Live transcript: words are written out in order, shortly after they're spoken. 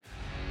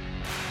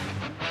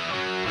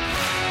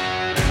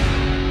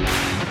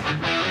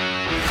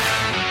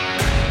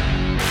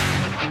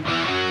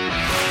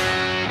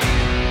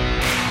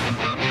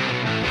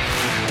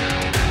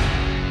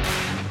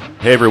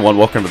Hey everyone,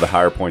 welcome to the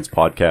Higher Points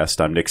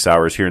Podcast. I'm Nick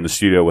Sowers here in the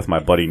studio with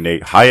my buddy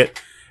Nate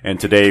Hyatt, and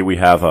today we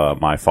have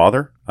my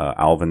father,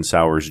 Alvin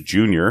Sowers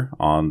Jr.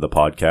 on the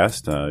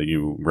podcast.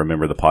 You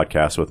remember the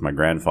podcast with my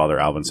grandfather,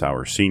 Alvin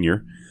Sowers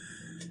Sr.,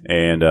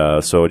 and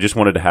so I just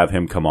wanted to have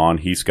him come on.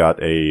 He's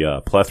got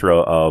a plethora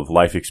of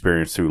life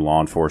experience through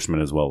law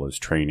enforcement as well as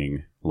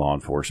training law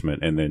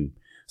enforcement, and then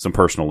some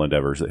personal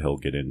endeavors that he'll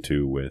get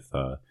into with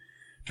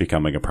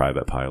becoming a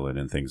private pilot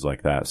and things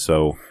like that.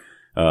 So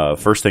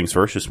first things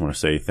first, just want to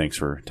say thanks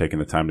for taking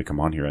the time to come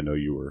on here. I know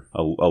you were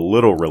a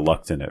little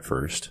reluctant at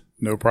first.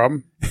 No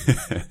problem.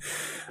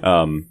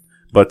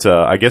 But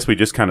I guess we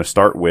just kind of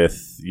start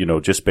with,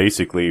 just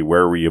basically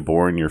where were you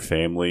born, your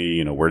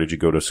family, where did you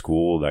go to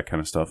school, that kind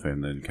of stuff,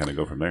 and then kind of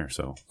go from there.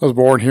 So I was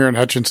born here in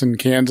Hutchinson,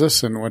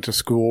 Kansas, and went to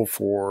school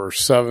for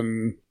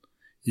 7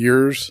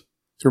 years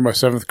through my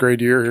 7th grade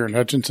year here in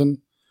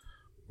Hutchinson.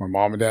 My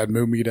mom and dad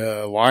moved me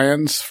to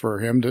Lyons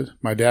for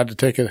my dad to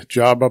take a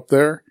job up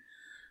there.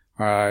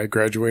 I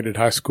graduated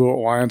high school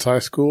at Lyons High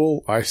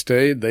School. I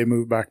stayed. They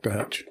moved back to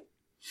Hutch.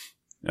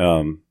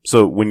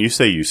 So when you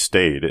say you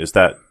stayed,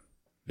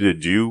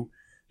 did you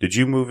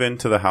move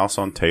into the house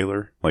on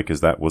Taylor? Like,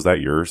 was that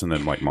yours? And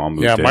then mom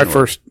moved in?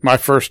 Yeah, my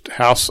first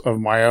house of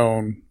my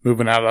own,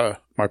 moving out of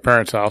my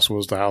parents' house,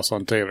 was the house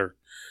on Taylor,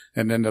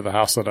 and into the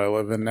house that I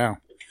live in now.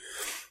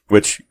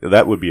 Which,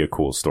 that would be a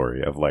cool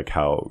story of like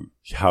how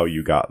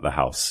you got the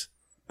house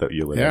that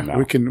you live in now.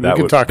 We can talk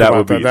about that.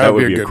 That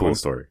would be a cool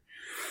story.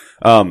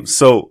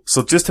 So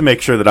just to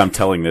make sure that I'm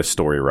telling this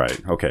story right.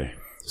 Okay.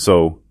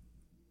 So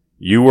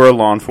you were a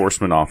law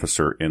enforcement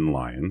officer in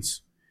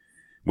Lyons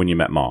when you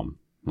met mom,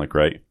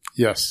 right?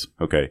 Yes.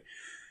 Okay.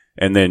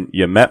 And then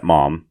you met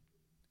mom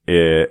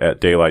at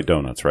Daylight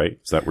Donuts, right?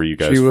 Is that where you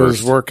guys She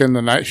was working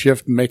the night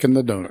shift making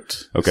the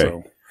donuts.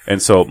 Okay.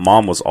 And so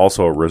mom was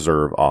also a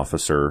reserve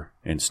officer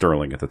in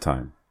Sterling at the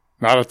time.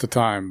 Not at the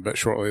time, but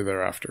shortly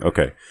thereafter.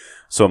 Okay.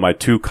 So my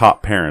two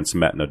cop parents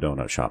met in a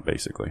donut shop,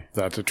 basically.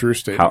 That's a true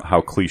statement.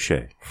 How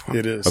cliche.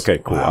 It is. Okay,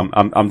 cool. Wow.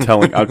 I'll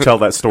tell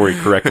that story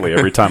correctly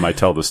every time I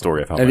tell the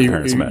story of how my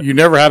parents met. You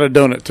never had a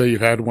donut till you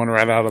had one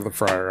right out of the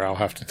fryer. I'll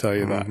have to tell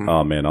you that.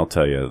 Oh man, I'll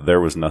tell you,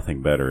 there was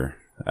nothing better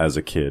as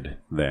a kid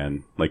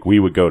than, we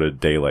would go to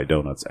Daylight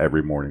Donuts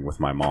every morning with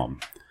my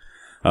mom.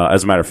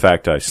 As a matter of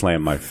fact, I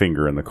slammed my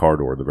finger in the car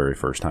door the very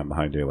first time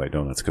behind Daylight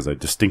Donuts because I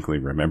distinctly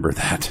remember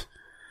that.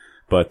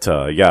 But,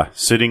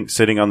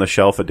 sitting on the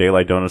shelf at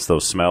Daylight Donuts,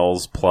 those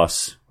smells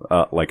plus,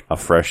 a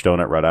fresh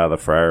donut right out of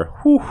the fryer.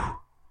 Whew.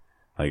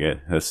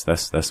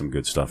 That's some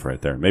good stuff right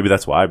there. Maybe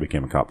that's why I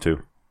became a cop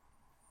too.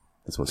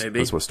 That's what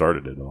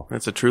started it all.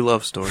 That's a true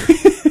love story.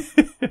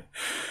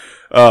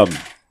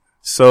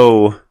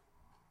 So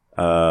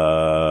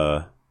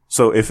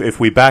if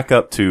we back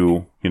up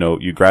to,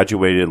 you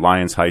graduated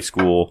Lyons High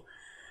School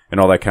and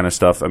all that kind of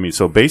stuff. I mean,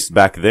 so based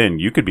back then,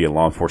 you could be a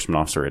law enforcement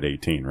officer at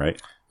 18,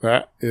 right?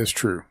 That is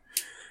true.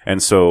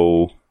 And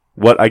so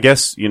what I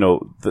guess,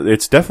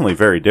 it's definitely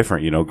very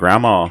different.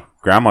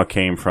 Grandma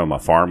came from a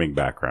farming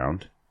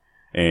background,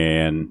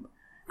 and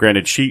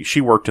granted,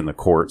 she worked in the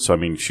court. So, I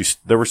mean,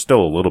 there was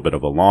still a little bit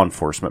of a law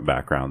enforcement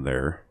background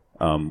there.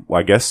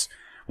 I guess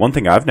one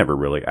thing I've never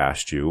really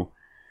asked you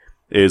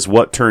is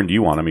what turned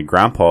you on. I mean,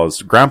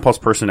 grandpa's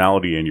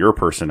personality and your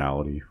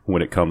personality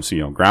when it comes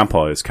to,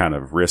 grandpa is kind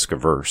of risk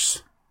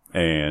averse,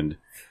 and,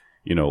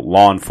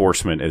 law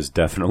enforcement is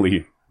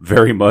definitely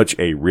very much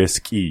a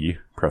risky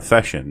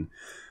profession.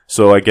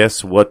 So I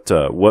guess what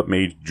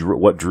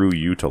drew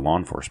you to law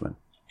enforcement?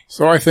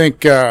 So I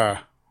think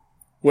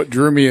what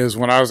drew me is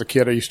when I was a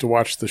kid, I used to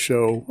watch the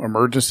show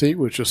Emergency,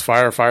 which is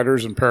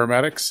firefighters and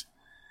paramedics,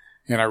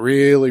 and I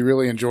really,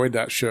 really enjoyed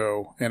that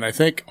show. And I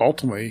think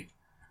ultimately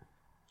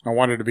I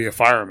wanted to be a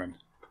fireman.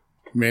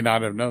 You may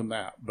not have known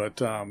that,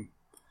 but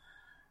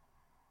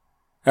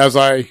as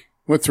I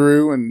went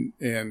through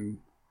and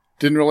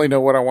didn't really know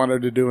what I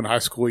wanted to do in high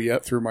school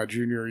yet through my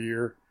junior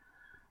year.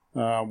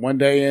 One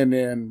day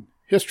in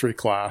history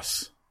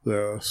class,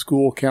 the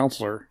school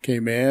counselor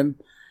came in,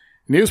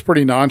 and he was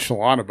pretty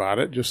nonchalant about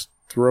it, just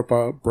threw up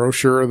a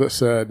brochure that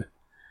said,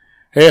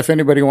 hey, if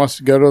anybody wants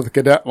to go to the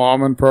Cadet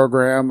Lawman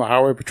program, the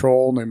Highway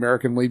Patrol and the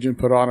American Legion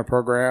put on a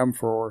program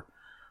for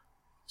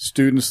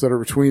students that are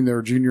between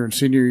their junior and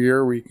senior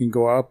year where you can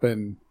go up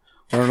and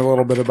learn a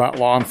little bit about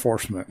law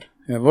enforcement.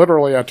 And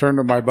literally, I turned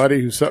to my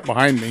buddy who sat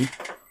behind me,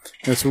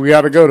 and so we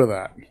got to go to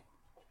that.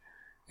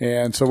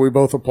 And so we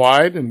both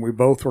applied, and we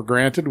both were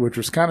granted, which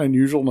was kind of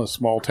unusual in a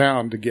small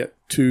town to get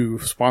 2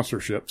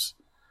 sponsorships.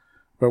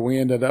 But we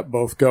ended up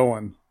both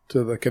going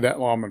to the Cadet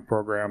Lawman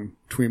program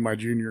between my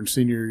junior and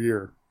senior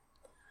year.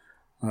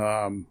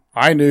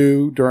 I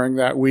knew during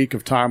that week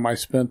of time I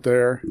spent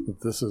there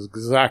that this is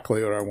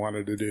exactly what I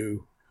wanted to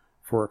do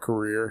for a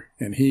career.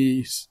 And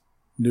he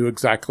knew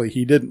exactly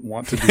he didn't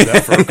want to do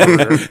that for a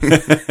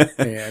career.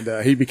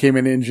 And he became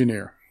an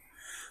engineer.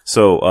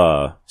 So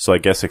I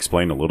guess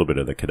explain a little bit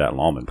of the Cadet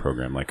Lawman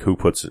program. Like, who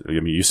puts? I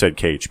mean, you said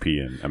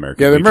KHP and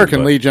American. Yeah, the Legion,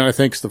 American Legion, I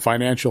think, is the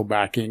financial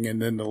backing, and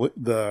then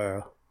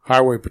the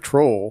Highway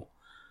Patrol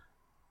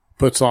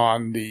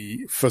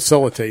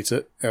facilitates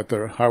it at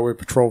the Highway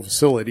Patrol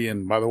facility.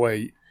 And by the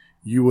way,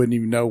 you wouldn't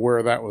even know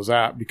where that was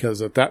at,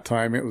 because at that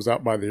time it was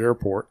out by the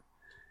airport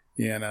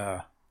in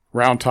a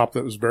round top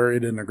that was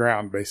buried in the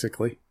ground,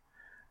 basically.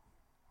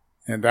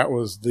 And that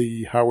was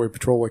the Highway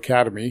Patrol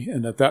Academy.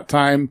 And at that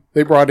time,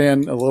 they brought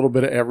in a little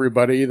bit of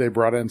everybody. They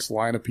brought in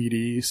Salina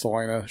PD,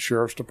 Salina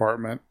Sheriff's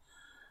Department,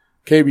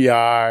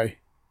 KBI,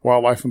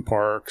 Wildlife and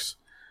Parks,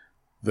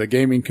 the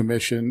Gaming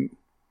Commission.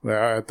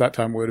 At that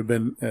time would have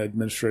been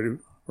administrative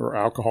or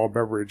alcohol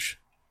beverage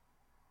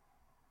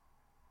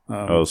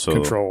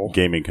control.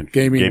 Gaming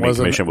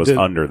Commission was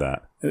under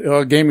that.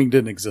 Gaming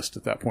didn't exist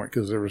at that point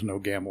because there was no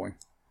gambling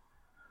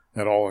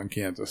at all in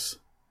Kansas.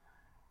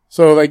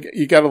 So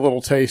you got a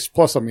little taste.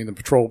 Plus, I mean, the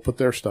patrol put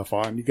their stuff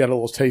on. You got a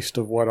little taste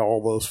of what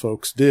all those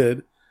folks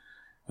did.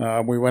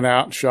 We went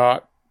out and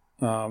shot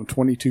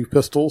 22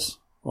 pistols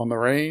on the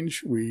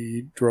range.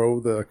 We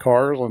drove the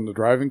cars on the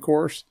driving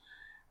course.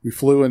 We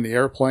flew in the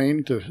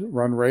airplane to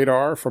run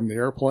radar from the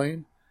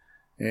airplane.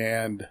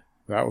 And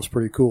that was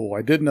pretty cool.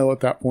 I did know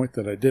at that point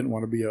that I didn't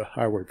want to be a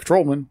highway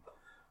patrolman.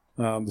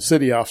 The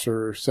city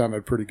officer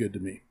sounded pretty good to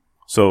me.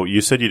 So you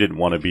said you didn't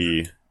want to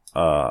be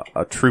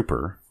a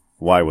trooper.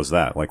 Why was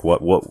that? Like,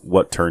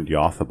 what turned you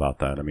off about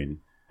that? I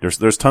mean,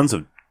 there's tons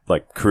of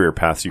like career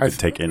paths you could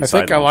take inside. I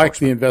think I like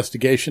the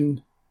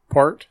investigation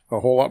part a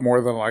whole lot more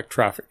than I like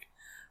traffic.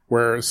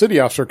 Where a city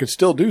officer could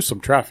still do some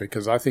traffic,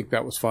 because I think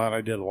that was fun.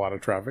 I did a lot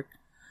of traffic,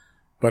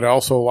 but I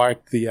also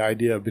liked the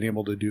idea of being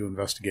able to do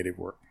investigative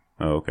work.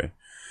 Oh, okay.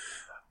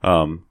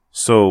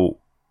 So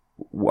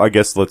I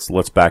guess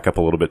let's back up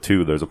a little bit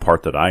too. There's a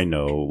part that I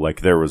know,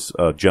 like there was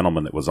a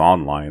gentleman that was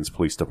on Lyons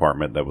Police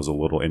Department that was a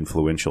little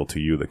influential to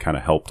you that kind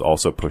of helped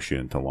also push you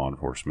into law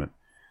enforcement.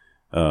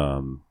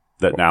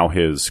 That now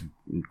his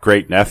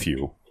great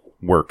nephew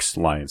works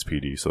Lyons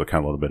PD, so kind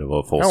of a little bit of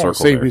a full circle. I don't want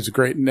to say he's a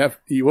great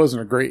he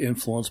wasn't a great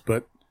influence,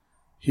 but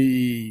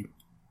he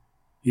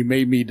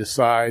made me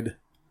decide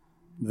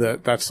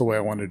that that's the way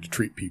I wanted to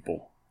treat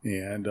people.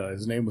 And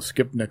his name was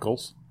Skip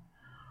Nichols.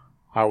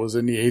 I was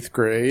in the 8th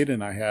grade,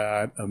 and I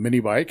had a mini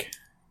bike,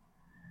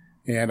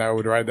 and I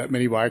would ride that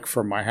mini bike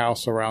from my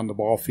house around the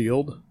ball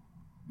field,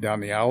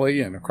 down the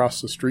alley, and across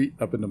the street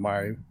up into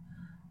my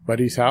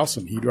buddy's house,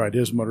 and he'd ride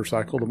his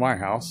motorcycle to my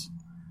house.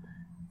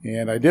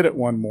 And I did it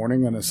one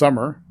morning in the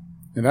summer,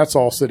 and that's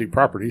all city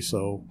property,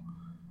 so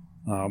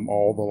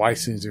all the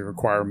licensing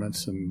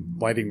requirements and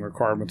lighting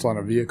requirements on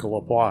a vehicle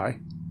apply.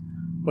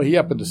 Well, he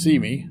happened to see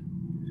me,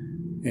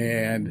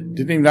 and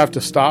didn't even have to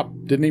stop,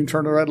 didn't even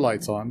turn the red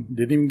lights on,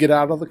 didn't even get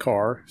out of the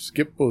car.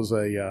 Skip was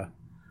a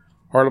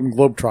Harlem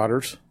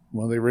Globetrotters,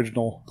 one of the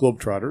original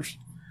Globetrotters.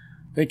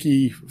 I think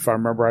if I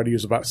remember right, he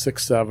was about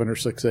 6'7" or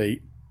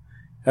 6'8".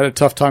 Had a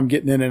tough time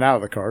getting in and out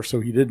of the car, so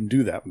he didn't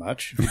do that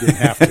much. He didn't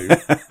have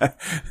to.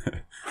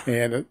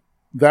 And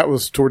that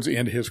was towards the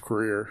end of his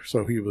career,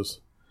 so he was,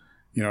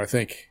 I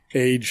think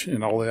age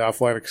and all the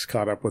athletics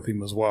caught up with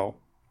him as well.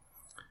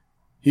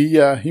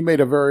 He made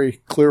a very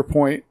clear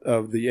point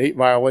of the 8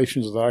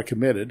 violations that I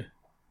committed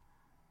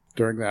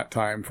during that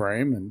time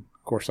frame, and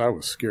of course I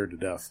was scared to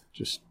death,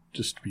 just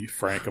to be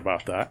frank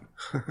about that.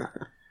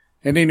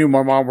 And he knew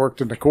my mom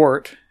worked in the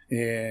court,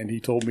 and he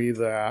told me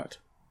that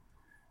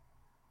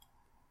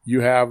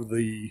you have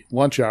the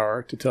lunch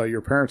hour to tell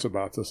your parents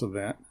about this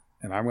event,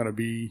 and I'm going to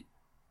be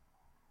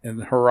in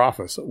her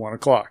office at 1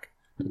 o'clock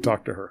to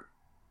talk to her,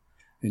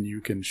 and you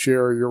can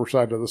share your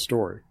side of the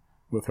story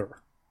with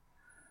her.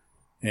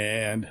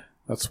 And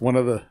that's one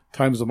of the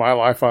times of my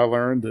life I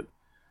learned that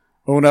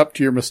own up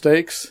to your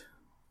mistakes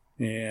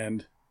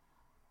and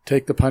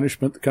take the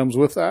punishment that comes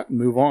with that and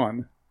move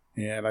on.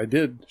 And I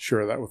did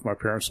share that with my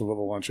parents over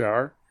the lunch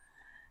hour.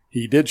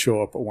 He did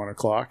show up at 1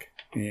 o'clock,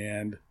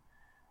 and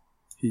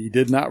he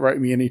did not write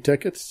me any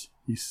tickets.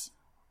 He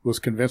was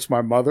convinced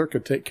my mother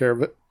could take care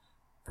of it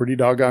pretty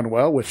doggone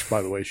well, which,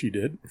 by the way, she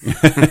did.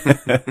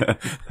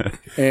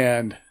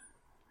 And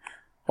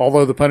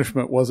although the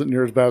punishment wasn't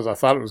near as bad as I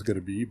thought it was going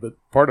to be, but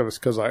part of it's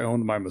because I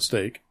owned my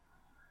mistake.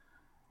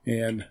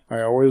 And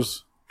I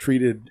always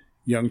treated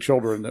young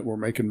children that were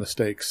making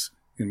mistakes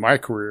in my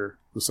career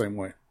the same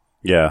way.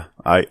 Yeah,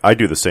 I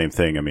do the same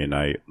thing. I mean,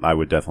 I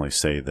would definitely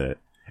say that.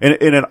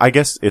 And I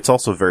guess it's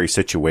also very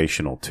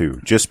situational,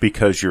 too. Just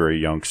because you're a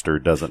youngster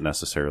doesn't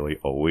necessarily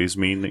always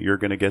mean that you're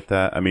going to get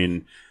that. I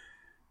mean,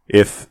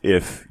 if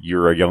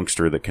you're a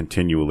youngster that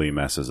continually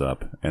messes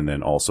up, and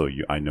then also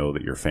I know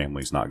that your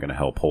family's not going to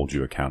help hold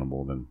you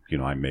accountable, then,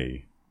 I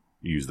may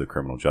use the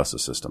criminal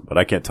justice system. But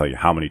I can't tell you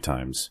how many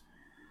times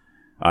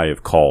I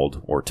have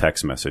called or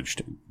text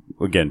messaged,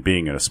 again,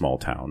 being in a small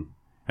town,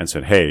 and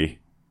said, hey,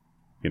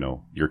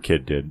 your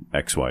kid did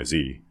X, Y,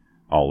 Z.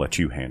 I'll let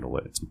you handle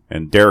it.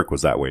 And Derek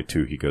was that way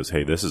too. He goes,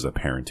 hey, this is a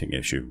parenting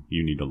issue.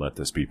 You need to let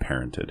this be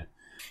parented.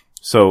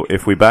 So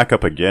if we back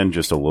up again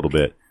just a little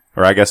bit,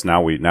 or I guess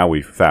now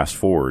we fast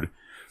forward.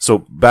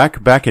 So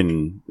back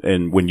in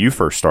when you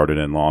first started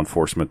in law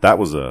enforcement, that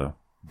was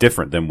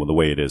different than the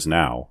way it is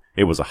now.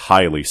 It was a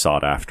highly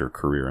sought after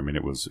career. I mean,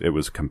 it was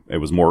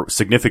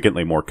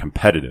significantly more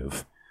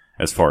competitive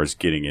as far as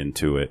getting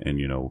into it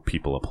and,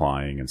 people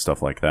applying and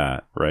stuff like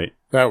that, right?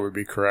 That would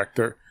be correct.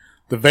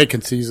 The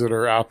vacancies that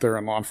are out there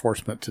in law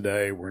enforcement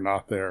today were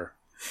not there.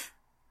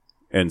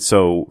 And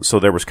so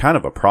there was kind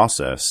of a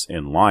process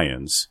in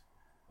Lyons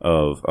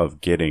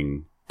of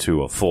getting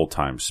to a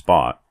full-time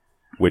spot,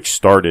 which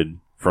started,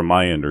 from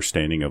my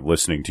understanding of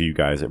listening to you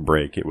guys at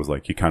break, it was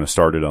like you kind of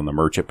started on the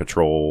merchant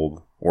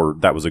patrol, or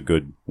that was a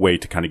good way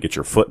to kind of get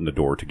your foot in the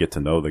door to get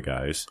to know the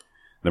guys,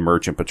 the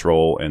merchant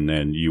patrol, and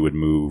then you would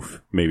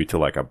move maybe to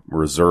like a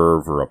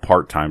reserve or a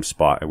part-time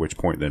spot, at which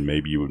point then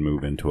maybe you would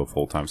move into a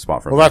full-time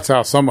spot. Well, that's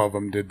how some of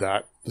them did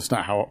that. That's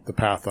not how the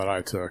path that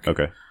I took.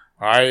 Okay.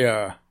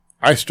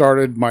 I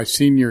started my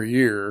senior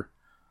year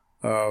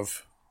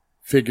of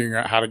figuring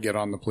out how to get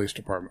on the police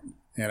department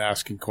and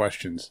asking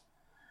questions.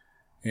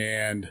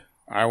 And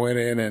I went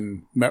in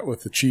and met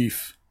with the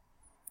chief.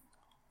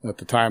 At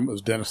the time, it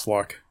was Dennis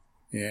Luck.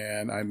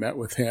 And I met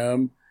with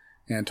him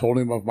and told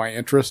him of my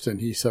interest. And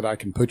he said, I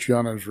can put you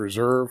on as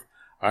reserve.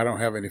 I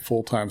don't have any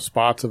full-time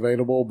spots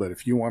available, but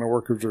if you want to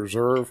work as a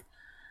reserve.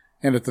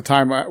 And at the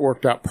time, that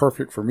worked out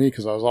perfect for me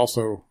because I was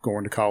also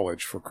going to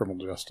college for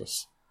criminal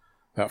justice.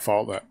 That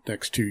followed that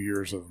next 2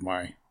 years of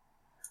my,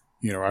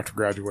 after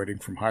graduating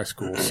from high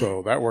school.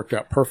 So that worked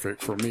out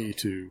perfect for me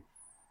to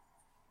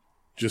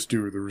just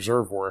do the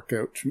reserve work,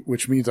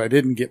 which means I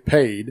didn't get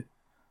paid.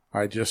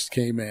 I just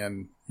came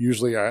in.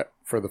 Usually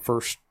for the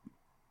first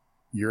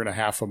year and a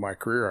half of my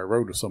career, I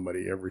rode with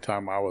somebody every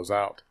time I was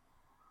out.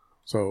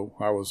 So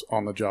I was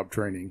on the job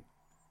training.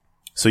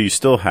 So you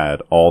still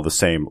had all the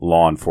same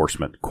law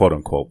enforcement, quote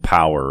unquote,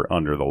 power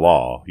under the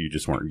law. You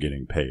just weren't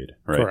getting paid,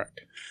 right?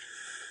 Correct.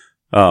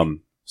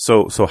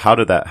 So how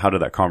did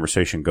that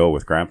conversation go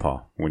with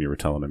Grandpa when you were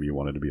telling him you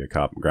wanted to be a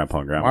cop, Grandpa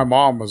and Grandma? My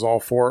mom was all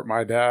for it.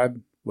 My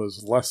dad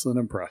was less than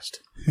impressed.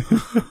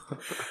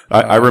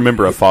 I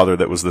remember a father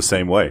that was the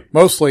same way.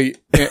 Mostly,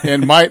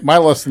 and my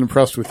less than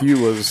impressed with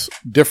you was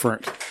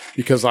different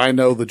because I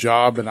know the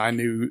job and I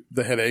knew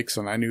the headaches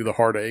and I knew the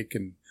heartache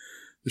and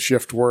the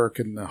shift work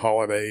and the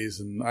holidays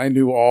and I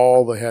knew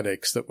all the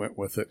headaches that went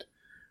with it.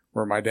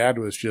 Where my dad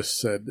was just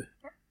said,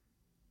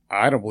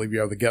 I don't believe you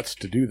have the guts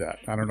to do that.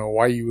 I don't know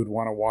why you would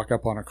want to walk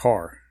up on a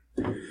car.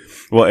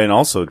 Well, and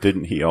also,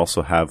 didn't he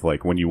also have,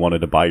 like, when you wanted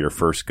to buy your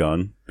first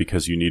gun,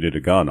 because you needed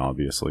a gun,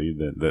 obviously,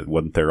 that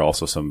wasn't there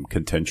also some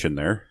contention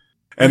there?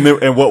 And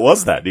what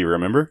was that? Do you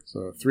remember?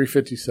 So,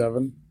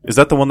 357. Is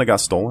that the one that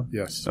got stolen?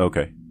 Yes.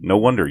 Okay. No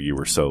wonder you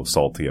were so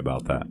salty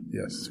about that.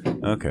 Yes.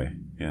 Okay.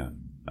 Yeah.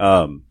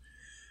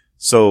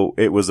 So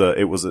it was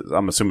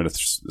I'm assuming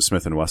it's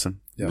Smith & Wesson?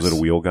 Yes. Was it a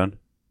wheel gun?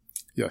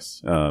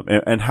 Yes.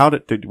 And how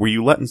were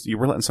you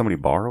letting somebody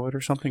borrow it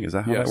or something? Is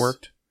that how that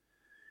worked?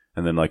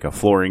 And then like a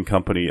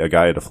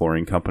guy at a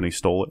flooring company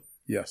stole it?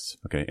 Yes.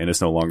 Okay. And it's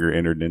no longer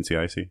entered in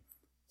NCIC?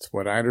 That's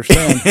what I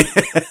understand.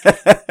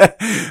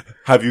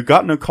 Have you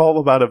gotten a call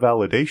about a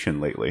validation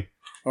lately?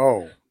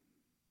 Oh,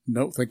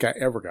 don't think I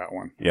ever got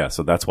one. Yeah.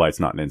 So that's why it's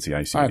not in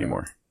NCIC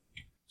anymore. Know.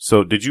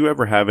 So did you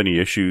ever have any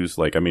issues?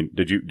 Like, I mean,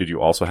 did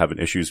you also have an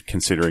issues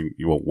considering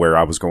where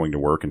I was going to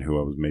work and who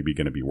I was maybe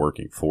going to be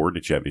working for?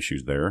 Did you have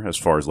issues there as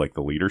far as like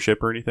the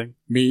leadership or anything?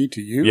 Me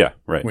to you? Yeah,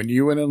 right. When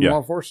you went in law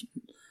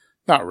enforcement?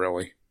 Not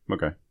really.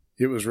 Okay.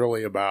 It was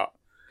really about,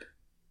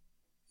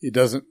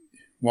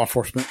 law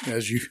enforcement,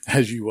 as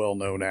you well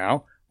know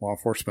now, law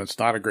enforcement's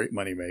not a great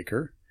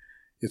moneymaker.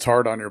 It's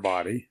hard on your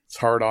body. It's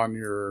hard on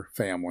your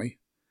family.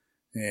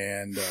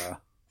 And,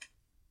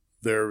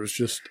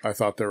 I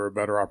thought there were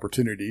better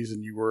opportunities,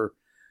 and you were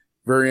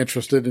very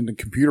interested in the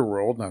computer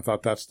world, and I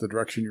thought that's the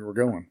direction you were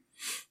going.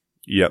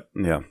 Yep.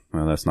 Yeah.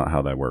 Well, that's not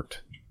how that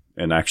worked.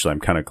 And actually, I'm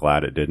kind of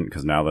glad it didn't,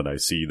 because now that I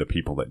see the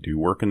people that do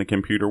work in the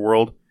computer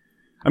world,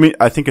 I mean,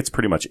 I think it's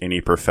pretty much any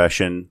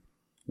profession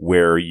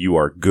where you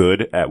are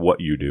good at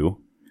what you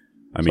do.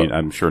 I mean,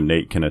 I'm sure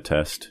Nate can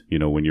attest,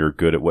 when you're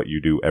good at what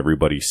you do,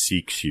 everybody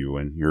seeks you,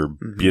 and you're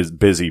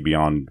busy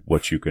beyond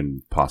what you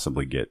can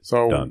possibly get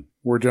done.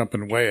 We're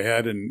jumping way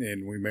ahead,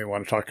 and we may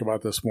want to talk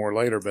about this more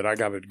later, but I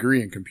got a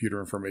degree in computer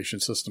information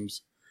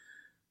systems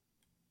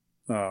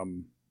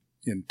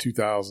in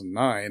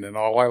 2009, and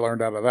all I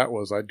learned out of that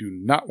was I do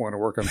not want to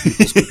work on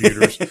people's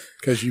computers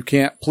because you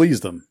can't please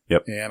them.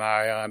 Yep. And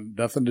I had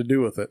nothing to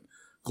do with it.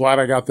 Glad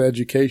I got the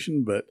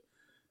education, but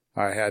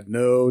I had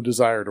no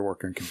desire to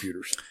work on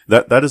computers.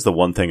 That is the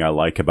one thing I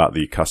like about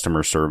the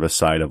customer service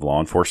side of law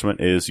enforcement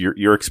is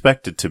you're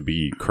expected to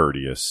be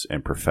courteous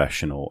and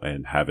professional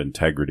and have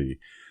integrity.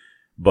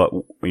 But,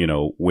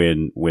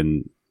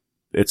 when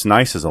it's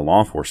nice as a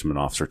law enforcement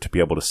officer to be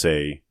able to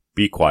say,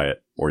 be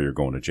quiet or you're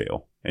going to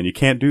jail. And you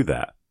can't do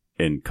that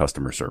in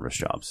customer service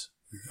jobs.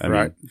 I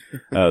mean,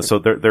 so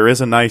there is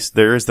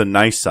the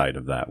nice side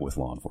of that with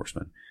law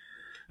enforcement.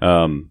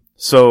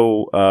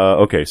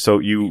 Okay. So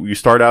you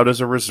start out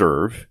as a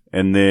reserve,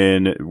 and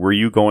then were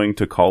you going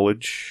to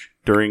college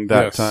during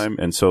that time?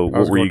 And so I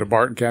was going to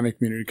Barton County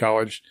Community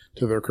College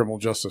to their criminal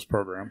justice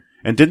program.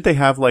 And didn't they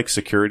have like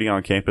security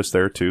on campus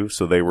there too?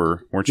 So they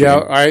weren't you?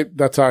 Yeah,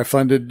 that's how I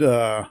funded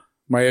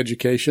my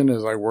education,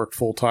 as I worked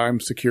full-time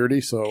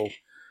security. So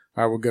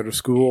I would go to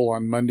school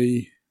on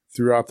Monday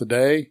throughout the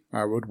day.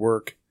 I would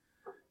work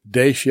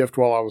day shift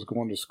while I was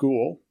going to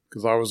school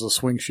because I was a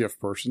swing shift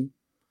person.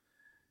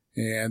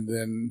 And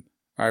then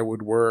I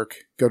would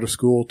go to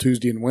school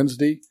Tuesday and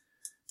Wednesday,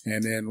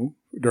 and then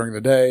during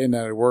the day, and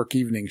then I'd work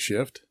evening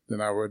shift.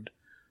 Then I would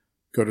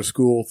go to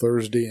school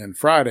Thursday and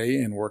Friday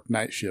and work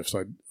night shifts. So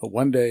I'd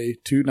 1 day,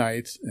 2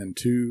 nights, and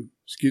 2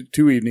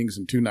 evenings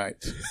and 2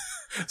 nights.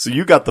 So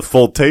you got the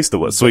full taste of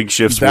what swing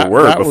shifts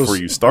were before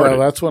you started. Well,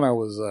 that's when I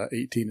was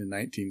 18 and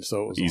 19,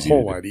 so it was a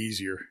whole lot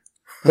easier.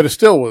 But it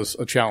still was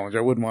a challenge.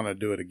 I wouldn't want to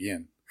do it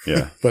again.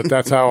 Yeah. But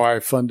that's how I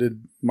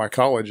funded my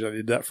college. I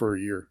did that for a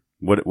year.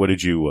 What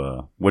did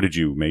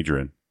you major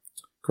in?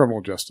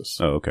 Criminal justice.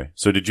 Oh, okay.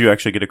 So did you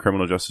actually get a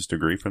criminal justice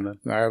degree from that?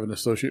 I have an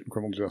associate in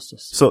criminal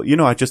justice. So,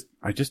 I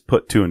just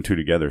put 2 and 2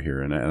 together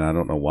here, and I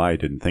don't know why I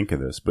didn't think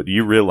of this, but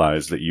you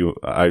realize that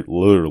I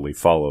literally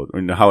followed,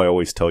 how I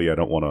always tell you I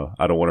don't want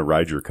to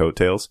ride your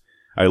coattails.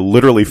 I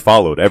literally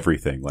followed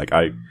everything.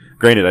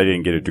 Granted, I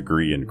didn't get a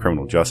degree in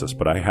criminal justice,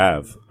 but I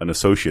have an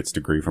associate's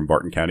degree from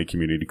Barton County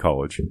Community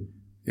College.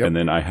 Yep. And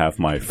then I have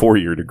my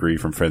 4-year degree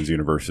from Friends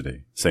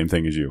University. Same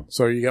thing as you.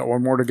 So you got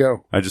 1 more to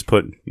go. I just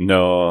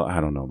no,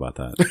 I don't know about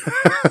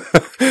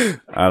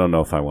that. I don't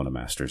know if I want a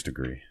master's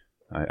degree.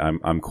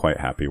 I'm quite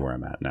happy where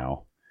I'm at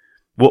now.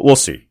 We'll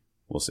see.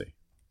 We'll see.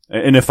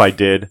 And if I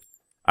did,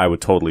 I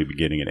would totally be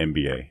getting an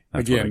MBA.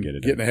 That's Again, what I get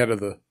it getting ahead of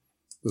the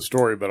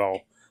story, but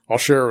I'll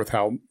share with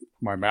how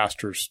my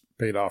master's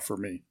paid off for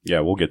me.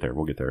 Yeah, we'll get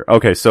there.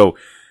 Okay, so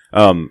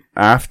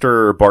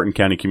after Barton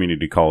County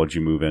Community College,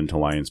 you move into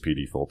Lyons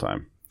PD full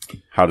time.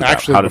 How did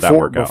that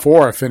work out?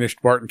 Before I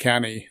finished Barton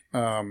County,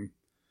 in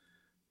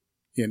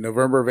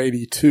November of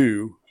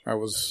 82, I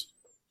was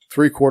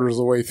 3/4 of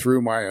the way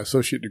through my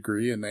associate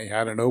degree, and they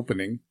had an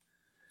opening.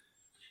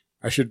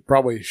 I should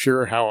probably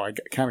share how I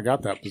kind of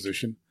got that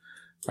position.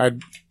 I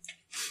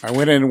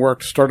went in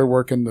and started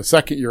working the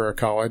second year of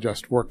college. I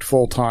worked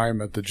full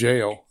time at the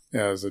jail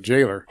as a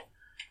jailer.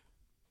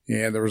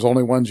 And there was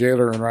only 1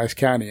 jailer in Rice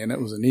County, and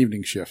it was an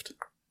evening shift.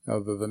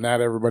 Other than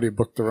that, everybody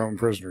booked their own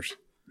prisoners.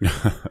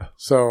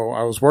 So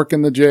I was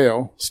working the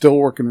jail, still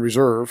working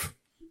reserve,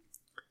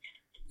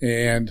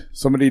 and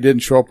somebody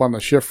didn't show up on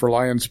the shift for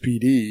Lyons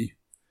PD,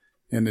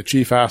 and the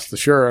chief asked the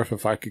sheriff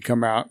if I could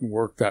come out and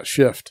work that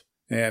shift.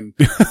 And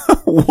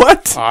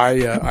what? I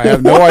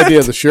have no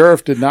idea. The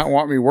sheriff did not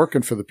want me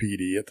working for the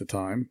PD at the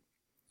time.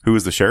 Who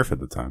was the sheriff at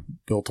the time?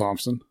 Bill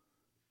Thompson.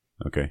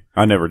 Okay.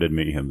 I never did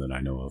meet him that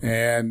I know of.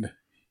 And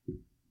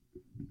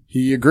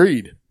he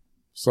agreed.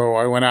 So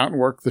I went out and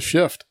worked the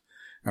shift.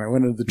 And I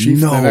went to the chief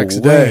the next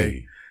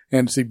day.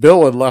 And see,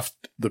 Bill had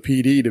left the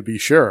PD to be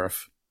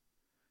sheriff.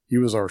 He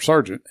was our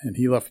sergeant, and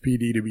he left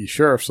PD to be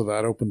sheriff, so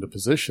that opened a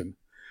position.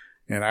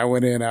 And I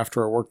went in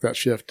after I worked that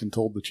shift and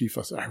told the chief,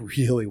 I said, I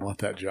really want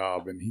that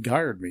job. And he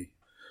hired me.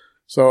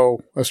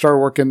 So I started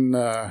working.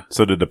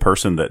 So did the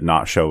person that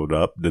not showed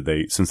up,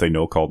 since they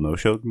called no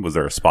showed, was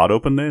there a spot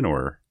open then,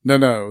 or?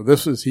 No.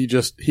 This was,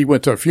 he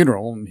went to a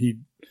funeral and he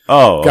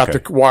got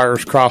the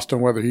wires crossed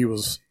on whether he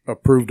was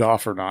approved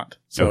off or not.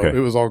 So It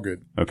was all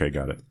good. Okay,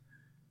 got it.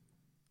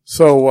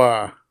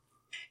 So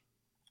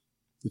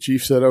the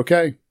chief said,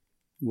 okay,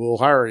 we'll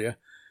hire you.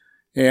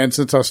 And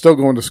since I was still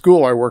going to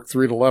school, I worked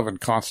 3 to 11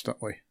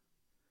 constantly.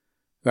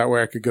 That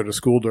way I could go to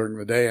school during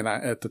the day. And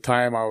at the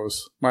time,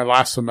 my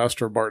last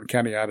semester of Barton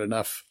County, I had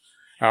enough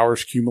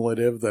hours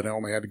cumulative that I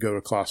only had to go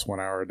to class 1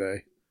 hour a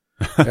day.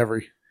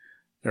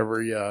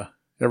 Every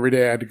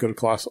day I had to go to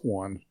class at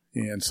 1.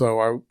 And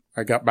so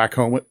I got back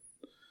home at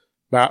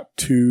about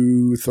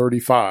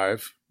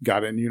 2:35,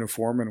 got in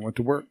uniform, and went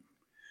to work.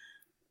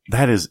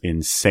 That is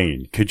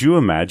insane. Could you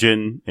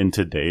imagine in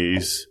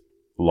today's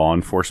law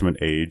enforcement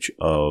age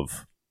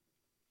of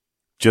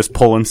just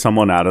pulling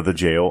someone out of the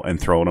jail and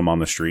throwing them on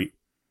the street?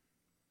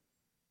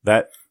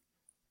 That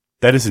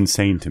is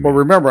insane to me. Well,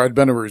 remember, I'd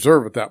been a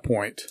reserve at that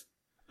point.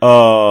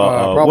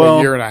 Probably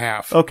a year and a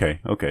half. Okay.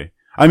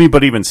 I mean,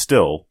 but even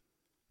still,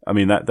 I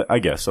mean, that I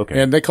guess, okay.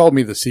 And they called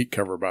me the seat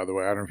cover, by the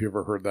way. I don't know if you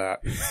ever heard that.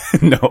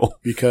 No.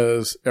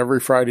 Because every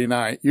Friday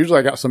night, usually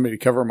I got somebody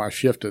to cover my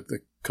shift at the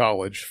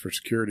college for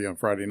security on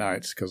Friday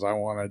nights because I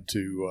wanted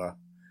to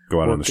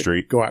go out in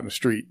the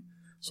street.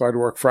 So I'd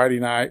work Friday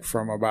night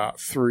from about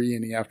 3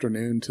 in the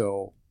afternoon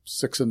till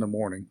 6 in the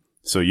morning.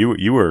 So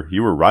you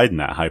were riding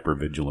that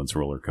hypervigilance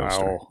roller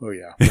coaster. Oh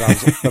yeah.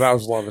 But I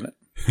was loving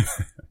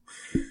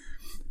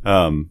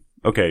it.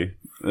 Okay.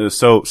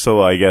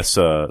 So I guess,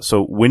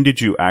 so when did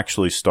you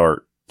actually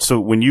start? So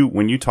when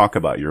you talk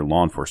about your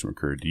law enforcement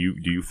career, do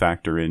you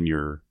factor in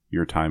your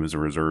time as a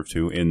reserve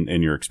too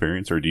in your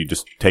experience, or do you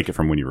just take it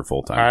from when you were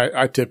full time?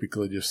 I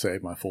typically just say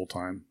my full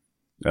time.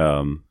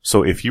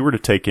 So if you were to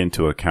take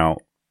into account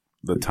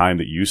the time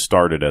that you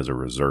started as a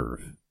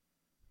reserve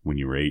when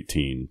you were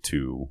 18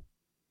 to,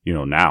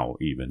 now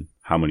even,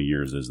 how many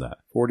years is that?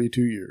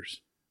 42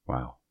 years.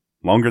 Wow.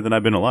 Longer than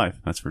I've been alive.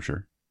 That's for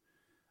sure.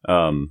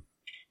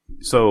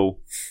 So,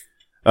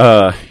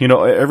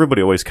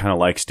 everybody always kind of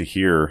likes to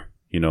hear,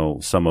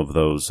 some of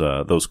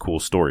those cool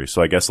stories.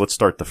 So I guess let's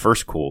start the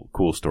first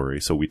cool story.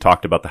 So we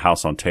talked about the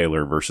house on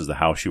Taylor versus the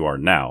house you are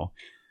now.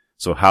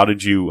 So how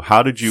did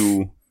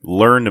you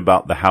learn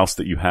about the house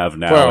that you have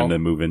now and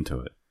then move into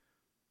it?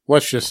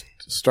 Let's just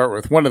start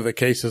with one of the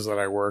cases that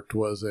I worked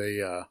was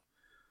a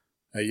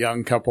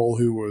young couple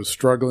who was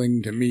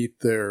struggling to meet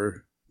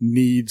their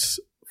needs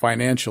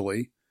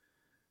financially,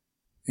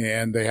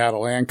 and they had a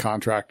land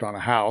contract on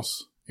a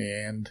house,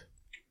 and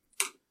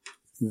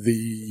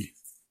the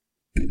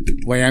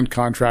land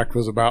contract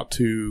was about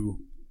to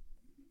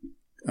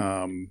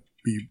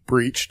be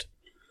breached.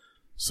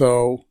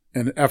 So,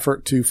 in an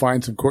effort to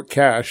find some quick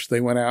cash, they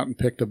went out and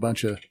picked a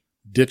bunch of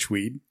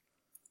ditchweed.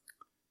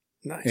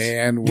 Nice.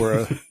 And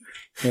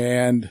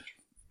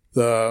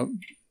the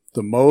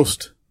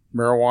most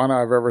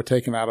marijuana I've ever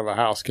taken out of a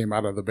house came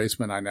out of the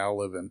basement I now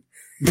live in.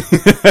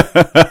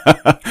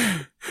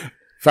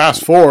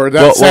 Fast forward,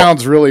 that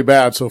sounds really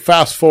bad. So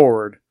fast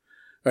forward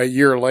a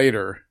year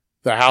later,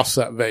 the house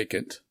sat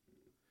vacant,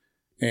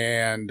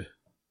 and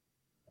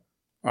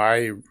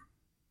I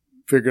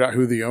figured out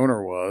who the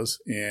owner was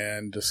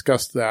and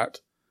discussed that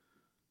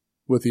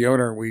with the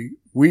owner. We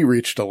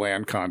reached a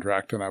land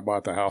contract, and I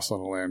bought the house on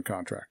a land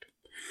contract.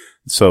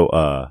 So,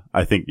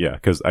 I think,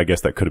 because I guess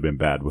that could have been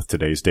bad with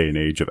today's day and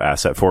age of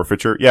asset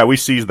forfeiture. Yeah, we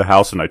seized the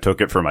house and I took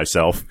it for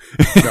myself.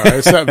 No,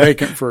 it sat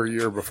vacant for a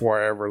year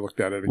before I ever looked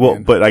at it again. Well,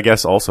 but I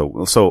guess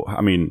also, so,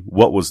 I mean,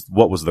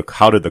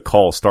 how did the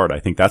call start? I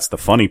think that's the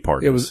funny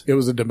part. It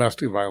was a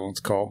domestic violence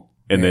call.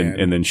 And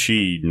then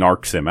she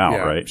narcs him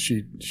out, right?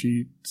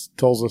 She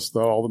tells us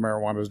that all the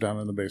marijuana is down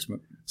in the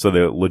basement. So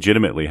they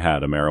legitimately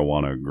had a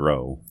marijuana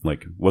grow.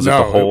 Like, was it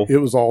the whole? It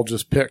was all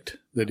just picked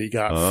that he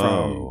got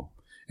from.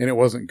 And it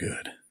wasn't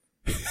good.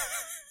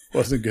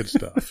 Wasn't good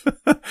stuff.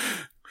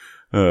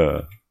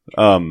 And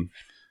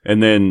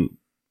then,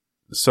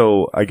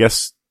 so I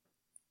guess,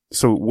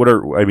 so what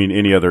are, I mean,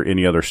 any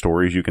other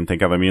stories you can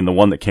think of? I mean, the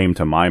one that came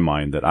to my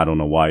mind that I don't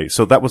know why.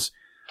 So that was,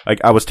 like,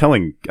 I was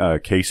telling,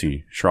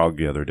 Casey Schrog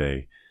the other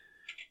day,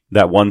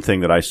 that one thing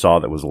that I saw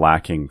that was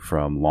lacking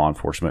from law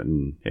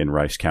enforcement in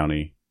Rice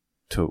County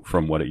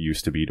from what it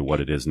used to be to what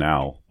it is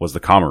now was the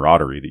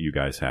camaraderie that you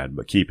guys had.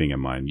 But keeping in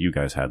mind, you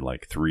guys had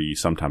like 3,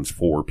 sometimes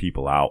 4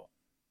 people out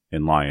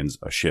in Lions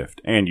a shift,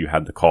 and you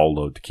had the call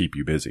load to keep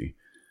you busy.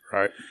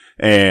 Right.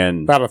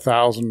 And about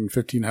 1,000,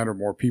 1,500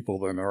 more people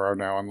than there are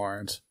now in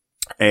Lions.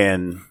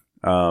 And,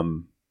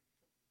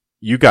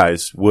 you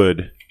guys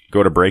would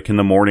go to break in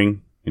the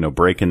morning,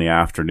 break in the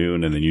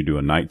afternoon, and then you do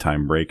a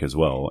nighttime break as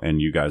well.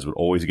 And you guys would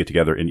always get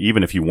together. And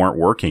even if you weren't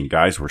working,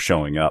 guys were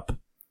showing up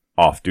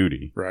off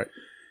duty. Right.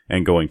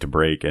 And going to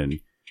break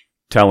and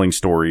telling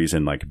stories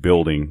and like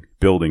building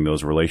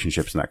those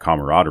relationships and that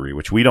camaraderie,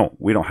 which we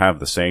don't have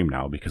the same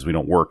now because we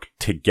don't work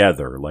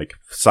together, like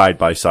side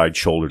by side,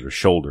 shoulder to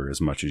shoulder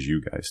as much as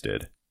you guys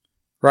did.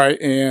 Right.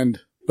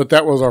 But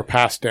that was our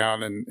pass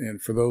down.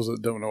 And for those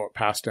that don't know what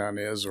pass down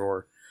is,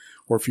 or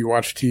if you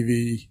watch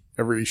TV,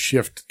 every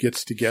shift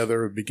gets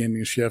together,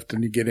 beginning shift,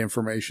 and you get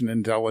information,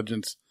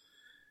 intelligence.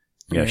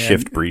 Yeah.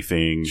 Shift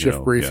briefing.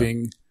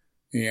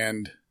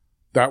 And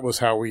that was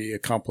how we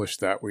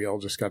accomplished that. We all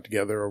just got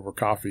together over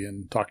coffee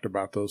and talked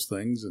about those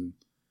things and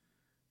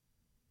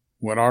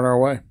went on our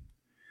way.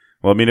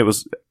 Well, I mean, it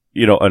was,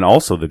 and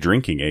also the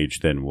drinking age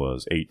then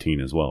was 18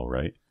 as well,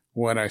 right?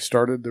 When I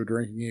started, the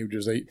drinking age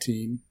was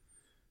 18.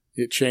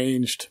 It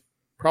changed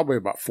probably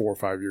about 4 or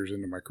 5 years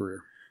into my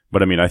career.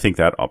 But I mean, I think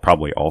that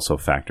probably also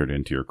factored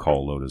into your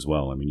call load as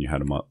well. I mean, you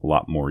had a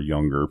lot more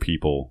younger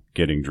people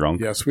getting drunk.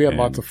 Yes, we had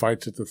lots of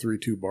fights at the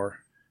 3-2 bar.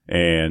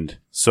 And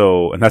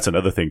so, and that's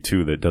another thing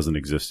too that doesn't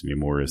exist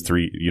anymore is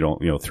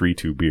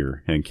 3-2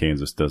 beer in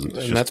Kansas doesn't.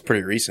 And that's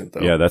pretty recent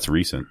though. Yeah, that's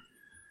recent.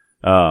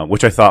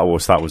 Which I thought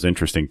was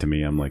interesting to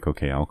me. I'm like,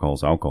 okay,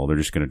 alcohol's alcohol. They're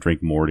just going to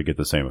drink more to get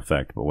the same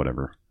effect, but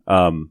whatever.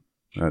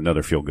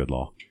 Another feel good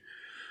law.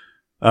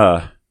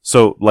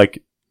 So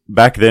like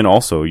back then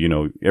also,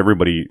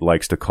 everybody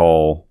likes to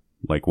call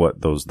like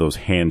what those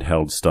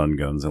handheld stun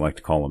guns. They like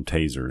to call them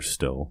tasers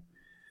still.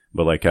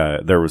 But like,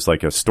 there was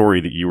like a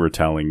story that you were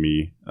telling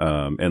me,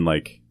 and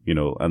like,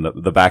 on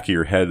the back of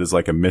your head is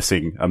like a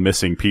missing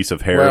piece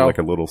of hair, like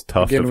a little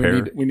tuft of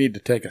hair. We need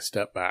to take a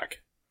step back.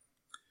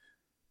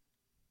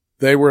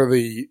 They were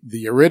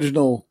the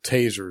original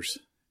tasers,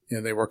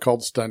 and they were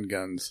called stun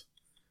guns,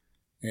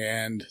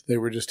 and they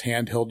were just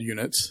handheld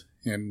units,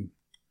 and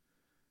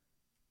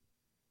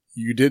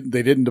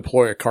they didn't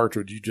deploy a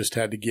cartridge. You just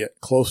had to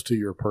get close to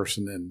your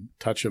person and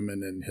touch them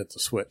and then hit the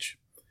switch.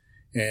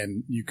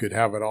 And you could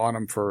have it on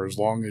them for as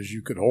long as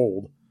you could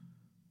hold,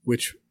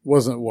 which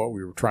wasn't what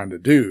we were trying to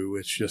do.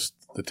 It's just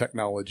the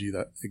technology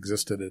that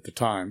existed at the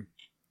time.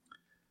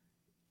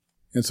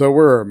 And so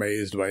we're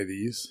amazed by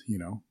these,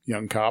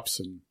 young cops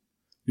and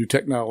new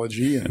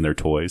technology. And their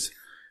toys.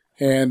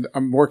 And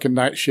I'm working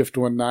night shift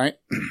one night,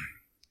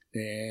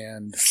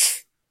 and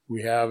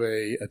we have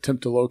a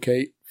attempt to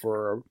locate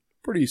for a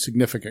pretty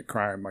significant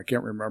crime. I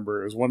can't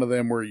remember. It was one of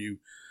them where I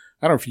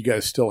don't know if you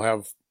guys still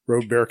have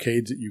road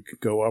barricades that you could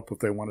go up if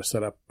they want to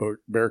set up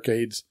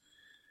barricades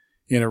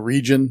in a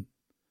region.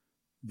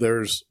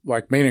 There's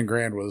like Main and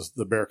Grand was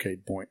the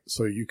barricade point.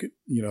 So you could,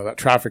 that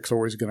traffic's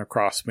always going to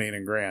cross Main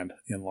and Grand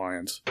in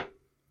Lyons.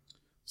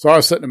 So I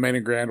was sitting in Main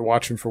and Grand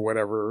watching for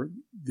whatever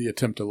the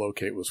attempt to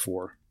locate was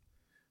for.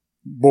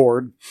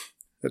 Bored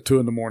at 2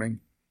 a.m. And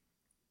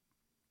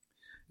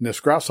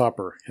this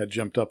grasshopper had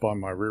jumped up on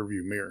my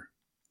rearview mirror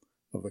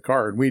of the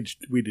car, and we'd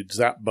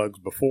zapped bugs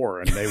before,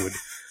 and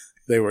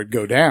they would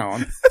go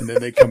down, and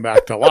then they come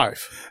back to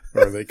life,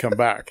 or they come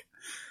back.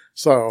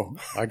 So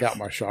I got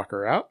my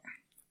shocker out,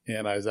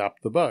 and I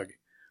zapped the bug.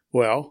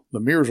 Well, the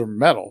mirrors are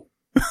metal.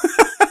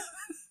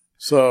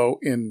 So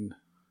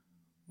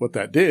what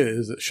that did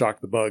is it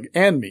shocked the bug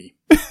and me.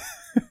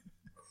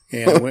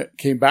 And it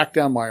came back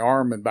down my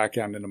arm and back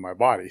down into my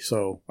body.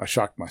 So I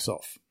shocked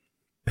myself.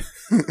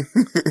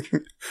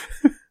 And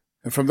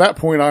from that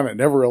point on, it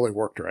never really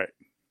worked right.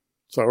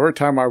 So every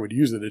time I would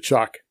use it, it'd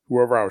shock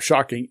whoever I was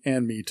shocking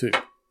and me too.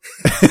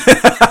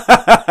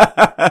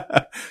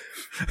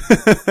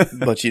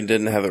 But you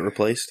didn't have it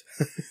replaced?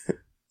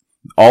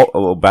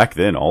 Back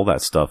then, all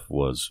that stuff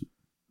was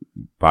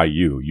by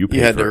you. You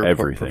paid for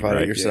everything, provide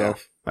right? It yourself.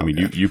 Yeah. I mean,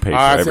 you paid for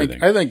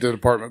everything. I think the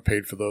department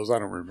paid for those. I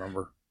don't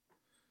remember.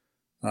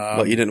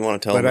 But you didn't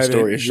want to tell him the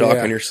story of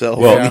shocking yourself.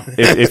 Well,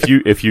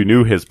 if you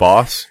knew his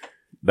boss,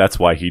 that's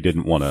why he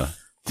didn't want to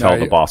tell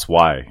the boss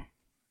why.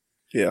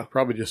 Yeah.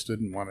 Probably just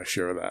didn't want to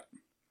share that.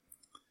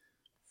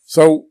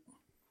 So,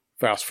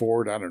 fast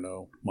forward, I don't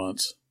know,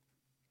 months.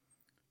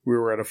 We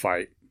were at a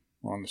fight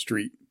on the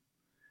street.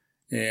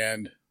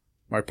 And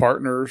my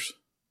partners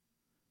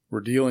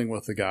were dealing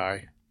with the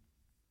guy.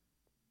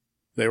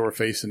 They were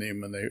facing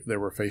him and they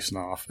were facing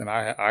off. And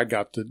I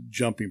got to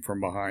jump him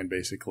from behind,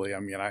 basically. I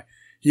mean,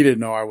 he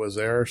didn't know I was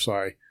there, so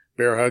I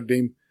bear hugged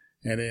him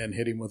and then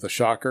hit him with a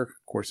shocker.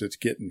 Of course, it's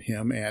getting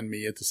him and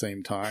me at the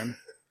same time.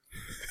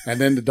 And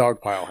then the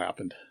dog pile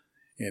happened,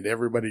 and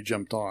everybody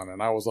jumped on,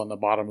 and I was on the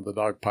bottom of the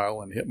dog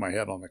pile and hit my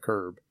head on the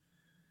curb.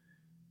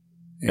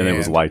 And it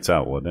was lights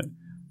out, wasn't it?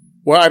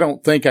 Well, I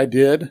don't think I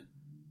did,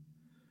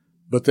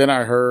 but then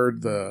I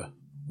heard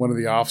one of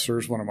the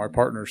officers, one of my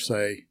partners,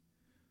 say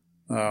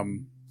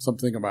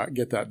something about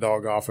 "get that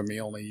dog off of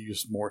me." Only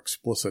used more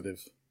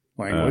explicitive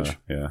language.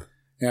 Yeah.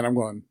 And I'm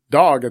going,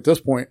 dog. At this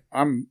point,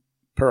 I'm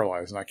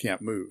paralyzed and I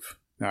can't move.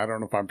 Now I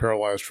don't know if I'm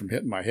paralyzed from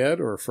hitting my head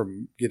or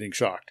from getting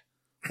shocked.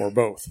 Or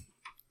both.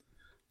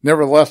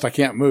 Nevertheless, I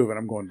can't move, and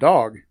I'm going,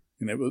 dog.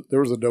 And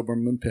there was a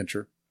Doberman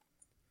pinscher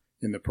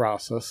in the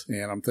process,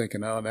 and I'm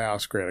thinking, oh, now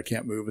it's great. I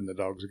can't move, and the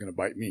dog's going to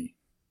bite me.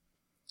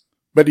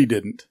 But he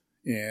didn't.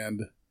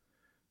 And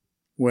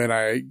when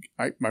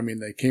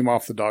they came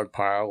off the dog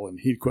pile, and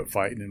he'd quit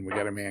fighting, and we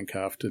got him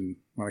handcuffed. And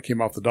when I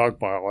came off the dog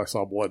pile, I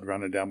saw blood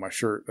running down my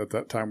shirt. At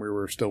that time, we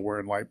were still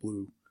wearing light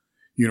blue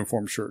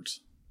uniform shirts.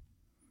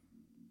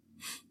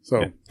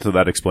 So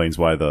that explains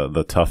why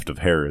the tuft of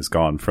hair is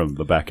gone from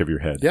the back of your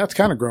head. Yeah, it's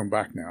kind of grown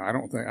back now. I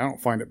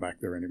don't find it back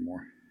there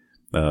anymore.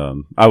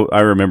 I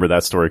remember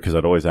that story because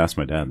I'd always ask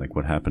my dad, like,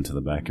 what happened to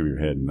the back of your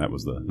head, and that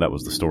was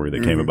the story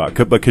that came about.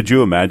 But could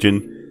you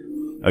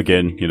imagine,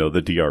 again,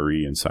 the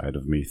DRE inside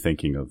of me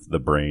thinking of the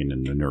brain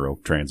and the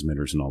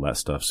neurotransmitters and all that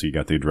stuff. So you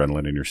got the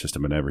adrenaline in your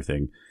system and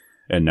everything,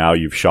 and now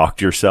you've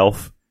shocked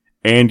yourself,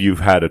 and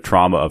you've had a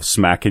trauma of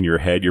smacking your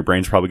head. Your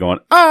brain's probably going,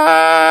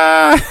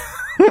 ah.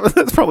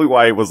 That's probably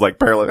why it was like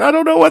paralyzed. I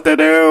don't know what to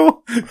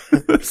do.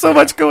 There's so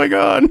much going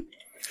on.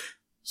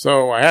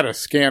 So I had a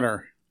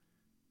scanner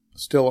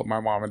still at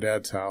my mom and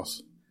dad's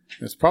house.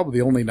 It's probably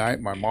the only night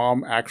my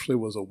mom actually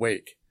was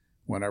awake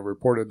when I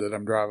reported that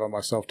I'm driving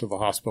myself to the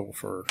hospital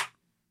for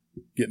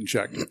getting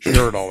checked. She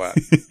heard all that.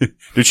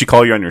 Did she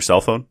call you on your cell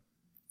phone?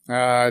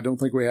 I don't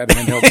think we had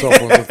handheld cell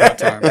phones at that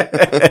time.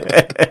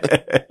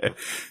 I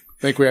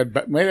think we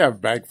may have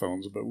bag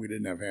phones, but we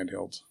didn't have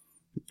handhelds.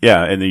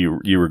 Yeah, and then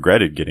you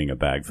regretted getting a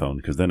bag phone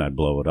because then I'd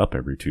blow it up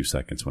every 2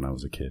 seconds when I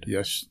was a kid.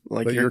 Yes.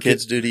 Like your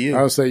kids do to you.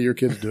 I would say your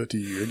kids do it to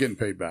you. You're getting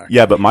paid back.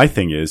 Yeah, but my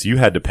thing is you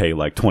had to pay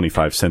like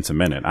 25 cents a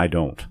minute. I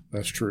don't.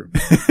 That's true.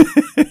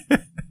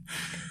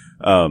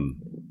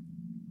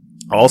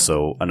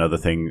 Also, another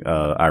thing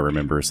I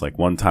remember is like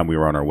one time we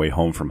were on our way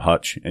home from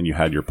Hutch and you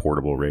had your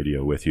portable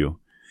radio with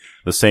you.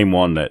 The same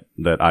one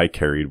that I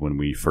carried when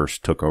we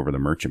first took over the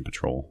merchant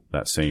patrol.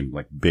 That same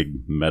like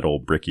big metal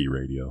bricky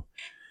radio.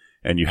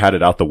 And you had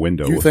it out the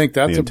window. You think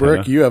that's a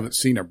brick? You haven't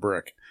seen a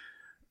brick.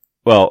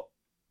 Well,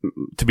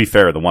 to be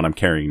fair, the one I'm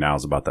carrying now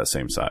is about that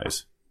same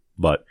size,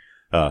 but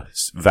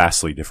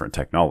vastly different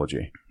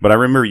technology. But I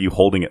remember you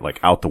holding it like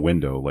out the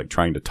window, like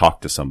trying to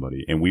talk to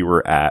somebody. And we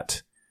were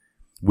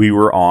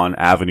on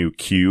Avenue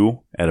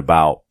Q at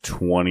about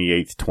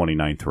 28th,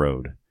 29th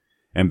Road.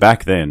 And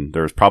back then,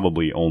 there was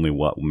probably only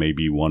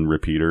maybe one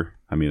repeater.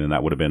 I mean, and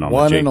that would have been on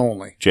one the and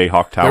only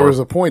Jayhawk Tower. There was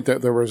a point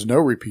that there was no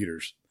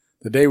repeaters.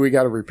 The day we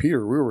got a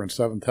repeater, we were in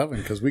seventh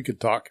heaven because we could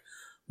talk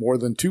more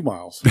than 2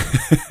 miles.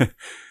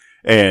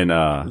 And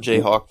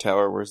Jayhawk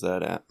Tower, where's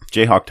that at?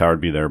 Jayhawk Tower would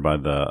be there by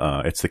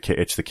the it's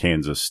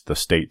the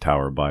state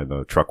tower by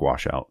the truck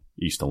washout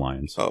east of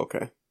Lyons. Oh,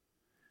 okay.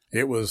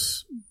 It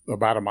was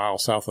about a mile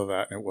south of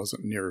that, and it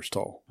wasn't near as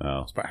tall.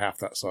 Oh, it's about half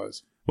that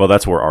size. Well,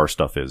 that's where our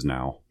stuff is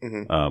now.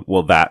 Mm-hmm.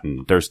 Well, that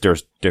and there's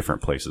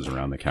different places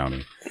around the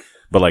county,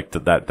 but like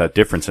that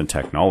difference in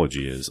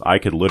technology is I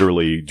could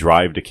literally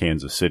drive to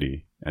Kansas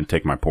City and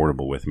take my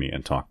portable with me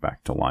and talk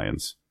back to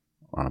lions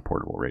on a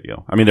portable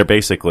radio. I mean, they're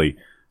basically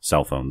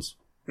cell phones,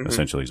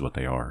 essentially is what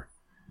they are.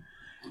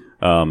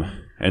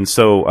 And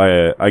so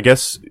I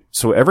guess,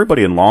 so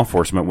everybody in law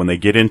enforcement, when they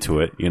get into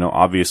it, you know,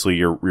 obviously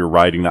you're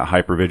riding that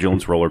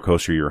hypervigilance roller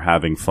coaster. You're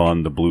having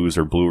fun. The blues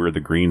are bluer. The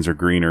greens are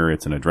greener.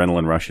 It's an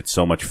adrenaline rush. It's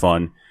so much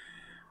fun.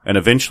 And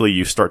eventually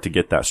you start to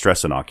get that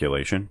stress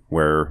inoculation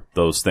where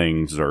those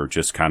things are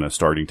just kind of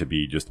starting to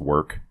be just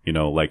work. You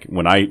know, like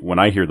when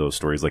I hear those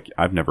stories, like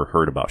I've never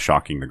heard about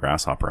shocking the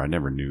grasshopper. I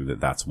never knew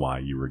that that's why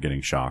you were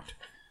getting shocked.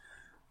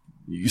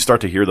 You start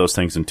to hear those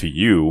things, and to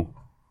you,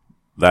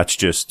 that's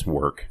just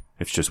work.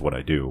 It's just what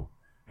I do.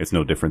 It's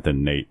no different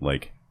than Nate.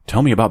 Like,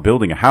 tell me about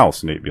building a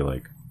house. Nate be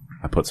like,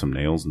 I put some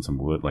nails and some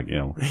wood. Like, you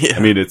know, I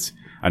mean,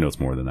 I know it's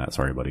more than that.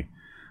 Sorry, buddy.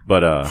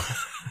 But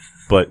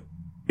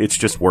it's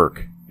just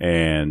work.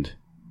 And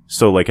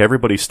so like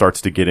everybody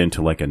starts to get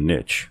into like a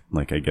niche.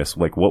 Like, I guess,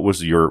 like what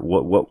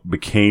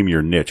became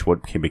your niche?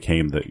 What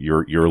became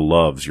your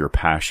loves, your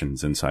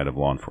passions inside of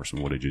law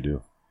enforcement? What did you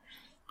do?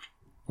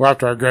 Well,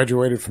 after I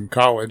graduated from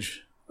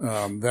college,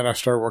 then I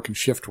started working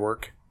shift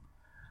work.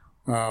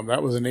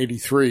 That was in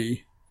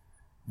 83.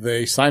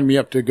 They signed me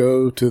up to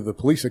go to the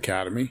police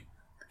academy,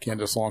 the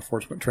Kansas Law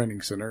Enforcement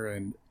Training Center,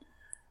 and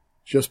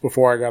just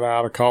before I got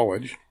out of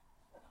college,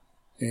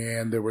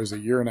 and there was a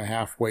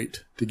 1.5-year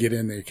wait to get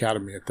in the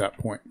academy at that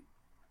point.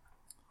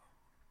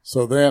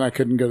 So then I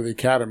couldn't go to the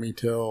academy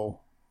till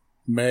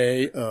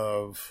May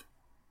of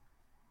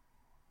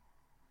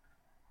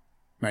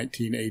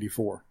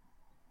 1984.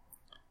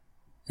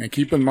 And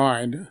keep in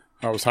mind,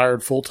 I was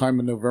hired full-time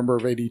in November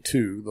of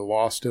 82. The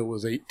law still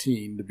was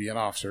 18 to be an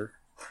officer.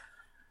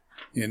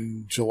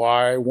 In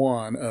July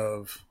 1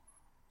 of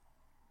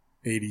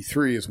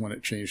 83 is when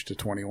it changed to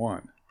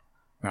 21.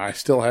 Now, I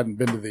still hadn't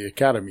been to the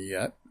academy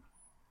yet.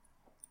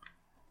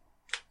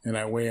 And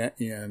I went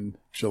in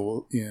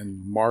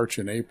March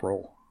and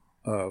April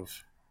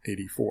of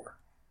 84.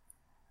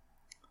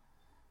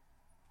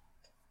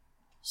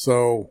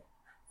 So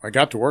I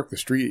got to work the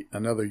street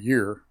another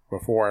year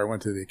before I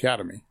went to the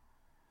academy.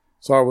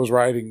 So I was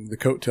riding the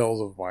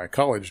coattails of my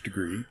college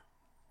degree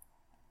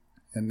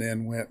and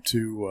then went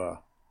to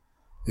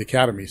the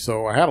academy.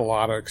 So I had a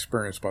lot of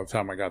experience by the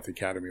time I got to the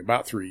academy,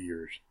 about 3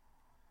 years.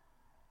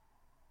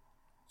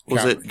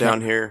 Was it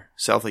down here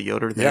south of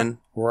Yoder then? Yeah,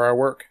 where I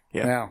work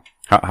now.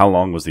 How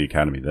long was the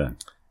academy then?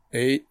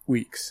 8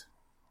 weeks.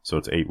 So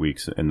it's 8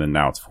 weeks, and then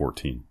now it's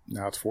 14.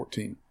 Now it's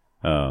 14.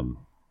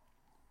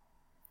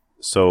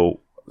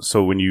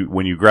 So when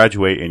you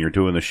graduate and you're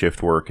doing the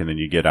shift work and then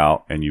you get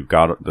out and you've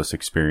got this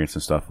experience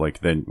and stuff, like,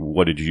 then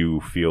what did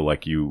you feel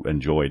like you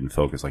enjoyed and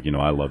focused? Like, you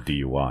know, I love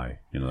DUI.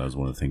 You know, that was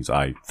one of the things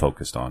I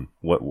focused on.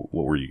 What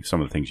were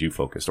some of the things you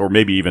focused, or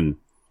maybe even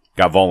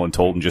got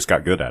voluntold and just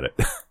got good at it?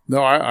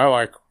 No, I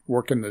like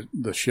working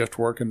the shift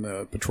work and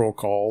the patrol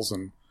calls,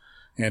 and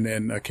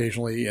then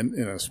occasionally in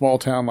a small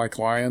town like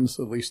Lyons,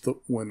 at least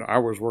when I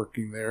was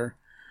working there,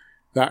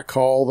 that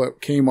call that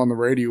came on the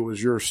radio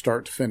was yours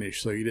start to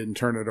finish. So you didn't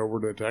turn it over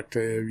to a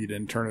detective. You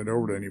didn't turn it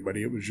over to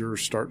anybody. It was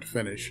yours start to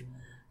finish.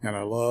 And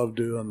I love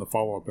doing the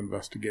follow-up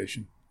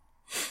investigation.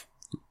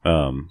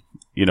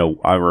 You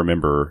know, I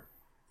remember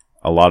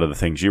a lot of the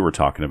things you were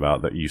talking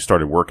about that you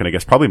started working, I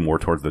guess, probably more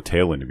towards the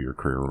tail end of your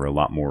career, were a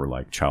lot more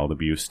like child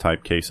abuse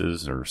type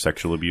cases or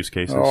sexual abuse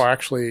cases. Oh,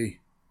 actually,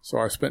 so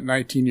I spent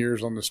 19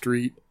 years on the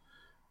street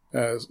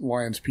as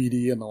Lyons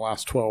PD, and the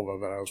last 12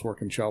 of it, I was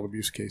working child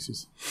abuse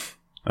cases.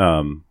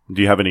 Do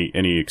you have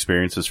any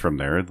experiences from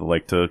there that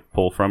like to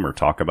pull from or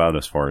talk about,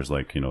 as far as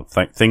like, you know,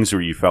 things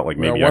where you felt like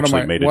maybe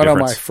actually made a difference? One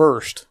of my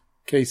first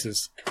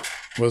cases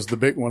was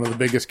one of the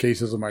biggest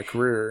cases of my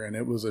career, and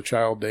it was a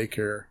child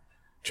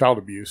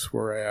abuse,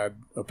 where I had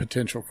a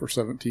potential for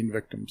 17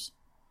 victims.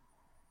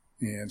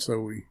 And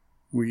so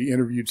we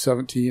interviewed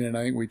 17, and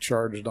I think we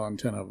charged on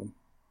 10 of them.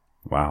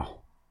 Wow.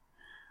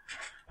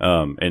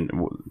 And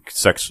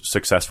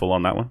successful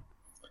on that one?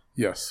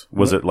 Yes.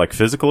 Was it like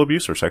physical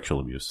abuse or sexual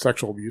abuse?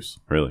 Sexual abuse.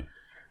 Really?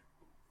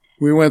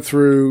 We went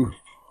through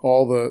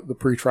all the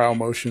pretrial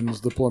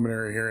motions, the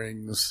preliminary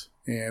hearings,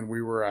 and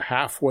we were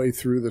halfway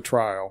through the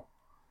trial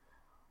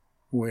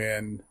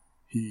when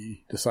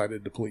he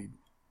decided to plead.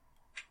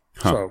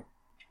 Huh. So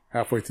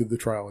halfway through the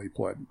trial, he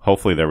pled.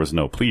 Hopefully there was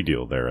no plea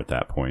deal there at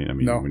that point. I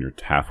mean, when you're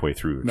halfway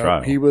through the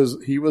trial. He was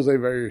a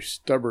very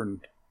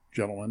stubborn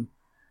gentleman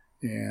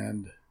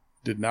and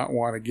did not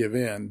want to give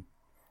in,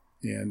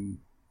 and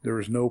there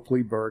was no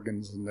plea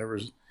bargains, and there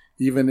was,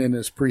 even in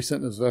his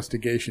pre-sentence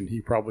investigation, he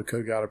probably could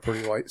have got a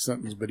pretty light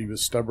sentence, but he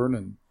was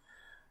stubborn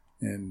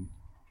and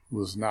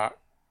was not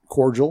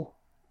cordial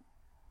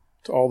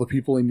to all the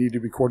people he needed to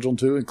be cordial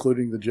to,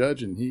 including the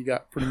judge, and he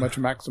got pretty much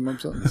a maximum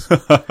sentence.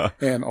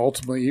 And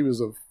ultimately, he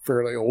was a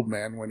fairly old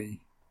man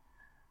when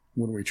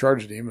we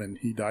charged him, and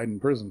he died in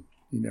prison.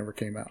 He never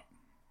came out.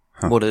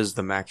 Huh. What is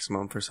the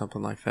maximum for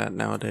something like that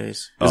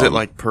nowadays? Is it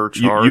like per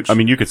charge? I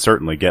mean, you could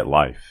certainly get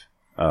life.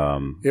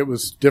 It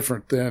was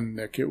different then,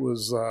 Nick. It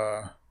was,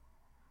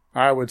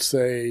 I would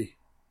say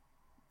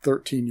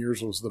 13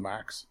 years was the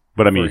max.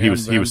 But I mean, he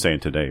was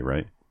saying today,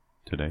 right?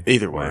 today?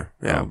 Either way.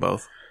 Yeah,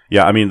 both.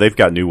 Yeah, I mean, they've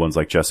got new ones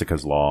like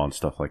Jessica's Law and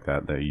stuff like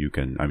that you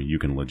can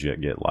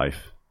legit get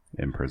life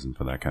in prison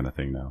for that kind of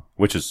thing now,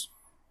 which is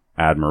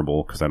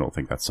admirable because I don't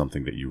think that's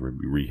something that you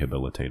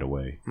rehabilitate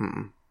away.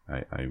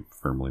 I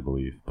firmly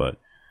believe. But,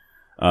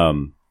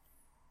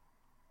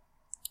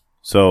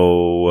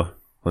 so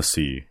let's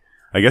see.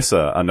 I guess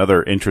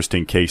another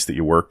interesting case that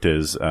you worked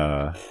is,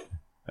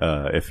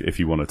 if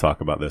you want to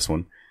talk about this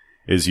one,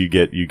 is you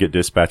get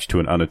dispatched to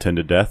an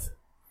unattended death.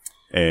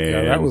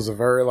 And that was the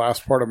very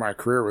last part of my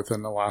career,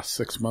 within the last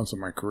 6 months of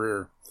my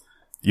career.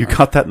 You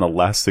got that in the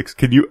last 6.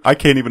 I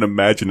can't even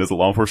imagine as a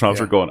law enforcement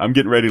officer going, I'm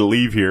getting ready to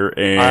leave here.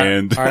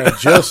 And I had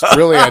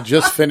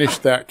just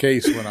finished that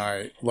case when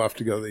I left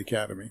to go to the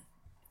academy.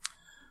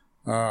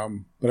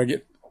 But I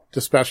get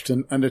dispatched to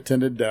an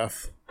unattended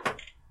death.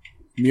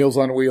 Meals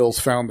on Wheels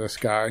found this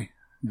guy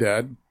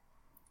dead.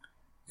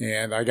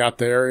 And I got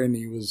there and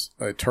he was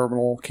a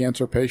terminal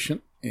cancer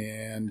patient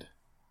and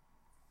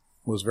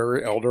was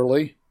very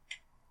elderly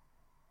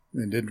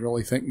and didn't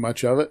really think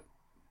much of it.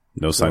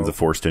 No signs of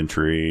forced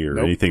entry or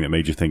anything that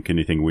made you think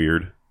anything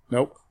weird?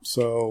 Nope.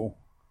 So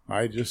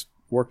I just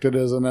worked it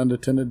as an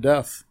unattended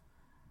death.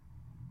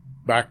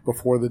 Back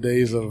before the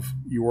days of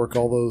you work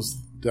all those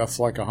deaths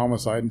like a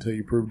homicide until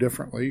you prove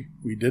differently.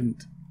 We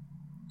didn't.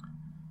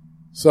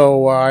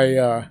 So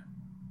I,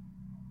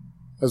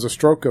 as a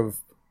stroke of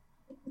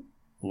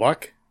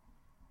luck,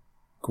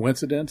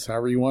 coincidence,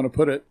 however you want to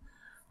put it,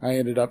 I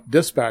ended up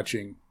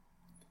dispatching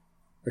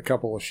a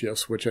couple of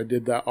shifts, which I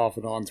did that off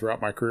and on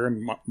throughout my career.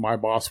 And my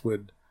boss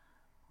would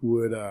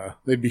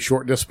they'd be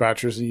short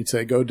dispatchers, and he'd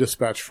say, "Go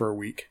dispatch for a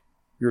week.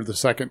 You're the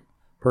second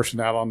person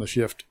out on the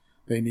shift.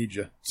 They need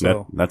you."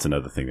 So that's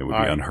another thing that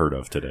would be unheard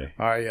of today.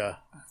 I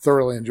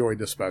thoroughly enjoy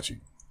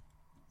dispatching.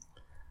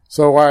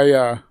 So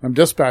I'm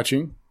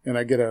dispatching, and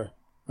I get a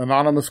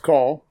anonymous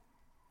call,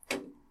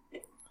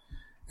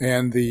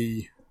 and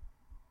the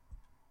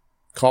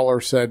caller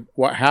said,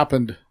 "What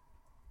happened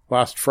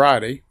last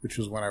Friday," which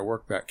was when I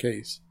worked that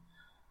case,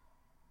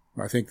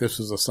 I think this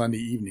was a Sunday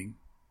evening,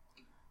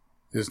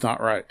 "is not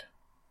right."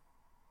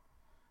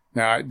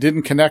 Now, I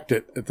didn't connect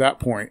it at that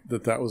point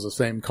that was the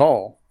same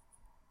call.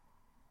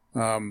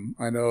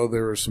 I know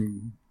there were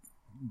some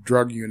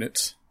drug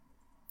units.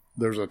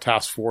 There's a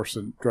task force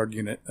and drug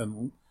unit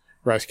in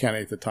Rice County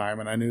at the time,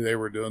 and I knew they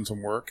were doing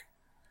some work,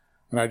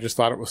 and I just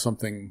thought it was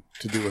something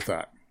to do with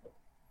that.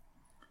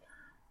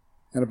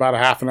 And about a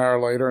half an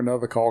hour later,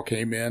 another call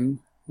came in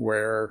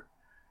where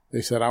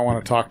they said, "I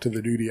want to talk to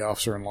the duty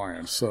officer in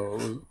Lyons."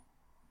 So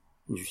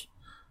it was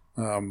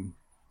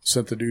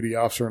sent the duty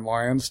officer in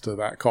Lyons to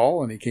that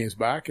call, and he came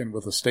back and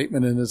with a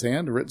statement in his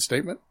hand, a written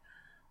statement,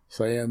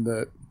 saying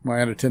that my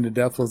unattended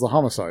death was a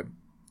homicide.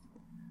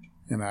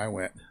 And I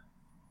went,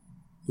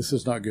 "This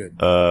is not good."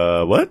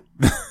 What?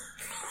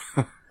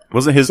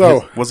 wasn't his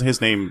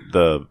name,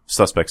 the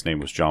suspect's name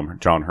was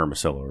John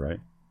Hermosillo, right?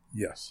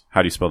 Yes.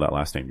 How do you spell that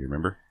last name? Do you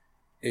remember?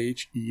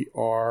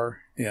 Hermsillo.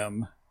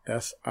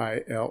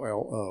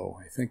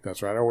 I think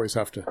that's right. I always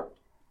have to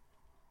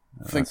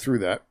think through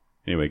that.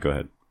 Anyway, go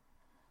ahead.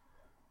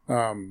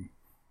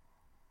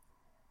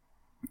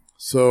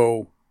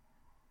 So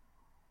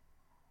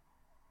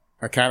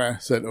I kind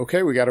of said,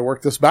 okay, we got to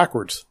work this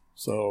backwards.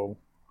 So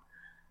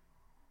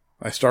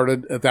I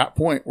started at that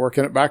point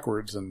working it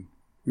backwards, and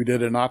we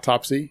did an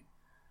autopsy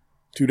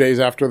 2 days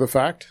after the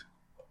fact.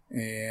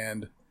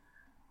 And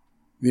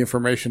the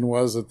information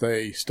was that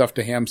they stuffed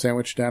a ham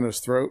sandwich down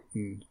his throat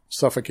and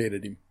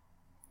suffocated him.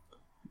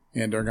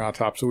 And during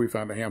autopsy, we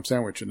found a ham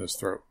sandwich in his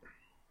throat.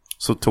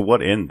 So to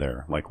what end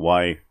there? Like,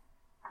 why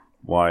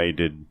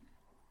did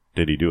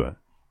he do it?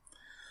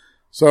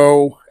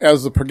 So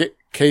as the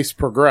case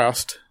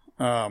progressed,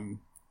 the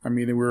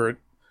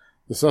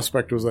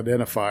suspect was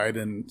identified,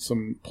 and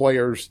some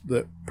players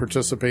that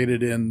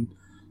participated in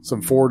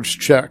some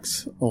forged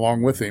checks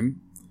along with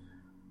him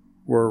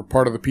were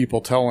part of the people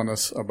telling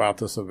us about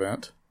this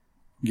event,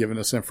 giving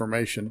us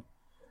information,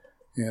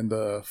 and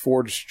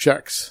forged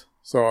checks.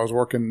 So I was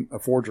working a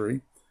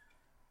forgery,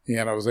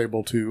 and I was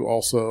able to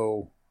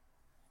also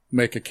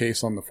make a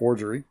case on the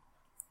forgery.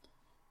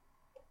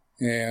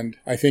 And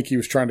I think he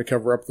was trying to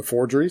cover up the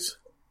forgeries.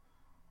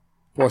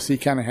 Plus, he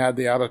kind of had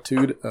the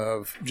attitude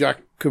of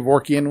Jack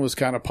Kevorkian was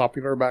kind of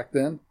popular back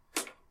then,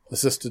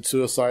 assisted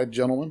suicide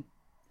gentleman.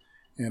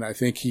 And I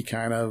think he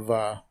kind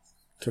of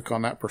took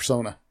on that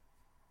persona.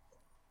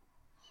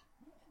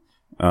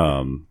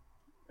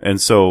 And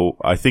so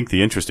I think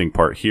the interesting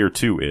part here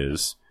too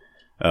is,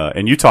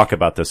 and you talk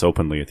about this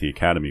openly at the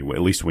academy,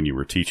 at least when you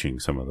were teaching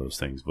some of those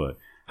things, but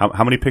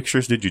how many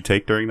pictures did you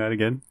take during that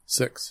again?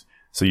 6.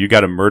 So you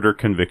got a murder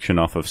conviction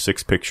off of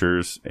 6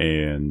 pictures,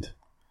 and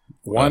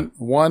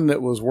one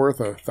that was worth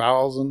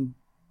 10,000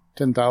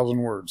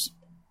 words.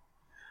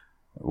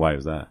 Why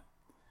is that?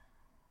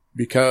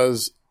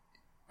 Because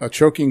a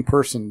choking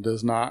person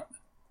does not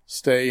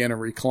stay in a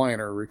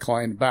recliner,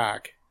 reclined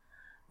back,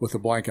 with a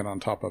blanket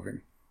on top of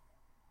him,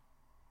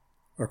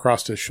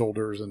 across his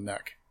shoulders and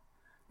neck.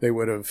 They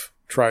would have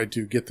tried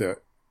to get the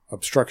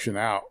obstruction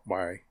out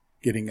by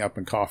getting up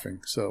and coughing.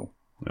 So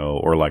Oh,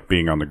 or like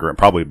being on the ground.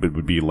 Probably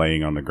would be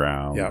laying on the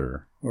ground. Yeah.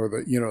 Or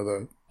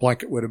the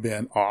blanket would have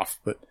been off.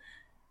 But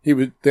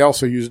they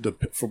also used,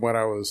 from what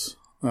I was,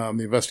 the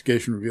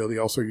investigation revealed, he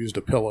also used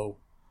a pillow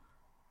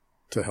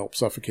to help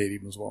suffocate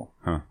him as well.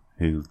 Huh.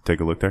 You take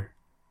a look there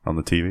on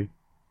the TV.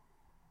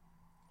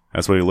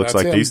 That's what he looks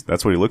like.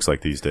 That's what he looks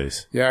like these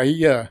days.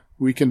 Yeah,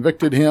 we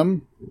convicted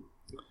him,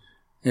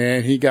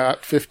 and he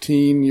got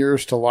 15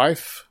 years to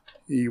life.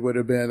 That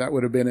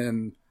would have been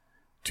in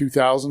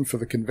 2000 for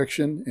the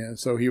conviction, and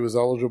so he was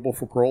eligible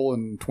for parole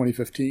in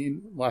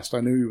 2015. Last I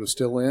knew, he was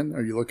still in.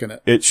 Are you looking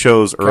at? It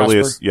shows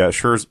earliest. Yeah, it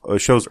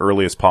shows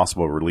earliest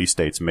possible release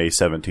dates, May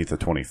 17th of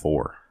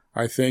 24.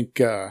 I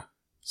think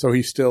so.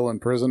 He's still in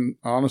prison.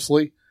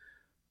 Honestly,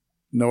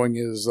 knowing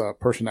his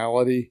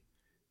personality,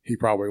 he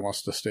probably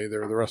wants to stay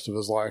there the rest of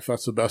his life.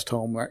 That's the best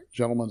home that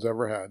gentleman's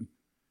ever had.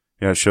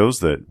 Yeah, it shows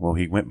that. Well,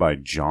 he went by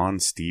John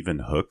Stephen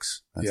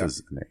Hooks. That's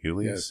his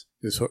alias.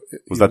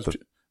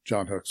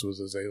 John Hooks was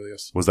his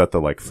alias. Was that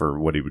for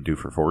what he would do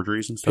for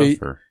forgeries and stuff?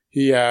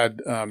 He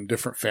had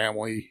different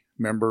family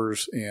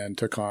members and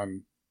took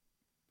on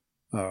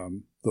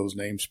those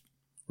names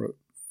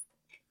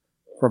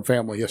from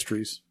family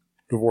histories,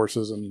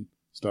 divorces and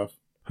stuff.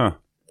 Huh.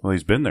 Well,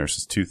 he's been there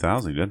since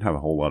 2000. He doesn't have a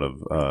whole lot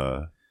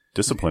of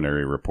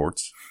disciplinary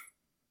reports.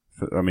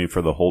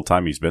 For the whole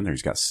time he's been there,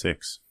 he's got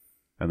 6.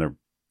 And they're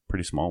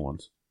pretty small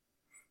ones.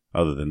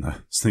 Other than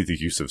the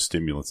use of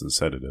stimulants and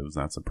sedatives,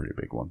 that's a pretty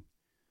big one.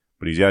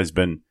 But he's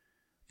been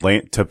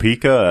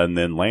Topeka and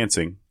then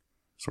Lansing.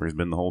 That's where he's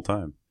been the whole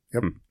time.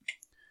 Yep.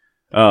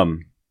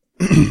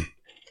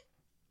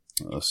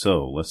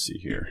 So let's see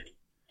here.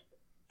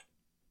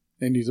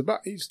 And he's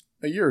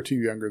a year or two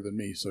younger than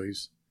me, so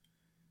he's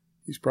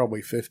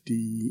probably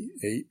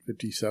 58,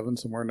 57,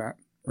 somewhere in that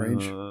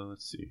range.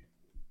 Let's see.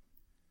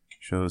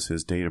 Shows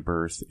his date of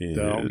birth is...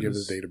 Don't give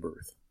his date of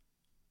birth.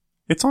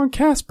 It's on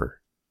Casper.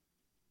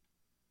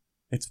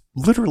 It's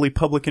literally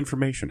public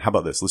information. How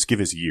about this? Let's give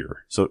his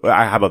year. So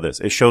how about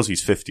this? It shows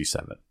he's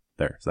 57.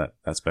 There.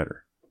 That's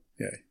better.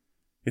 Yeah.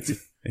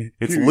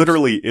 It's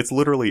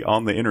literally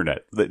on the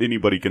internet that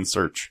anybody can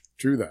search.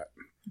 True that.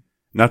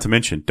 Not to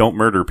mention, don't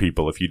murder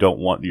people if you don't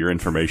want your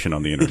information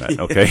on the internet,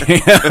 okay?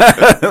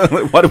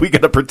 Why do we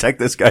got to protect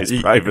this guy's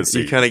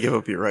privacy? You kind of give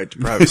up your right to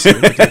privacy.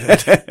 When you do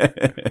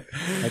that.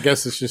 I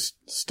guess it's just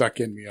stuck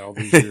in me all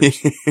these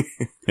years.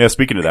 Yeah,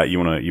 speaking of that, you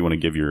want to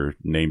give your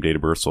name, date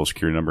of birth, social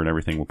security number, and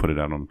everything? We'll put it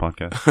out on the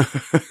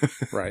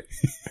podcast. Right.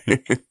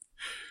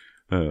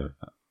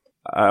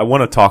 I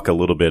want to talk a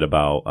little bit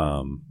about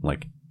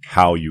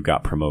how you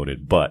got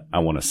promoted, but I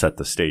want to set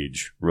the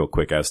stage real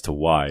quick as to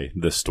why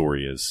this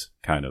story is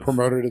kind of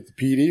promoted at the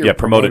PD. Or yeah,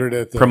 promoted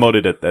as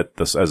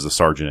the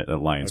sergeant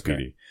at Lyons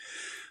PD.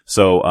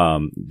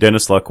 So,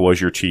 Dennis Luck was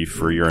your chief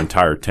for your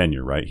entire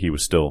tenure, right? He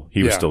was still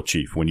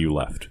chief when you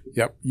left.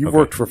 Yep. You've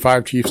worked for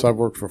 5 chiefs. I've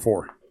worked for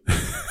 4.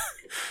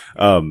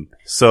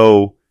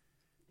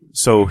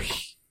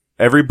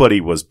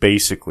 Everybody was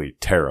basically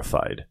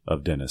terrified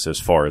of Dennis as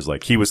far as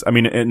he was,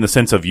 in the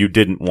sense of you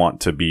didn't want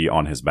to be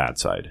on his bad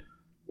side.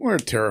 We're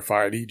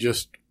terrified.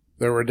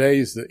 There were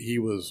days that he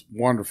was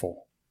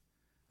wonderful,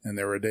 and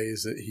there were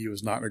days that he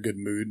was not in a good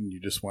mood, and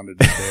you just wanted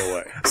to stay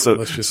away.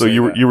 So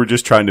you were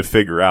just trying to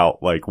figure out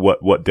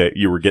what day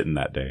you were getting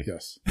that day.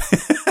 Yes.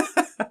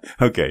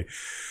 Okay.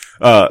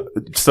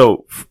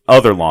 So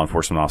other law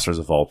enforcement officers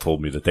have all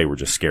told me that they were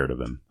just scared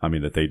of him.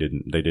 That they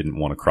didn't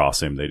want to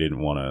cross him. They didn't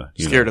want to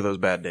scared of those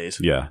bad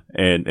days. Yeah,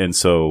 and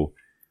so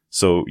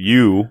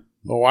you.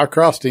 Oh, I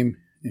crossed him.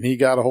 And he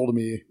got a hold of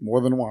me more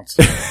than once.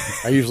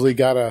 I usually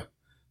got a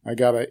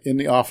in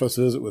the office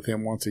visit with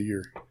him once a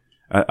year.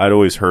 I'd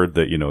always heard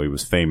that, he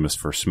was famous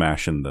for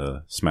smashing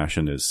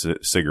his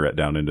cigarette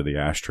down into the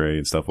ashtray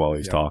and stuff while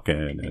he's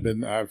talking.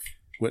 And I've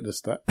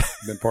witnessed that.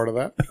 Been part of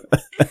that.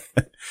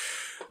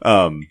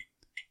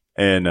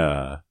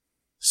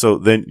 So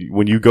then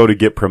when you go to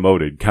get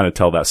promoted, kind of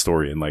tell that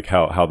story and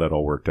how that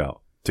all worked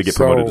out to get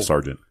promoted to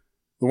sergeant.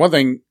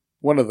 The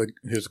one of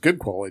his good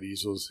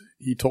qualities was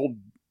he told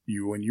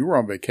you when you were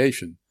on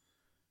vacation,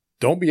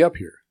 don't be up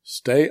here.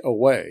 Stay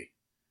away.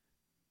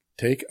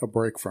 Take a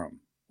break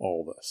from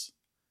all this.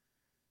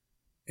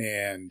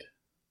 And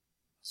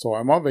so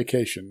I'm on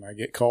vacation. I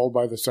get called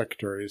by the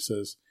secretary. It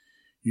says,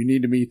 you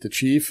need to meet the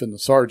chief and the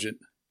sergeant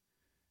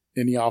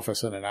in the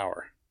office in an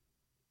hour.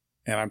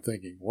 And I'm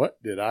thinking,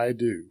 what did I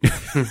do?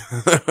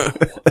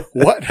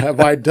 What have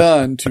I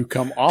done to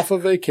come off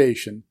of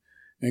vacation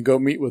and go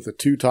meet with the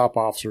 2 top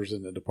officers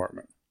in the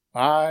department?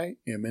 I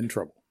am in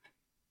trouble.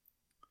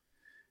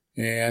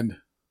 And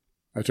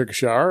I took a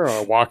shower.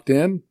 I walked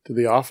in to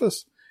the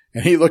office,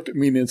 and he looked at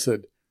me and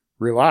said,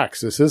 relax,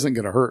 this isn't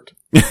going to hurt.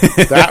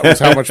 That was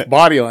how much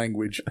body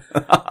language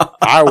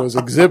I was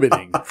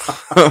exhibiting.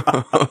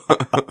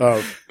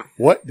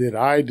 What did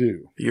I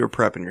do? You were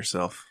prepping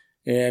yourself.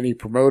 And he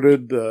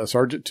promoted the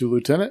sergeant to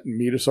lieutenant and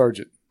me to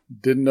sergeant.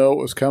 Didn't know it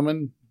was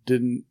coming.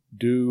 Didn't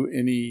do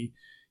any.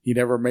 He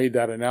never made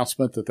that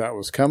announcement that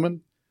was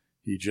coming.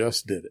 He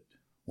just did it.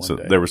 So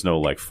there was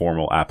no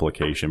formal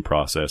application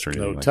process or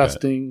anything like that? No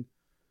testing.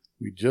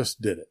 We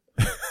just did it.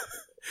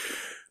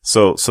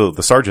 So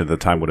the sergeant at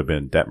the time would have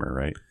been Detmer,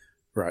 right?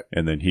 Right.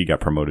 And then he got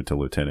promoted to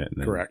lieutenant.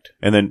 And then, Correct.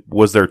 And then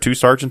was there 2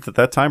 sergeants at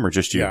that time or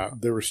just you? Yeah,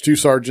 there was 2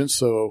 sergeants.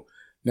 So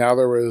now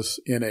there was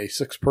in a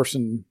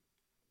 6-person,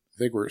 I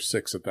think we were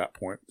 6 at that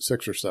point,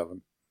 6 or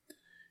 7.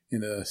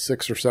 In a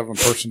 6 or 7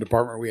 person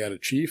department, we had a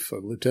chief, a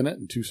lieutenant,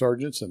 and 2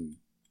 sergeants and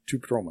 2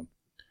 patrolmen.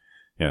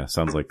 Yeah,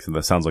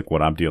 that sounds like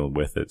what I'm dealing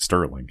with at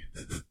Sterling.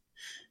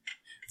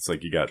 It's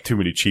like you got too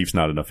many chiefs,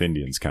 not enough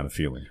Indians kind of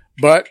feeling.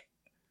 But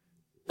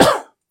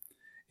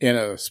in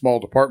a small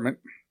department,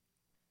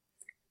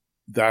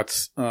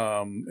 that's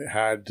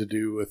had to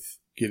do with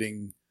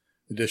getting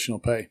additional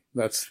pay.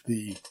 That's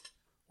the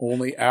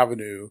only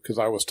avenue, because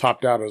I was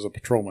topped out as a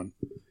patrolman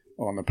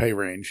on the pay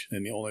range,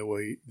 and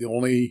the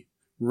only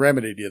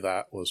remedy to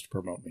that was to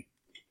promote me.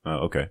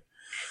 Okay.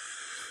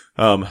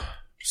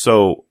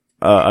 So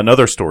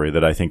another story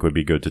that I think would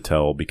be good to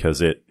tell,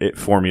 because it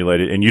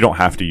formulated, and you don't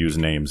have to use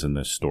names in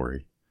this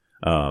story.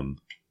 And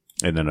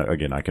then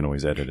again, I can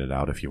always edit it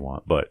out if you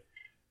want, but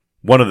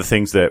one of the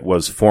things that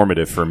was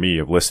formative for me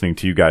of listening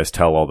to you guys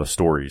tell all the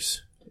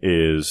stories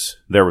is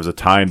there was a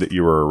time that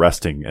you were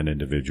arresting an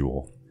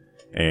individual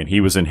and he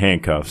was in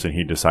handcuffs and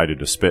he decided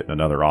to spit in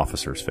another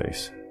officer's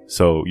face.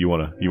 So you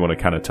want to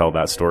kind of tell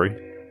that story?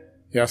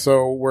 Yeah.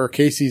 So where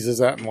Casey's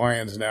is at in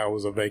Lyons now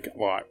was a vacant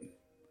lot,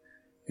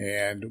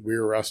 and we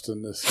were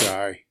arresting this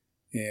guy,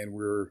 and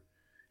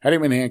had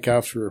him in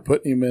handcuffs. We were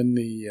putting him in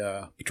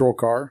the patrol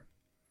car,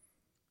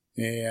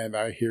 and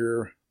I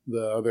hear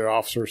the other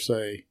officer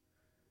say,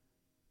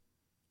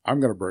 "I'm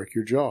going to break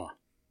your jaw."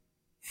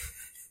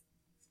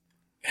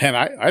 And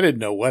I didn't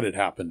know what had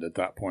happened at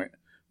that point,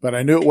 but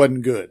I knew it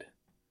wasn't good.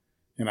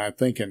 And I'm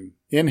thinking,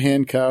 in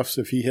handcuffs,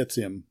 if he hits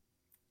him,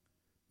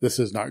 this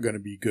is not going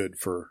to be good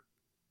for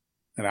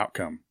an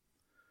outcome.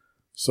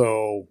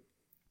 So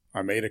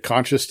I made a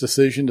conscious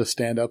decision to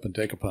stand up and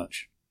take a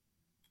punch.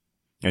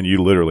 And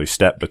you literally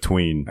stepped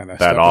between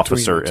that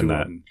officer and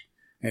that.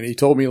 And he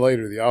told me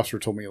later, the officer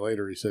told me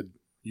later, he said,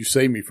 "You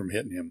saved me from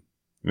hitting him."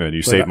 And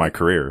you saved my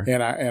career.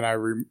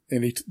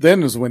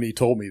 Then is when he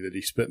told me that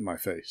he spit in my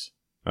face.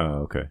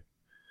 Oh, okay.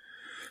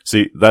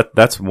 See,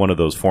 that's one of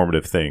those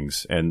formative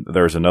things. And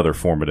there's another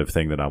formative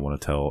thing that I want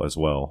to tell as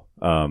well.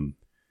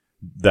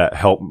 That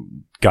helped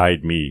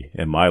guide me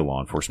in my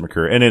law enforcement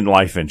career and in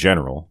life in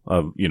general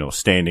of,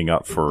 standing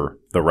up for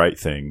the right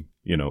thing.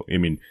 I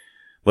mean,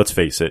 let's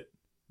face it.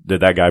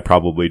 Did that guy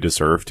probably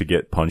deserve to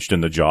get punched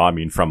in the jaw? I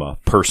mean, from a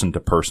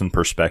person-to-person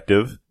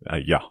perspective,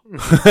 yeah.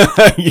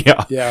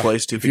 Yeah. Play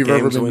stupid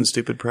games, win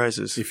stupid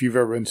prizes. If you've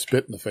ever been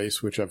spit in the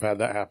face, which I've had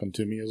that happen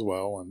to me as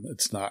well, and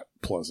it's not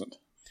pleasant.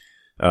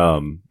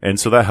 And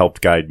so that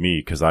helped guide me,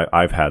 because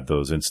I've had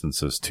those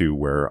instances too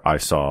where I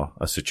saw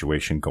a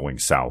situation going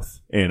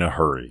south in a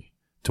hurry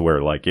to where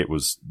it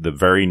was the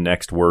very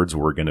next words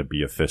were going to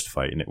be a fist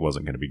fight, and it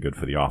wasn't going to be good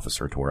for the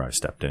officer, to where I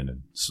stepped in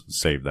and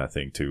saved that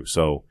thing too.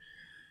 So,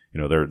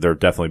 there have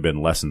definitely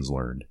been lessons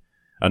learned.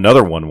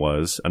 Another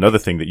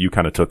thing that you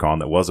kind of took on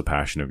that was a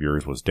passion of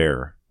yours was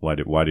DARE. Why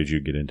did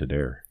you get into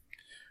DARE?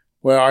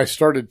 Well, I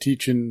started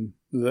teaching,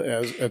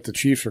 at the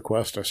chief's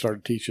request, I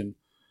started teaching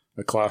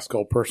a class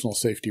called Personal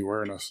Safety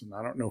Awareness. And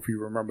I don't know if you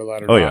remember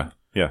that or not. Oh,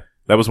 yeah.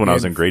 That was when I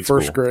was in grade school.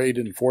 First grade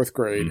and fourth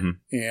grade.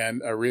 Mm-hmm.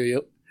 And I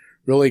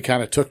really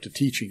kind of took to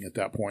teaching at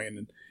that point.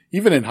 And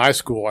even in high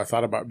school, I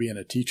thought about being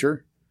a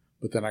teacher,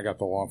 but then I got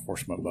the law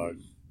enforcement bug.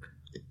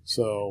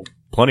 So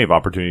plenty of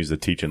opportunities to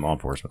teach in law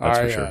enforcement. That's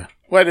for sure.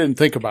 Well, I didn't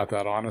think about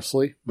that,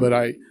 honestly, but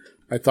I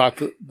thought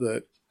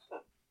that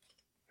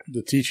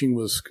the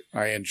teaching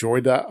I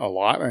enjoyed that a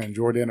lot. I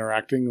enjoyed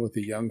interacting with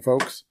the young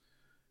folks.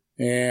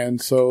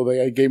 And so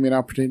they gave me an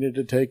opportunity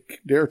to take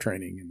DARE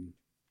training. And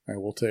I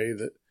will tell you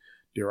that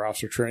DARE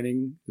officer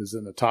training is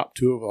in the top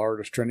 2 of the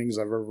hardest trainings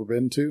I've ever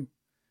been to,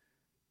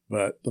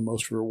 but the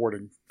most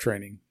rewarding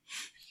training.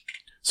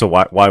 So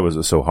why was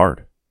it so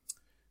hard?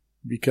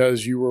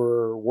 Because you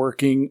were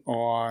working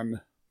on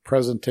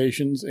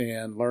presentations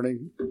and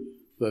learning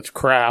the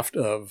craft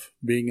of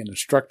being an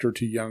instructor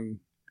to young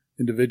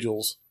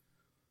individuals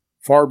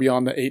far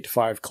beyond the 8 to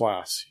 5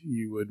 class.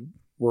 You would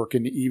work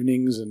in the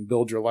evenings and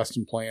build your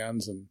lesson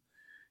plans, and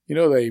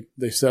they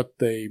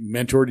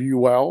mentored you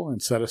well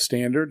and set a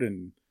standard,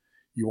 and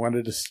you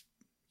wanted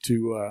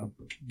to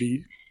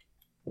be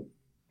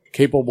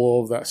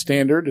capable of that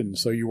standard, and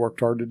so you worked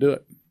hard to do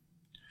it.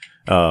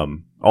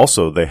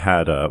 Also, they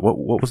had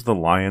what was the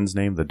lion's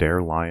name? The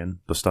DARE lion,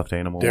 the stuffed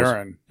animal.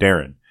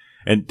 Darren.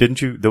 And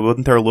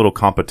wasn't there a little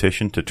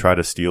competition to try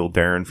to steal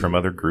Darren from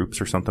other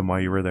groups or something while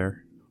you were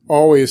there?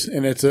 Always,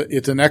 and it's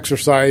an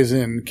exercise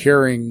in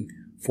caring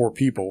for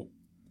people.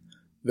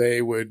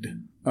 They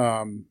would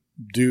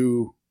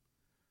do,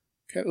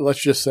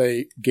 let's just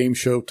say, game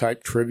show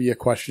type trivia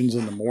questions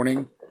in the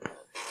morning,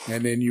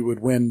 and then you would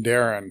win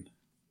Darren.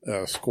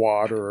 A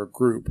squad or a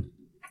group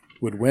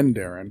would win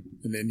Darren,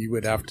 and then you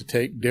would have to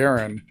take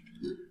Darren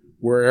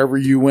wherever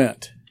you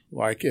went,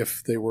 like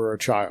if they were a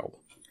child.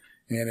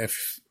 And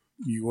if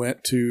you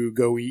went to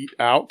go eat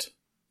out,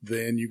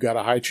 then you got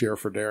a high chair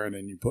for Darren,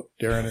 and you put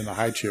Darren in a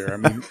high chair. I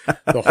mean,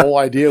 the whole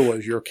idea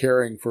was you're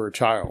caring for a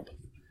child.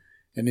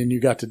 And then you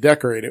got to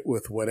decorate it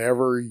with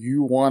whatever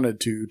you wanted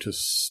to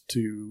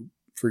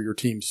for your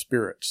team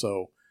spirit.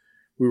 So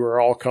we were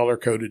all color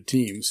coded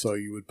teams. So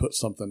you would put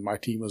something, my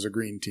team was a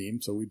green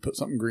team. So we'd put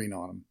something green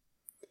on them.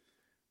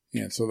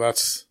 And so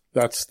that's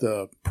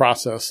the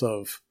process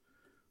of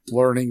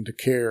learning to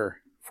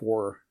care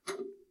for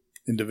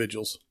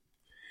individuals.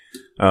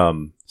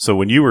 So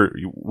when you were,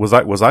 was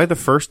I the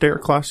first DARE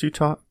class you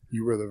taught?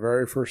 You were the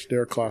very first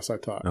DARE class I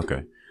taught.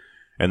 Okay.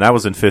 And that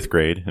was in 5th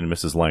grade in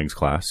Mrs. Lang's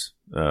class.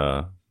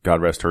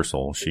 God rest her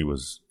soul. She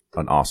was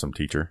an awesome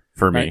teacher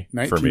for me.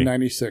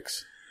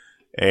 1996.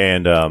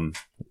 And,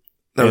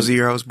 that was the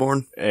year I was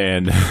born.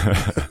 And,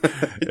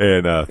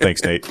 and,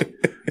 thanks, Nate.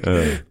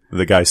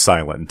 The guy's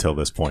silent until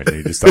this point. And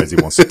he decides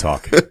he wants to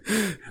talk.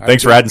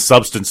 Thanks for adding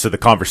substance to the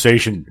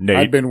conversation, Nate.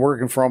 I've been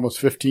working for almost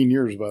 15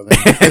 years by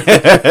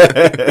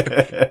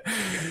then.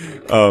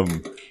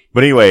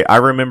 But anyway, I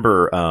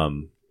remember,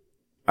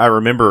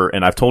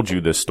 and I've told you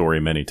this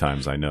story many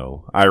times, I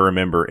know. I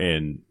remember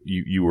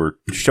you were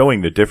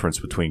showing the difference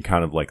between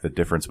kind of like the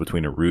difference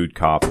between a rude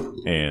cop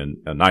and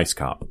a nice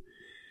cop.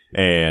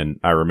 And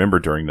I remember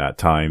during that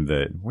time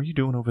that, what are you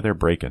doing over there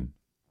breaking?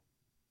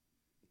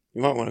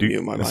 You might want to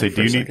mute my mic.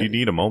 Do you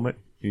need a moment?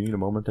 Do you need a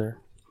moment there?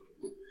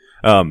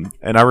 And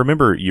I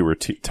remember you were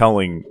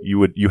telling,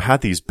 you had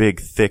these big,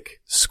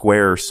 thick,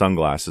 square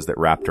sunglasses that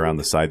wrapped around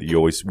the side that you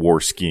always wore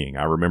skiing.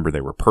 I remember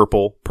they were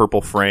purple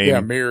frame.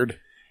 Yeah, mirrored.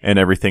 And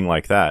everything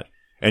like that.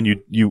 And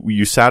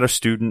you sat a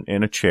student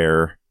in a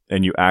chair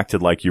and you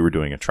acted like you were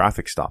doing a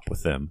traffic stop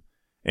with them.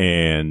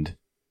 And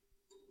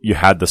you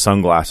had the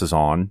sunglasses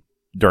on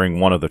during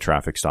one of the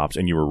traffic stops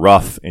and you were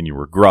rough and you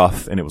were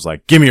gruff and it was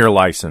like, give me your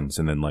license.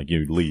 And then like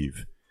you'd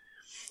leave.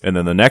 And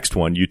then the next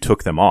one, you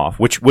took them off,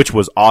 which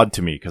was odd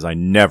to me because I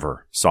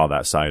never saw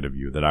that side of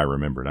you that I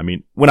remembered. I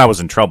mean, when I was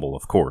in trouble,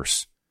 of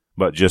course,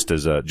 but just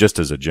as a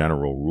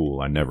general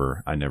rule, I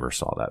never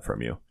saw that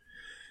from you.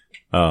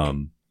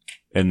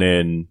 And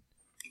then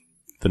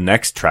the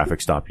next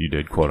traffic stop you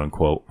did, quote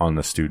unquote, on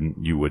the student,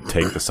 you would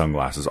take the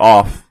sunglasses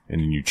off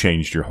and then you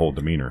changed your whole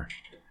demeanor.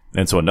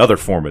 And so another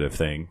formative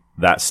thing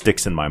that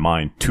sticks in my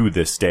mind to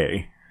this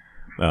day.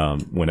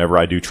 Whenever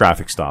I do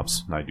traffic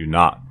stops, I do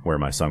not wear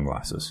my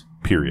sunglasses,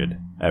 period,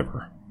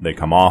 ever. They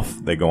come off,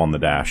 they go on the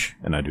dash,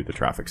 and I do the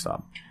traffic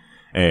stop.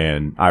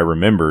 And I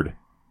remembered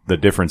the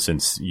difference in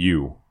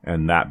you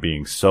and that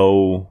being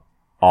so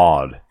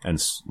odd. And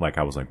like,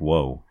 I was like,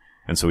 whoa.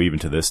 And so even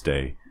to this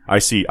day, I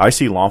see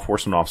law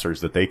enforcement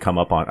officers that they come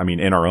up on, I mean,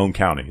 in our own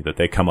county, that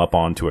they come up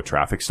onto a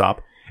traffic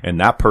stop, and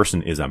that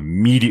person is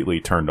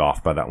immediately turned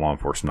off by that law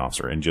enforcement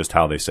officer and just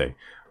how they say.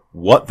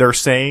 What they're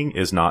saying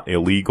is not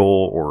illegal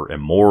or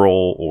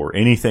immoral or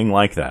anything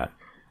like that,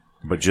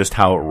 but just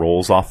how it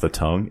rolls off the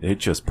tongue, it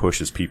just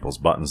pushes people's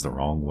buttons the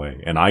wrong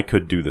way. And I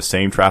could do the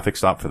same traffic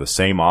stop for the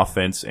same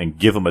offense and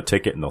give them a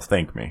ticket and they'll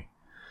thank me.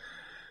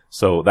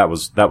 So that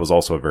was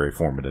also a very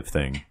formative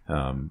thing,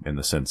 in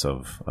the sense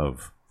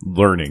of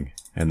learning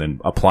and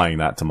then applying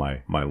that to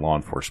my law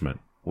enforcement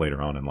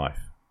later on in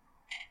life.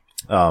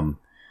 And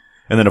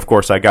then of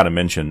course I've got to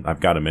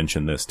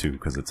mention this too,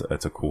 because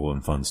it's a cool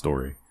and fun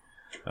story.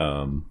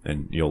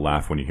 And you'll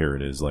laugh when you hear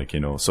it, is like,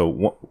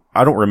 so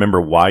I don't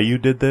remember why you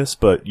did this,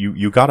 but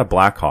you got a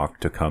Black Hawk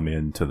to come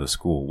into the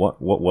school.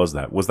 What was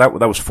that?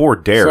 That was for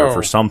DARE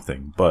for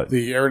something, but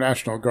the Air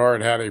National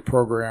Guard had a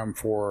program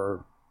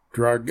for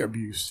drug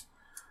abuse,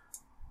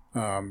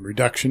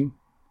 reduction,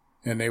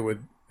 and they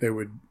would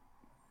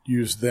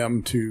use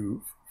them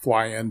to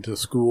fly into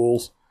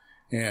schools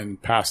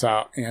and pass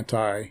out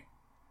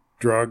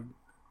anti-drug,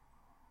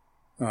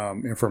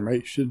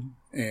 information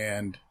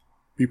and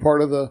be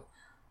part of the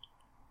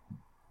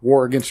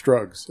war against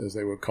drugs, as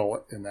they would call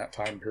it in that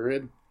time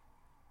period.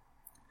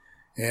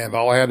 And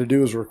all I had to do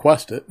was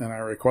request it, and I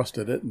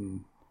requested it,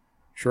 and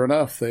sure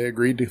enough, they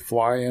agreed to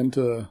fly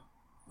into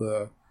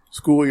the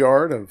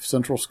schoolyard of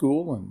Central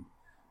School and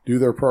do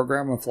their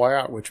program and fly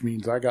out, which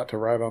means I got to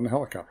ride on the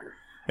helicopter.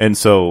 And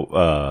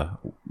so,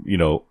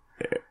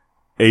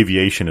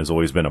 aviation has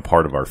always been a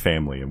part of our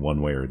family in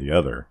one way or the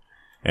other.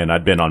 And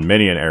I'd been on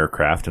many an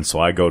aircraft, and so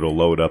I go to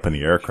load up in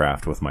the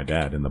aircraft with my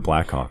dad in the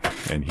Black Hawk,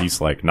 and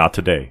he's like, not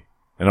today.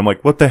 And I'm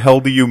like, what the hell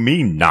do you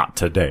mean, not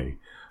today?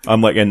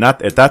 I'm like, and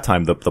not at that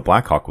time, the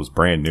Black Hawk was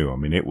brand new. I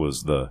mean, it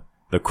was the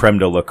creme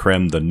de la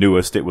creme, the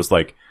newest. It was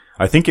like,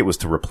 I think it was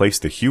to replace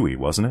the Huey,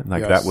 wasn't it?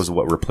 Like, yes. That was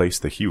what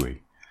replaced the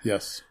Huey.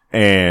 Yes.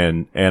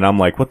 And I'm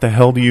like, what the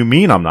hell do you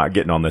mean I'm not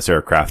getting on this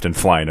aircraft and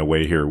flying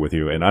away here with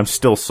you? And I'm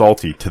still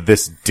salty to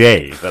this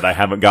day that I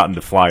haven't gotten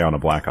to fly on a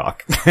Black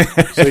Hawk.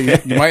 So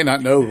you might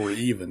not know we're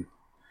even.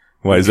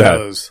 Why is that?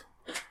 Because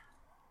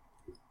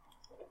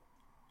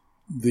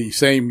the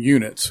same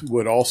units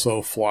would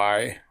also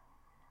fly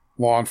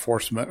law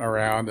enforcement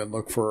around and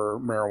look for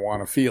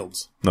marijuana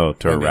fields. No,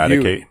 to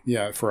eradicate?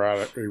 Yeah,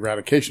 for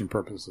eradication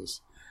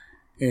purposes.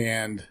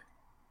 And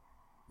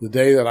the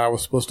day that I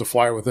was supposed to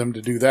fly with them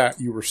to do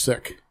that, you were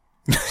sick.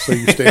 So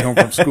you stayed home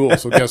from school.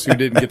 So guess who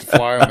didn't get to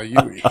fly on the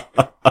Huey?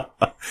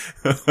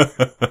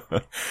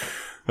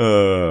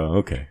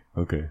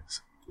 Okay.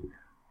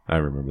 I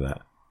remember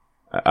that.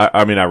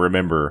 I mean, I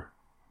remember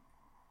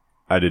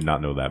I did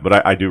not know that,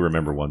 but I do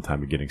remember one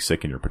time getting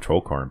sick in your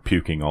patrol car and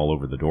puking all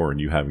over the door and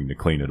you having to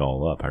clean it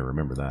all up. I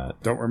remember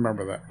that. Don't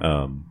remember that.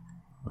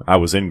 I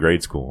was in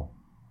grade school,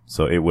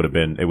 so it would have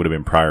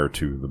been prior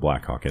to the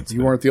Blackhawk incident.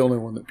 You weren't the only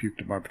one that puked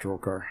in my patrol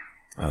car.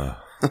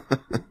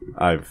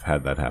 I've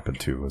had that happen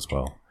too as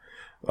well.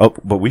 Oh,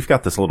 but we've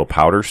got this little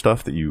powder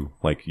stuff that you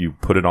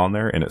put it on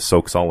there and it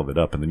soaks all of it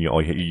up, and then you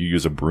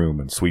use a broom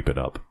and sweep it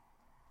up.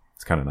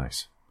 It's kind of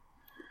nice.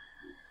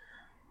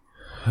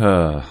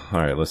 All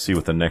right, let's see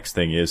what the next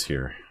thing is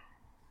here.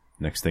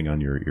 Next thing on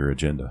your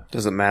agenda.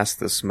 Does it mask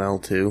the smell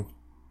too?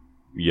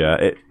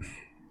 Yeah,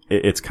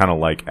 it's kind of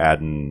like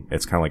adding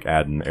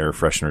air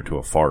freshener to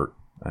a fart.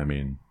 I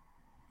mean,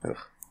 ugh.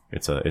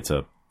 It's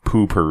a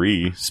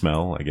poo-pourri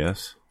smell, I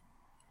guess.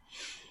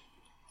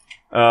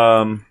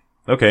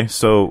 Okay,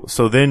 so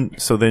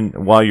then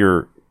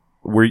while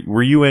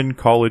were you in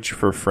college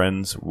for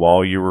friends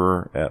while you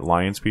were at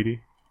Lions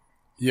PD?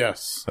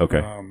 Yes.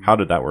 Okay. How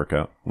did that work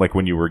out? Like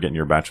when you were getting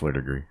your bachelor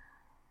degree?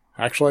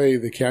 Actually,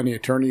 the county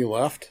attorney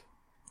left,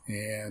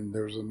 and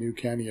there was a new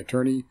county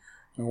attorney.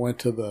 I went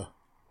to the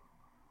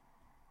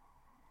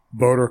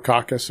voter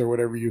caucus or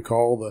whatever you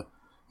call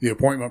the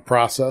appointment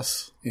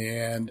process,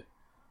 and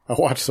I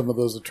watched some of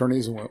those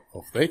attorneys and went,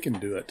 well, if they can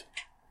do it,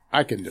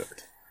 I can do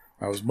it.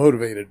 I was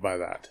motivated by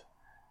that.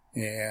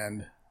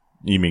 And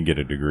you mean get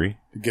a degree?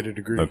 To get a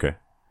degree. Okay.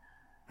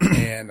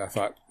 And I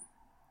thought,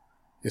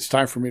 it's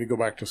time for me to go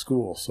back to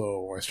school.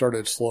 So I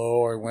started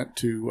slow.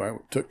 I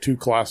took 2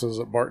 classes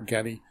at Barton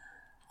County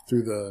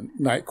through the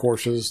night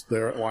courses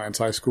there at Lyons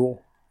High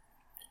School.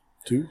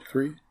 2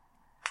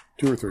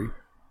 or 3.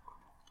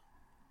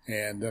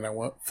 And then I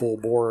went full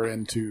bore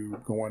into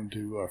going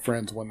to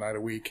friends one night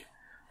a week.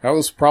 That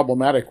was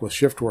problematic with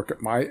shift work at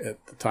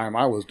the time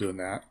I was doing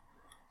that.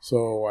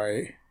 So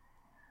I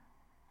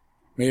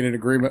made an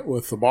agreement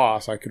with the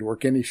boss. I could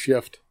work any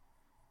shift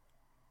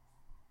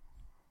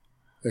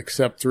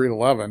except 3 to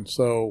 11.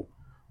 So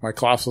my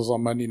class was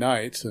on Monday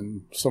nights,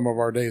 and some of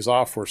our days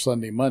off were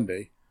Sunday,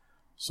 Monday.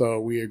 So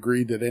we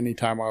agreed that any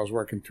time I was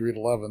working 3 to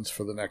 11s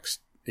for the next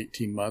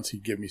 18 months,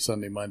 he'd give me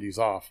Sunday, Mondays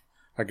off.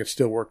 I could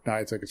still work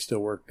nights. I could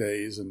still work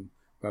days. And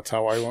that's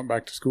how I went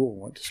back to school.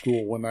 Went to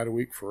school one night a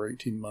week for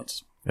 18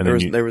 months. And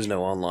there was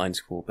no online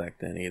school back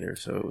then either.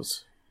 So it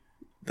was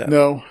that.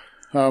 No.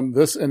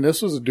 This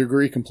was a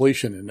degree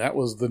completion, and that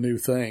was the new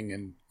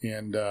thing.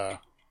 And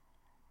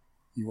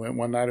you went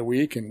one night a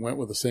week and went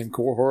with the same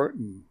cohort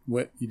and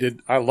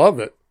I love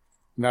it.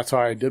 And that's how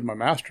I did my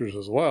master's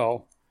as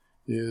well,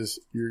 is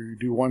you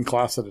do one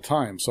class at a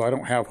time. So I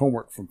don't have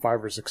homework from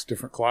 5 or 6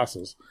 different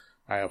classes.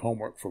 I have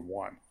homework from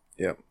one.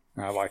 Yep.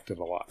 And I liked it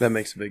a lot. That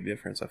makes a big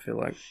difference, I feel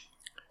like.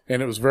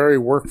 And it was very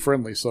work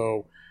friendly.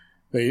 So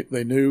they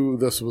knew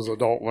this was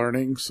adult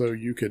learning. So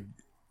you could,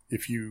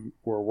 if you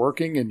were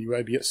working and you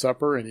had to get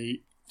supper and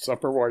eat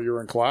supper while you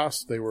were in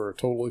class, they were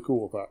totally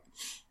cool with that.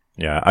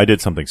 Yeah, I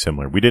did something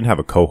similar. We didn't have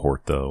a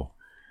cohort though,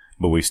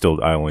 but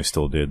I only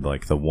still did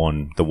like the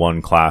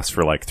one class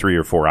for like 3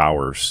 or 4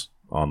 hours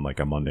on like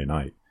a Monday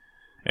night.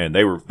 And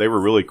they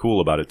were really cool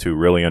about it too,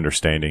 really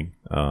understanding,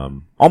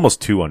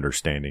 almost too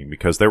understanding,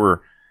 because there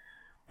were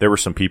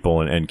some people,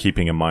 and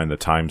keeping in mind the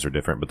times are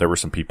different, but there were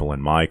some people in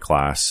my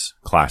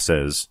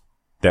classes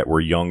that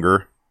were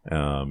younger.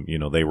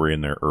 They were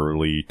in their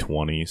early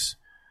 20s,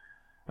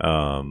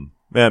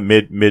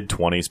 mid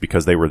 20s,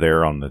 because they were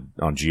there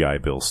on GI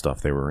Bill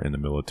stuff. They were in the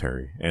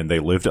military, and they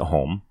lived at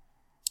home,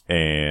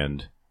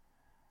 and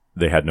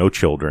they had no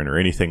children or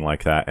anything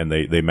like that, and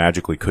they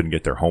magically couldn't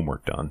get their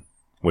homework done,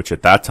 which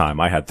at that time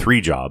I had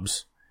 3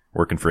 jobs,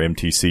 working for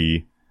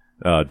MTC,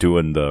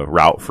 doing the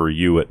route for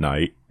you at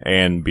night,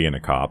 and being a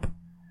cop,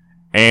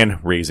 and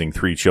raising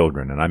 3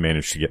 children, and I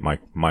managed to get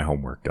my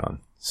homework done.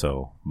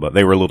 So, but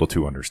they were a little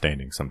too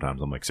understanding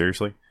sometimes. I'm like,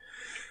 seriously?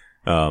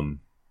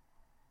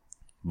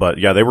 But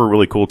yeah, they were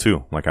really cool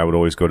too. Like, I would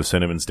always go to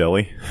Cinnamon's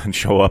Deli and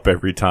show up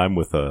every time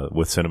with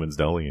Cinnamon's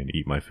Deli and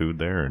eat my food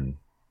there and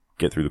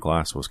get through the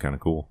class. It was kind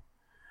of cool.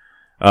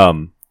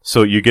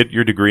 So you get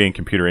your degree in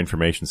computer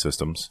information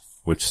systems,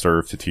 which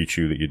serve to teach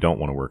you that you don't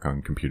want to work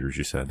on computers,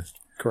 you said.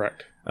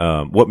 Correct.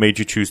 What made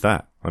you choose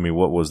that? I mean,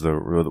 what was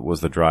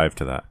the drive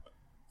to that?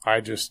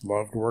 I just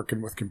loved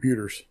working with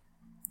computers.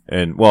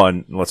 And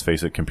let's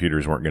face it,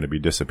 computers weren't going to be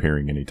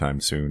disappearing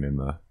anytime soon in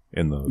the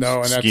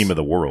scheme of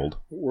the world.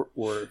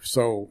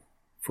 So,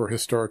 for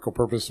historical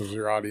purposes,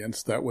 your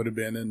audience, that would have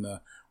been in the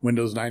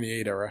Windows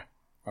 98 era.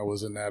 I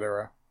was in that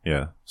era.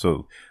 Yeah.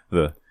 So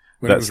when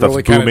it was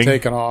really kind of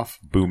taken off.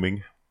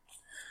 Booming.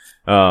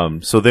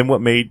 So then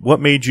what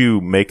made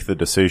you make the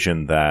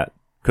decision that,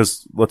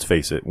 because let's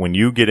face it, when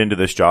you get into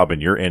this job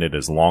and you're in it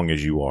as long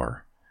as you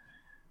are,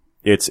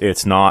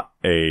 it's not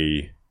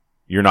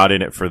you're not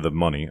in it for the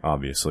money,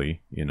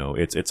 obviously.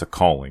 It's a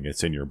calling.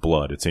 It's in your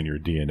blood. It's in your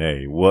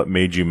DNA. What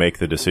made you make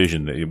the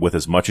decision that, with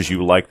as much as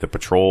you liked the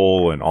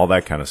patrol and all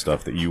that kind of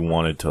stuff, that you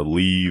wanted to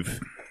leave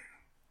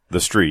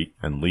the street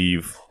and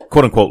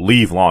quote unquote,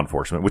 leave law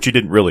enforcement, which you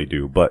didn't really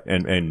do, but,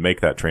 and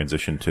make that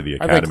transition to the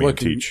academy and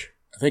teach?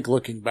 I think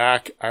looking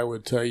back, I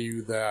would tell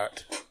you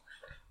that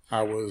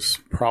I was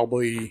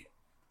probably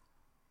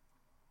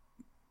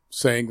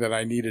saying that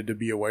I needed to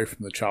be away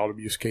from the child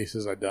abuse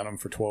cases. I'd done them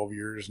for 12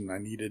 years and I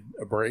needed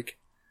a break,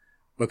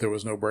 but there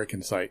was no break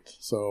in sight.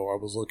 So I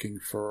was looking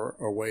for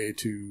a way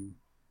to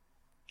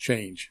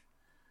change.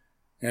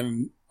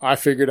 And I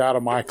figured out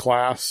of my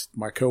class,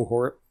 my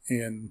cohort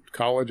in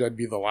college, I'd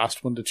be the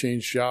last one to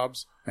change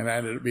jobs, and I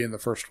ended up being the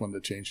first one to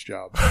change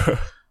jobs.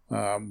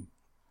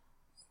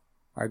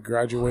 I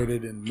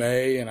graduated in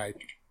May, and I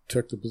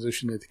took the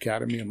position at the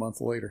academy a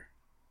month later.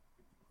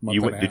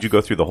 Did you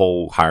go through the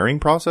whole hiring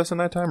process in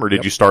that time, or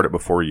did you start it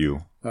before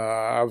you?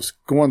 I was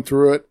going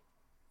through it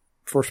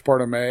first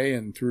part of May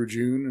and through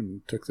June,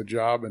 and took the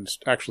job and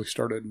actually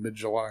started in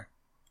mid-July.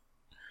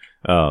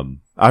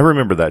 I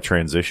remember that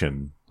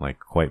transition like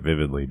quite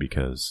vividly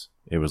because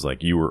it was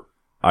like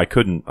I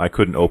couldn't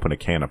open a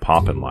can of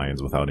Poppin'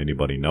 Lions without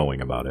anybody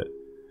knowing about it.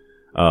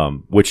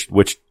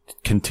 Which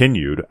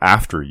continued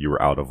after you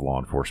were out of law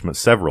enforcement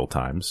several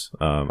times.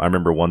 I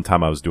remember one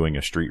time I was doing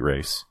a street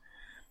race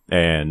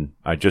and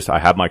I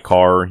had my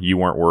car. You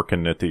were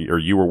working at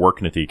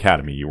the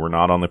academy. You were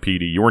not on the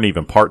PD. You weren't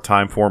even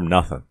part-time for them,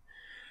 nothing.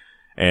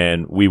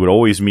 And we would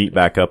always meet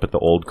back up at the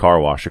old car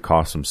wash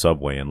across from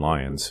Subway in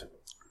Lyons.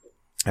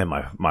 And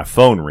my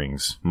phone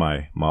rings,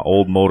 my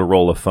old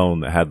Motorola phone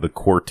that had the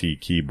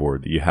QWERTY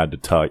keyboard that you had to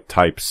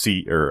type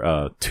C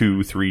or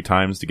 2-3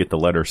 times to get the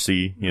letter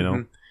C, you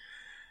know.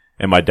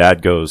 And my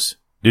dad goes,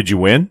 "Did you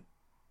win?"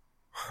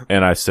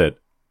 And I said,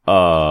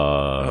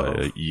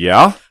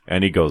 yeah.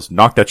 And he goes,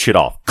 "Knock that shit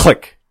off."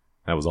 Click.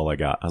 That was all I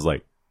got. I was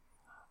like,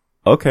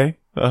 okay.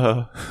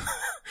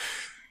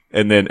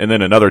 And then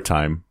another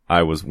time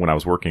when I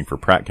was working for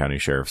Pratt County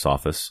Sheriff's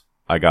Office,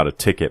 I got a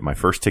ticket, my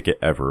first ticket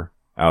ever,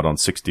 out on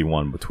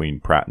 61 between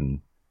Pratt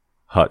and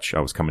Hutch. I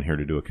was coming here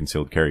to do a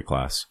concealed carry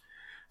class.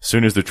 As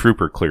soon as the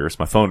trooper clears,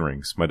 my phone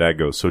rings. My dad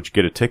goes, "So did you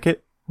get a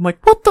ticket?" I'm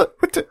like, what the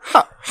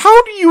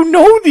how do you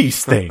know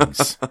these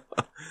things?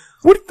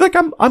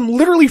 I'm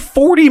literally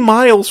 40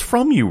 miles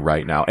from you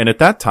right now. And at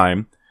that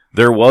time,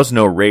 there was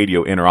no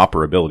radio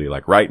interoperability.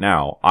 Like right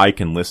now, I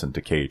can listen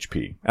to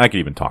KHP. I could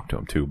even talk to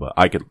them too, but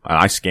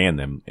I scanned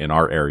them in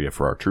our area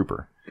for our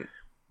trooper.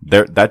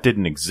 That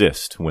didn't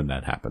exist when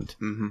that happened.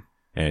 Mm-hmm.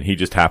 And he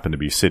just happened to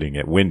be sitting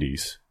at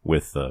Wendy's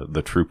with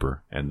the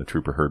trooper, and the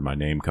trooper heard my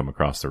name come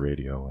across the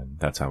radio, and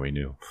that's how he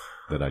knew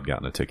that I'd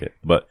gotten a ticket.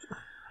 But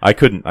I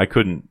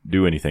couldn't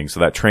do anything. So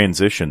that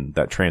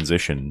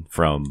transition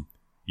from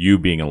you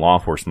being a law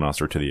enforcement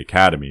officer to the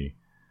academy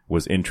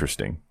was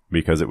interesting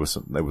because it was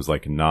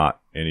like not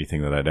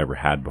anything that I'd ever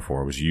had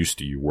before. I was used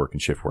to you working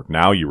shift work.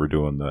 Now you were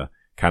doing the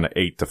kind of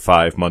 8 to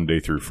 5 Monday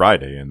through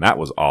Friday, and that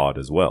was odd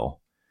as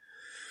well.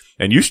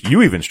 And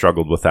you even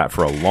struggled with that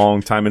for a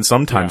long time, and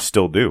sometimes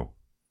still do.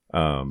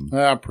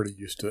 I'm pretty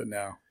used to it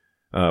now.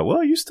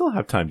 Well, you still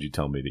have times you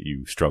tell me that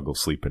you struggle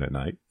sleeping at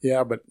night.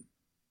 Yeah, but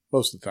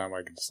most of the time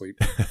I can sleep.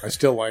 I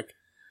still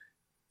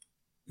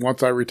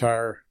once I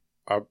retire,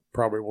 I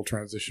probably will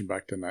transition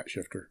back to night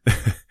shifter.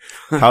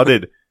 How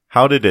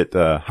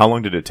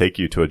long did it take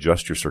you to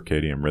adjust your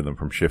circadian rhythm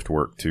from shift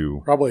work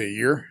to? Probably a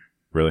year.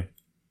 Really?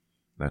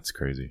 That's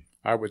crazy.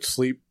 I would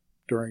sleep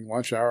during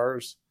lunch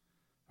hours.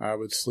 I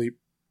would sleep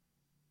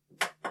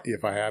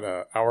if I had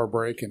an hour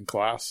break in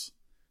class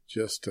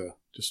just to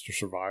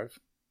survive.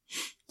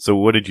 So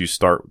what did you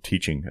start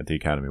teaching at the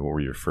academy? What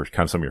were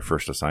some of your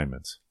first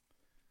assignments?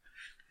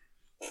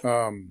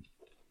 Can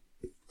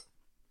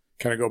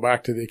I go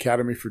back to the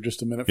academy for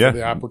just a minute for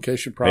the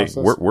application process?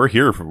 Hey, we're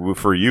here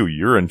for you.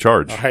 You're in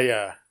charge.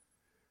 I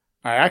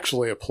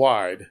actually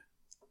applied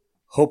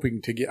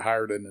hoping to get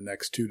hired in the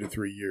next 2 to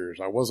 3 years.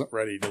 I wasn't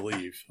ready to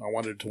leave. I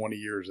wanted 20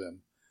 years in.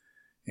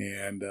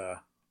 And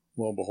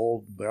lo and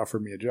behold, they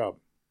offered me a job.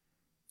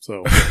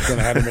 So then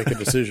I had to make a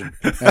decision.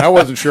 And I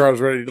wasn't sure I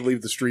was ready to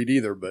leave the street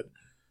either, but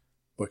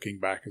looking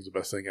back is the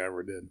best thing I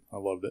ever did. I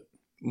loved it.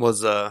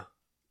 Was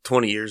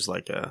 20 years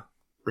like a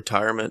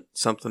retirement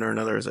something or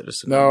another? Or is that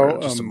just a number,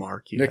 just a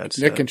mark you had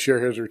set? Nick can share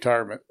his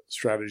retirement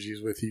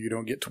strategies with you. You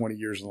don't get 20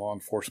 years in law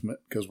enforcement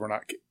because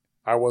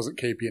I wasn't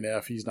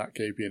KP&F. He's not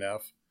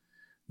KP&F.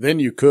 Then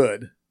you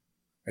could,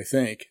 I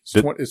think.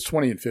 It's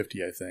 20 and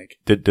 50, I think.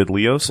 Did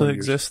LEOSA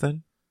exist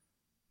then?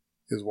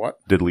 Is what?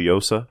 Did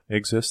LEOSA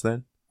exist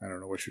then? I don't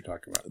know what you're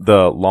talking about.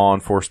 The Law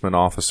Enforcement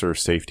Officer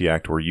Safety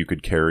Act, where you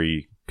could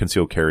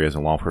concealed carry as a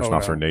law enforcement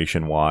officer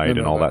nationwide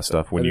and all that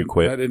stuff when you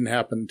quit. That didn't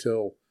happen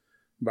until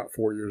about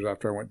 4 years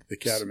after I went to the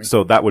academy.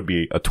 So that would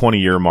be a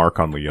 20-year mark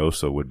on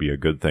LEOSA would be a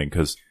good thing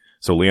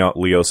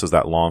LEOSA is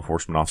that Law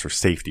Enforcement Officer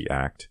Safety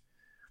Act.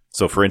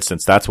 So, for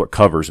instance, that's what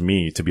covers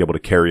me to be able to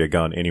carry a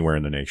gun anywhere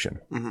in the nation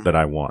that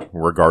I want,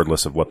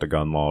 regardless of what the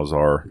gun laws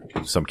are.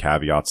 Some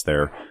caveats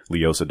there.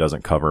 LEOSA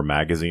doesn't cover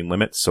magazine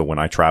limits. So when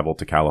I travel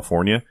to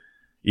California,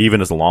 even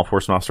as a law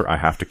enforcement officer, I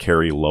have to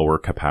carry lower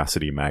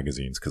capacity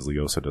magazines because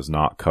LEOSA does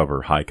not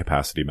cover high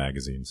capacity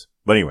magazines.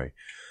 But anyway,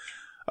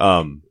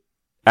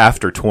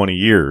 after 20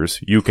 years,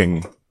 you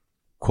can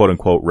quote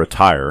unquote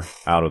retire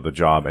out of the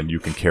job and you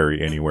can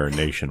carry anywhere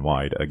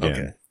nationwide again.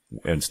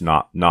 Okay. And it's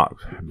not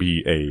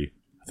be a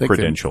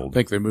credentialed. I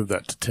think they moved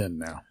that to 10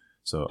 now.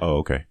 So,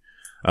 okay.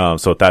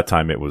 So at that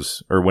time it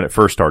was, or when it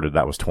first started,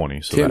 that was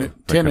 20. So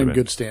 10 in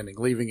good standing,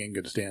 leaving in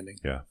good standing.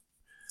 Yeah.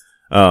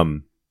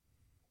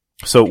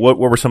 So what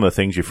were some of the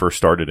things you first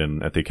started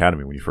in at the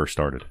academy when you first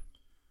started?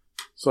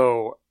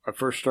 So I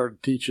first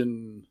started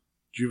teaching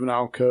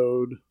juvenile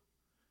code,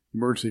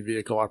 emergency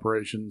vehicle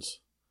operations.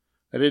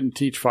 I didn't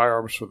teach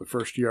firearms for the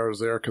first year I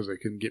was there because they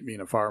couldn't get me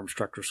in a fire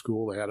instructor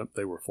school.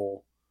 They were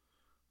full.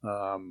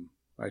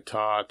 I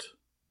taught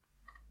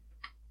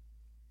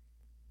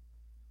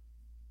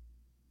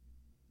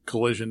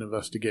collision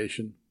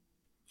investigation.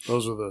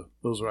 Those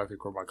are I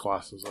think were my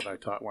classes that I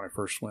taught when I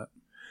first went.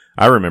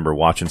 I remember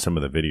watching some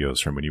of the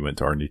videos from when you went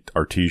to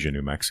Artesia,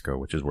 New Mexico,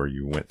 which is where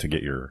you went to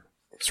get your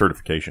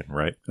certification,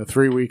 right?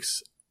 3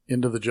 weeks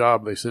into the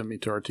job, they sent me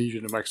to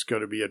Artesia, New Mexico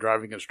to be a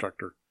driving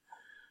instructor.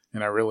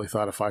 And I really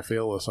thought if I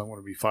fail this, I'm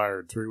going to be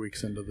fired 3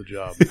 weeks into the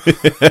job.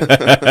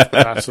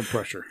 That's some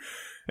pressure.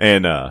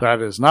 And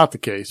that is not the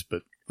case,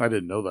 but I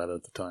didn't know that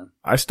at the time.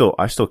 I still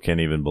can't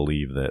even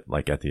believe that,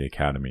 like at the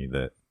academy,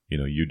 that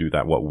you do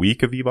that. What,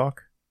 week of EVOC?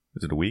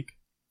 Is it a week?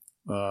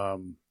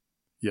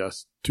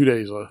 Yes, 2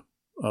 days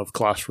of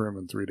classroom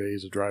and 3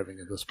 days of driving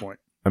at this point.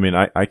 I mean,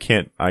 I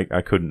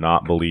could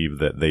not believe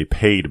that they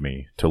paid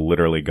me to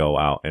literally go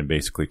out and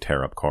basically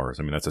tear up cars.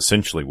 I mean, that's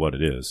essentially what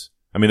it is.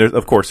 I mean,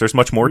 there's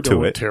much more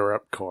to it. Tear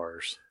up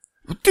cars.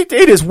 It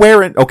is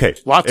wear and okay.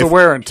 Lots of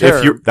wear and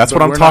tear. That's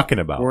what I'm talking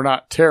about. We're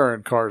not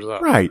tearing cars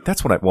up. Right.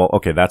 That's what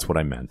that's what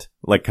I meant.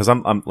 Like, cause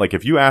I'm like,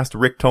 if you asked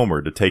Rick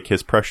Tomer to take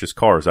his precious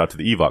cars out to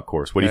the EVOC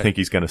course, what do you think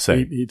he's going to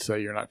say? He'd say,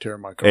 "You're not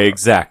tearing my car."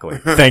 Exactly.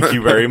 Thank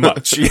you very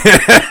much.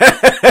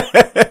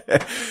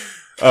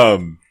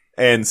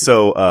 And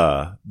so,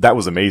 that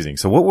was amazing.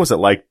 So what was it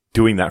like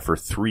doing that for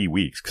 3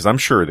 weeks? Cause I'm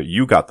sure that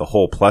you got the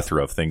whole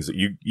plethora of things that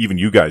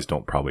you guys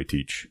don't probably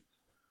teach.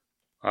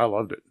 I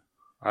loved it.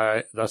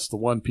 That's the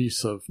one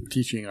piece of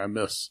teaching I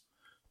miss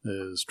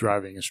is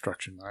driving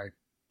instruction. I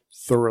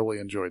thoroughly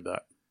enjoyed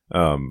that.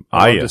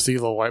 I love to see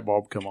the light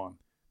bulb come on.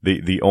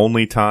 The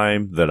only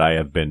time that I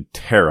have been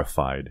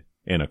terrified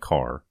in a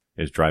car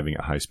is driving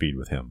at high speed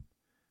with him,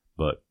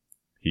 but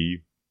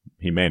he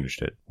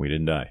managed it. We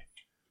didn't die.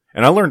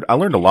 And I learned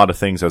a lot of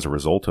things as a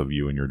result of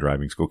you in your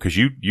driving school, because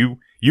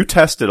you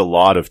tested a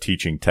lot of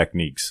teaching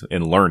techniques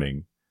and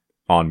learning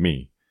on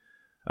me.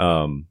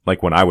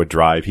 Like when I would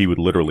drive, he would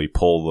literally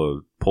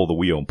pull the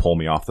wheel and pull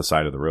me off the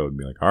side of the road and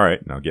be like, "All right,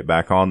 now get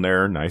back on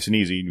there, nice and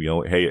easy.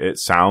 Hey, it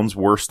sounds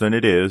worse than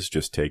it is.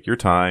 Just take your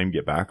time,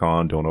 get back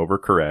on, don't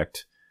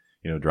overcorrect.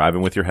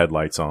 Driving with your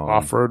headlights on."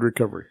 Off-road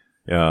recovery.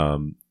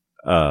 And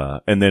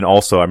then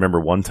also I remember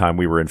one time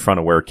we were in front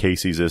of where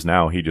Casey's is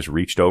now. He just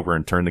reached over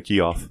and turned the key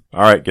off.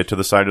 "All right, get to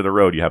the side of the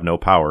road. You have no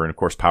power." And of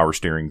course, power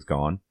steering's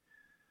gone.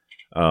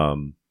 I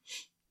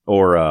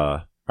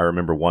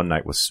remember one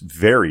night was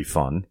very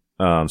fun.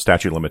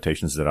 Statute of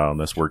limitations did out on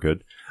this. We're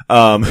good.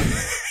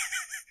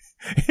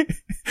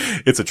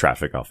 It's a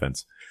traffic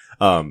offense.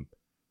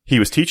 He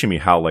was teaching me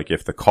how, like,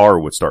 if the car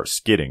would start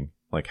skidding,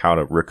 like how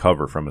to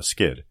recover from a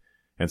skid.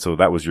 And so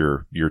that was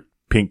your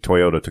pink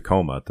Toyota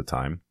Tacoma at the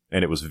time.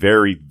 And it was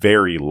very,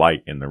 very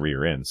light in the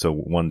rear end. So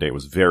one day it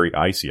was very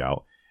icy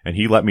out, and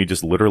he let me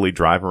just literally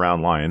drive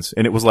around Lyons.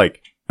 And it was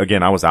like,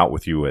 again, I was out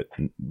with you at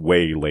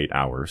way late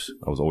hours.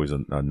 I was always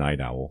a night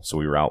owl. So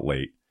we were out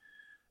late,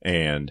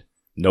 and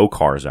no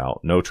cars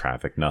out, no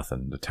traffic,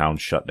 nothing. The town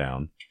shut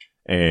down,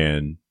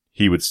 and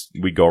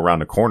we'd go around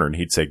the corner and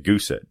he'd say,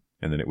 "Goose it."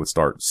 And then it would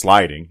start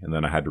sliding, and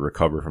then I had to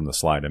recover from the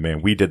slide. And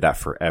man, we did that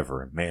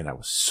forever. And man, that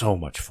was so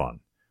much fun.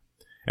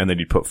 And then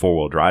you'd put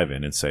 4-wheel drive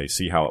in and say,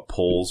 "See how it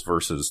pulls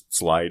versus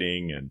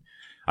sliding." And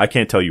I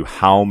can't tell you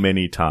how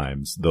many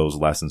times those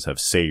lessons have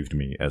saved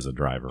me as a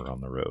driver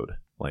on the road.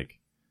 Like,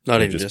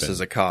 not even just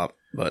as a cop,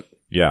 but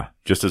yeah,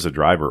 just as a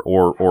driver,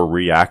 or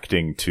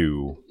reacting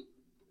to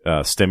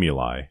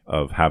stimuli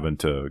of having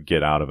to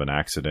get out of an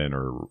accident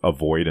or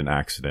avoid an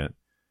accident,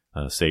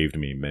 saved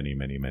me many,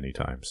 many, many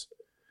times.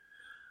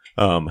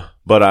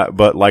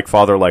 But like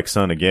father, like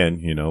son,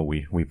 again,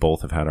 we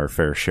both have had our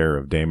fair share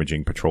of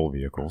damaging patrol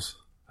vehicles.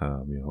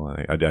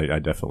 I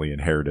definitely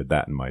inherited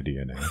that in my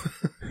DNA.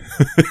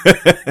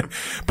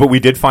 But we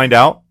did find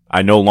out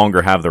I no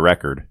longer have the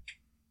record.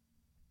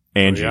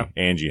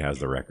 Angie has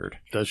the record.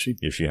 Does she?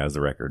 If she has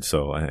the record.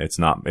 So it's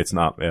not,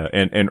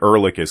 and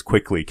Ehrlich is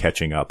quickly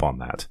catching up on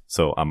that.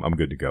 So I'm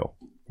good to go.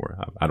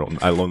 I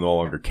no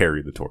longer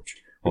carry the torch.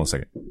 Hold on a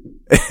second.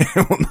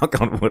 We'll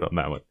knock on wood on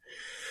that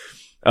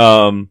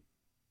one.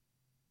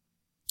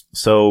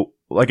 So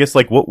I guess,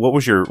 like, what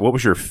was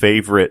your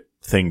favorite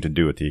thing to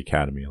do at the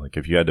academy? Like,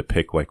 if you had to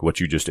pick, like, what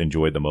you just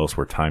enjoyed the most,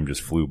 where time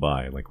just flew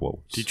by, like, what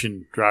was...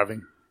 Teaching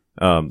driving.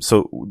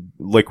 So,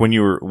 like,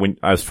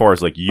 as far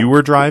as, like, you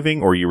were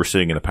driving, or you were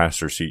sitting in the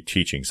passenger seat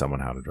teaching someone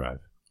how to drive?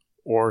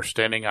 Or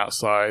standing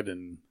outside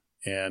and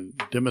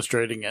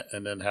demonstrating it,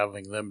 and then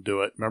having them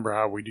do it. Remember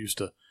how we used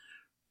to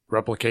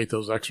replicate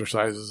those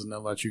exercises and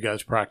then let you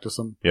guys practice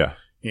them? Yeah.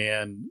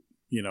 And,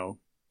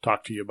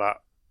 talk to you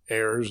about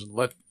errors,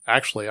 and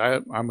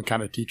I'm a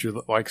kind of teacher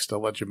that likes to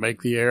let you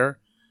make the error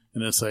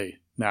and then say,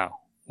 "Now,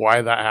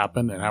 why that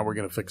happened and how we're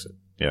going to fix it."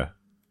 Yeah.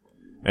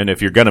 And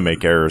if you're going to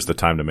make errors, the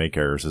time to make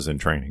errors is in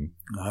training.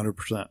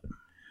 100%.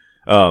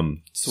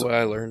 That's the way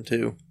I learned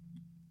too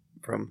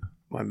from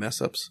my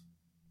mess ups.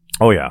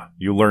 Oh yeah.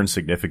 You learn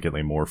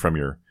significantly more from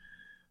your,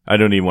 I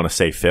don't even want to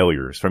say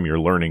failures, from your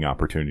learning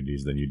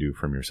opportunities than you do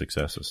from your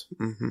successes.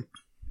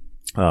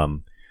 Mm-hmm.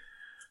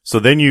 So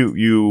then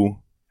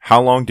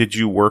how long did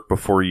you work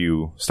before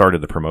you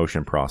started the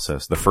promotion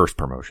process, the first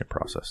promotion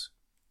process?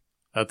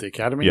 At the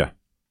academy? Yeah.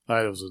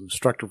 I was an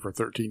instructor for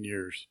 13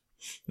 years.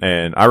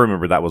 And I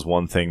remember that was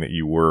one thing that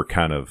you were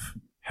kind of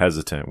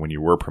hesitant when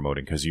you were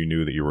promoting, because you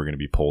knew that you were going to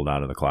be pulled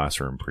out of the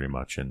classroom pretty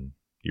much, and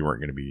you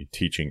weren't going to be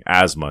teaching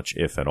as much,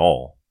 if at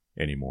all,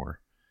 anymore.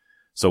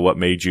 So what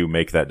made you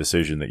make that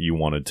decision that you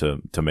wanted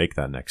to make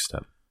that next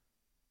step?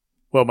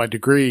 Well,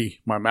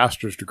 my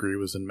master's degree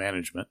was in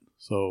management.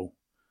 So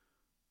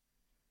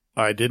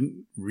I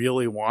didn't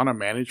really want to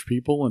manage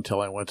people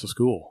until I went to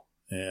school,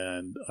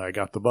 and I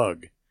got the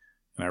bug,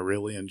 and I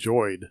really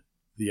enjoyed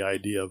the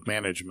idea of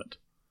management,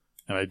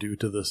 and I do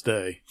to this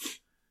day.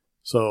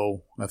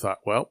 So I thought,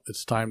 well,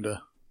 it's time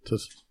to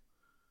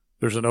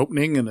there's an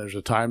opening and there's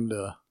a time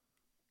to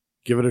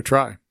give it a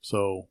try.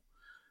 So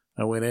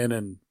I went in,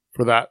 and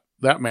for that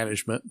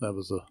management, that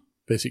was a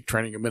basic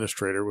training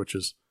administrator, which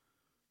is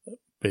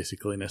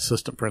basically an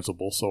assistant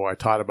principal. So I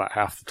taught about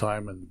half the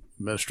time and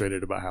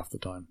administrated about half the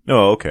time.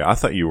 Oh, okay. I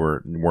thought you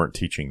weren't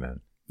teaching then.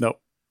 Nope.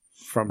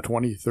 From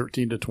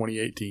 2013 to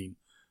 2018,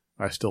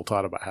 I still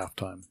taught about half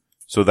time.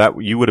 So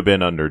that you would have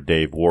been under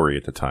Dave Worry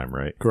at the time,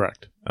 right?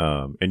 Correct.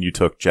 And you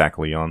took Jack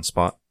Leon's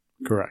spot?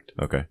 Correct.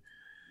 Okay.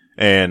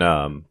 And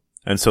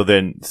so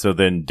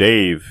then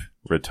Dave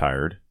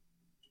retired,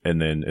 and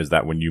then is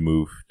that when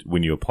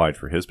you applied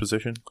for his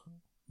position?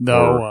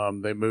 No,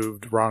 they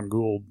moved Ron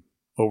Gould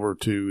over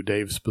to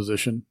Dave's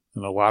position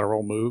in a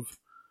lateral move.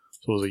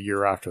 So it was a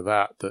year after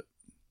that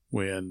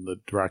when the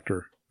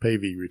director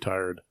Pavey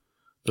retired,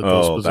 that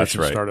those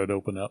positions started to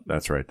open up.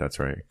 That's right.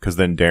 Because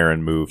then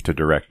Darren moved to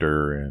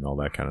director and all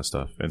that kind of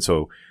stuff.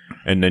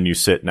 And then you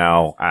sit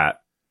now at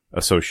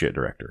associate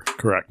director.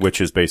 Correct. Which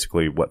is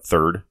basically what,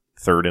 third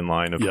in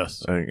line of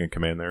yes. In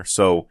command there.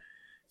 So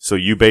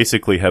you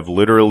basically have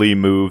literally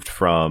moved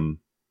from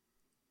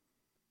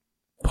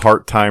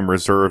part-time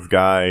reserve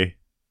guy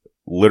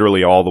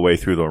literally all the way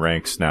through the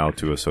ranks now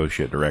to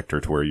associate director,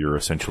 to where you're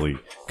essentially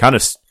kind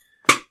of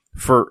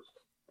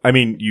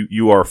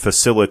you are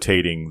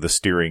facilitating the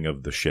steering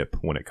of the ship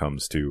when it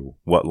comes to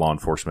what law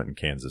enforcement in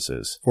Kansas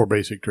is. For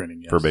basic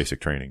training, yes. For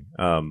basic training.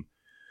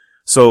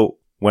 So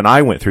when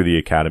I went through the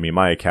academy,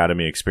 my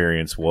academy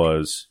experience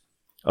was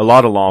a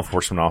lot of law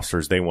enforcement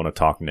officers, they want to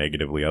talk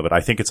negatively of it.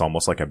 I think it's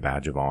almost like a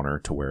badge of honor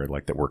to where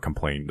like that we're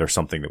complaining. There's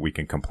something that we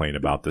can complain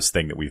about, this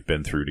thing that we've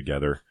been through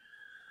together.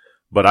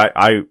 But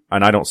I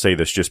don't say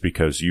this just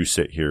because you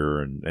sit here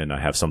and I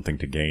have something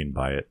to gain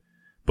by it.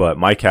 But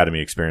my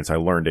academy experience, I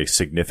learned a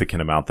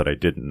significant amount that I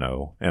didn't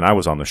know. And I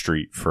was on the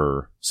street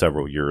for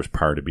several years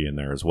prior to being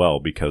there as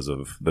well, because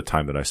of the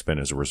time that I spent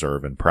as a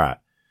reserve in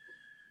Pratt.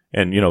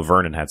 And,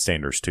 Vernon had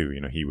standards too.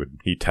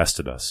 He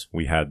tested us.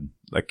 We had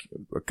like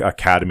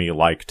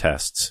academy-like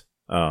tests.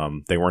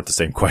 They weren't the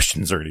same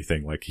questions or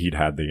anything, like he'd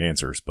had the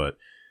answers, but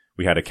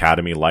we had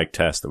academy-like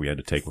tests that we had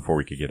to take before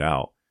we could get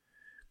out.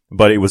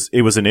 But it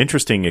was an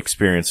interesting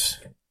experience,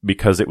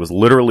 because it was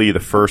literally the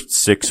first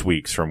 6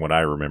 weeks, from what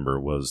I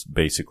remember, was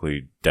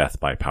basically death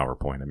by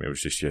PowerPoint. I mean, it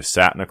was just you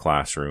sat in a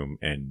classroom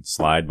and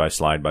slide by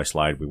slide by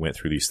slide, we went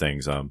through these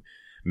things.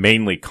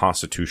 Mainly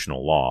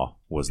constitutional law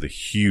was the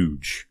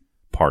huge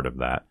part of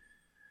that.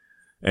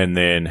 And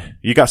then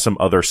you got some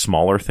other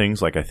smaller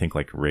things, like I think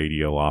like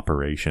radio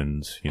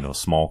operations,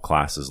 small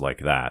classes like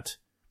that.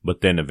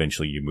 But then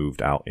eventually you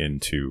moved out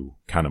into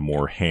kind of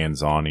more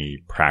hands-on-y,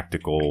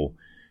 practical,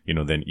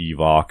 then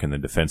EVOC and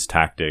then defense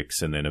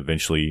tactics. And then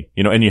eventually,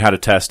 and you had a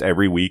test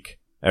every week,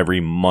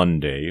 every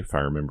Monday, if I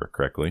remember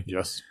correctly.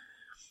 Yes.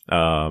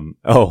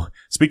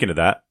 Speaking of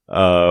that,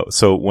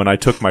 so when I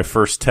took my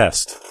first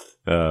test,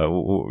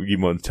 you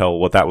want to tell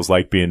what that was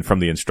like being from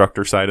the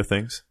instructor side of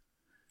things?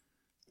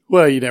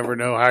 Well, you never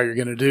know how you're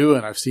going to do,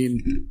 and I've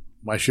seen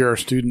my share of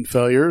student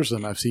failures,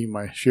 and I've seen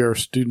my share of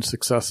student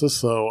successes,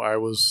 so I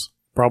was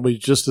probably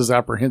just as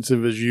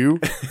apprehensive as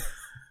you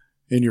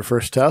in your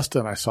first test,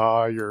 and I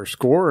saw your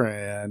score,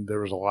 and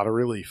there was a lot of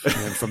relief.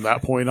 And from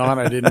that point on,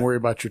 I didn't worry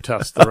about your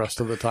test the rest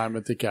of the time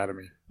at the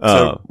academy.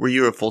 So were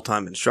you a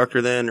full-time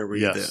instructor then, or were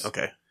you yes.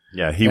 Okay.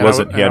 Yeah, he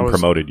hadn't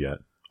promoted yet.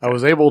 I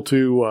was able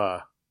to,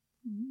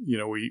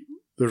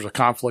 there's a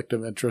conflict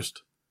of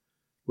interest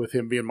with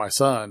him being my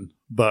son,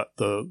 but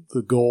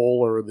the goal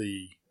or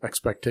the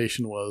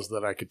expectation was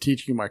that I could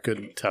teach him, I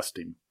couldn't test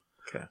him.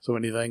 Okay. So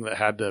anything that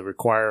had to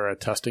require a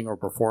testing or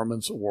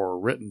performance or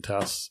written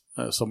tests,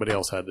 somebody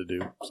else had to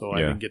do. So I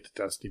didn't get to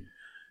test him,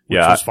 which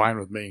was fine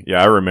with me.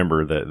 Yeah, I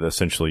remember that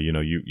essentially,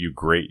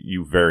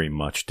 you very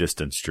much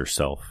distanced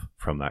yourself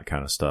from that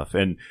kind of stuff.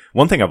 And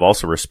one thing I've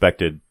also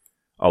respected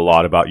a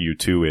lot about you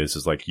too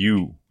is like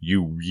you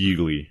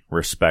really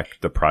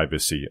respect the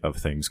privacy of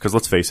things. Because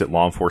let's face it,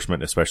 law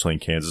enforcement, especially in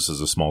Kansas, is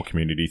a small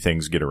community.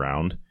 Things get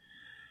around.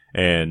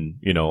 And,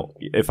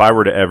 if I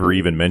were to ever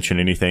even mention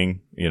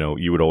anything,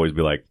 you would always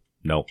be like,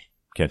 nope,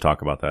 can't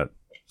talk about that.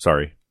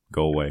 Sorry,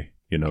 go away.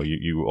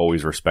 You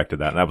always respected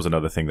that. And that was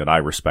another thing that I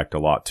respect a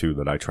lot too,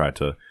 that I tried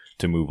to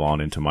move on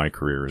into my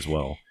career as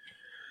well.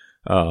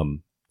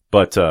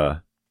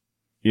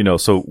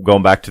 So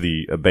going back to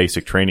the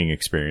basic training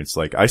experience,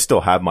 like I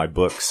still have my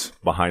books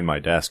behind my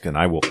desk and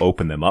I will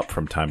open them up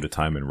from time to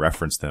time and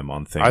reference them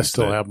on things. I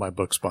still have my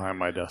books behind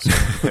my desk.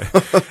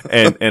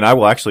 and I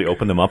will actually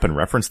open them up and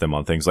reference them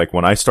on things. Like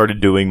when I started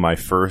doing my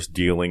first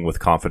dealing with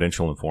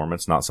confidential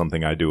informants, not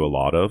something I do a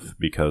lot of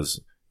because,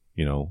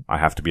 I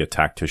have to be a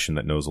tactician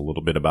that knows a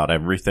little bit about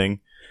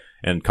everything,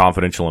 and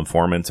confidential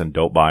informants and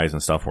dope buys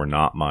and stuff were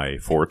not my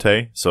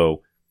forte. So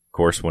of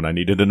course, when I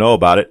needed to know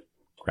about it,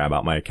 grab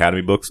out my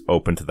academy books,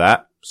 open to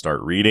that,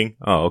 start reading.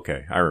 Oh,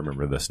 okay. I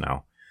remember this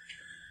now.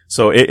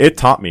 So it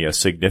taught me a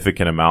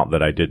significant amount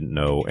that I didn't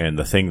know. And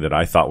the thing that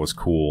I thought was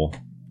cool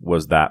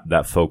was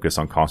that focus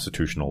on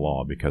constitutional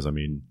law, because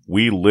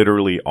we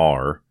literally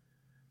are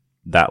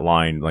that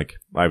line. Like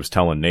I was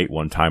telling Nate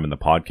one time in the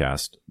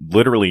podcast,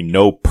 literally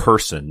no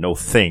person, no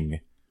thing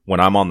when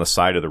I'm on the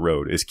side of the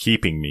road is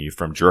keeping me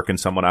from jerking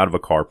someone out of a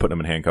car, putting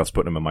them in handcuffs,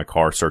 putting them in my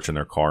car, searching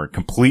their car,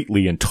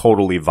 completely and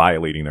totally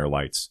violating their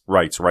rights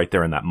right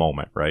there in that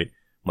moment, right?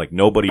 Like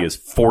nobody is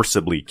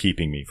forcibly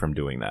keeping me from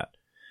doing that.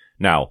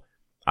 Now,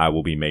 I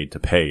will be made to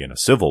pay in a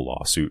civil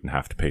lawsuit and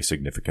have to pay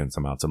significant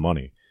amounts of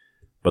money.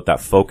 But that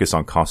focus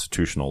on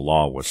constitutional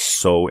law was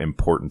so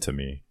important to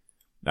me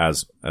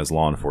as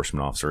law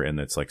enforcement officer. And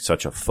it's like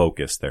such a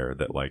focus there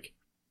that like,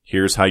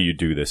 here's how you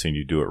do this and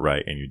you do it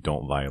right and you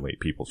don't violate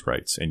people's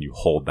rights and you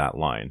hold that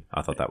line.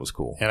 I thought that was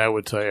cool. And I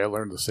would tell you, I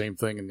learned the same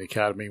thing in the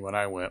academy when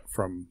I went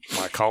from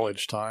my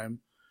college time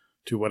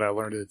to what I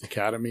learned at the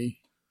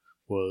academy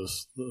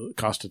was the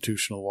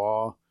constitutional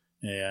law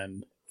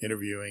and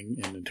interviewing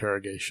and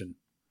interrogation.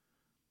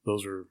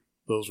 Those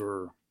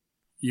were,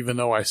 even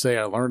though I say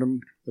I learned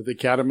them at the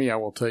academy, I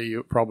will tell you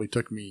it probably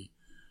took me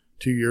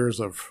 2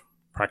 years of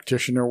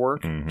practitioner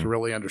work to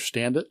really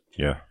understand it.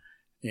 Yeah.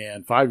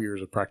 And 5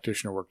 years of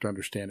practitioner work to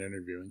understand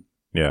interviewing.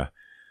 Yeah.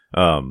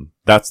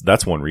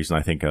 That's one reason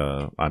I think,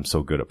 I'm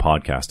so good at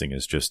podcasting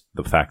is just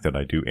the fact that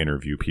I do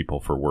interview people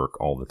for work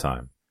all the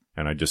time.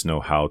 And I just know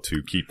how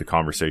to keep the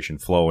conversation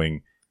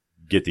flowing,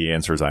 get the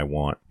answers I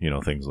want,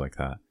 things like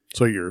that.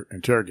 So you're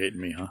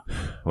interrogating me, huh?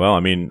 Well,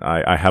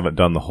 I haven't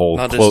done the whole...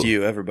 Not just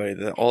you, everybody.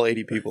 All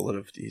 80 people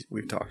that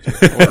we've talked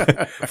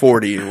to.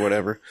 40 or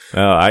whatever.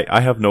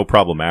 I have no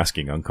problem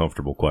asking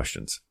uncomfortable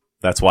questions.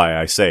 That's why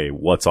I say,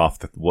 what's off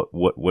the...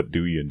 What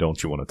do you and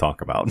don't you want to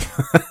talk about?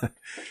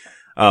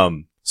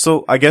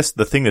 So I guess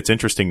the thing that's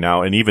interesting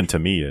now, and even to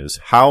me, is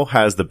how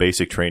has the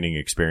basic training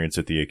experience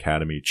at the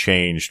academy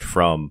changed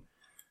from...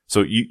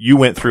 So you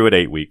went through it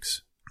 8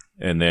 weeks.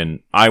 And then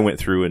I went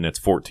through and it's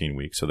 14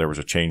 weeks. So there was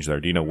a change there.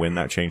 Do you know when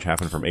that change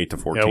happened from 8 to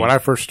 14? Yeah, when I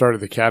first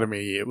started the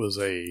academy, it was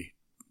a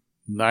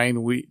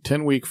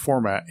 10-week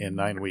format in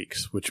 9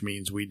 weeks, which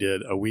means we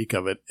did a week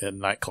of it in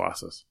night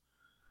classes.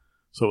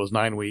 So it was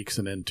 9 weeks.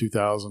 And in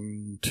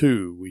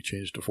 2002, we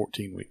changed to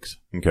 14 weeks.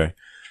 Okay.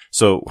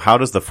 So how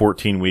does the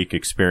 14-week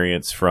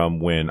experience from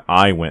when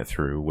I went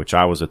through, which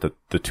I was at the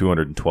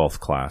 212th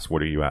class,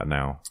 what are you at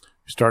now?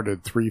 We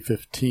started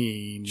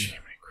 315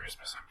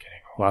 Christmas, I'm getting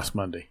old. Last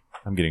Monday.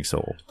 I'm getting so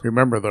old.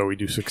 Remember, though, we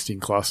do 16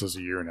 classes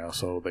a year now,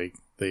 so they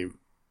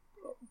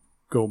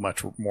go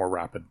much more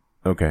rapid.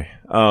 Okay.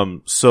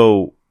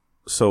 So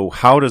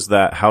how does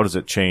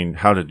it change?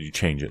 How did you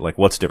change it? Like,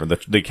 what's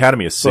different? The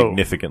academy is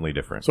significantly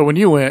different. So when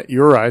you went,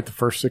 you're right. The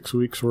first 6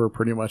 weeks were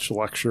pretty much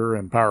lecture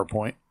and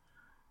PowerPoint.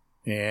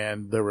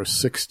 And there was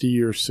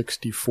 60 or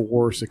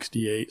 64,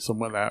 68,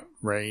 somewhere in that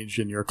range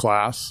in your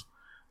class.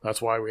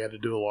 That's why we had to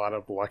do a lot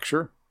of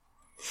lecture.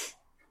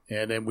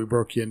 And then we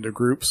broke you into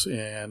groups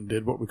and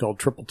did what we called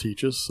triple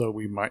teaches. So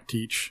we might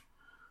teach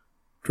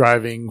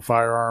driving,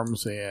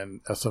 firearms,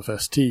 and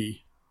SFST,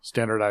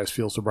 standardized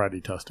field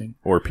sobriety testing.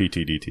 Or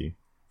PTDT,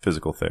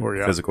 physical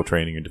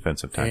training and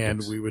defensive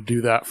tactics. And we would do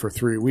that for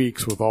 3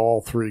 weeks with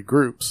all 3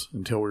 groups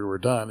until we were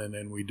done. And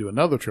then we'd do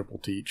another triple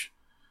teach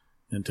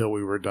until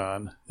we were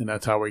done. And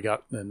that's how we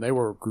got, and they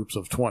were groups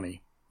of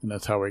 20. And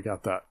that's how we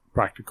got that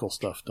practical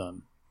stuff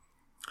done.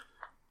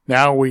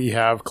 Now we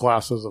have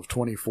classes of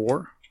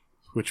 24.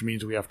 Which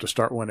means we have to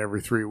start one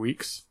every 3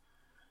 weeks.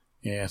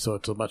 And so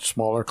it's a much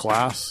smaller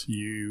class.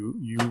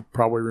 You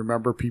probably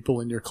remember people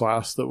in your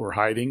class that were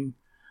hiding.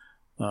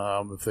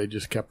 If they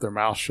just kept their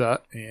mouth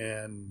shut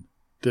and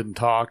didn't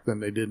talk, then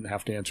they didn't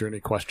have to answer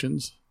any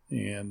questions.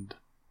 And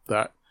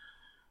that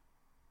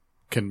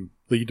can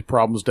lead to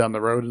problems down the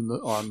road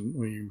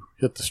when you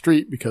hit the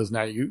street because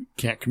now you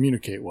can't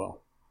communicate well.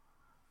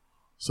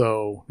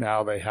 So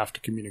now they have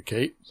to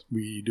communicate.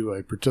 We do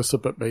a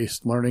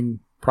participant-based learning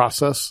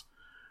process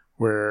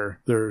where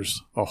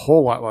there's a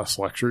whole lot less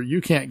lecture. You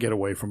can't get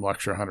away from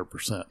lecture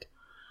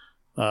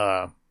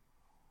 100%.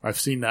 I've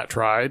seen that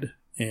tried,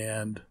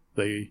 and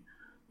they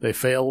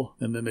fail,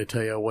 and then they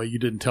tell you, well, you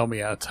didn't tell me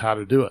how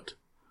to do it.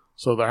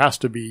 So there has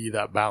to be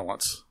that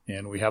balance,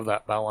 and we have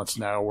that balance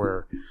now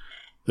where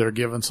they're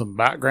given some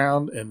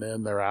background, and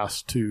then they're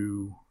asked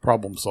to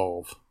problem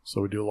solve.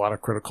 So we do a lot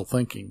of critical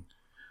thinking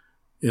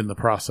in the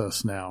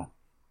process now.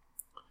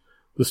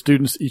 The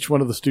students, each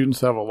one of the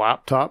students have a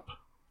laptop,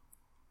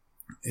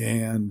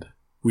 and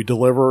we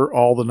deliver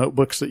all the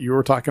notebooks that you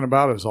were talking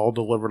about. It's all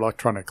delivered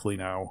electronically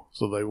now,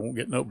 so they won't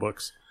get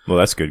notebooks. Well,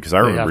 that's good, because I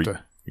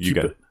remember keep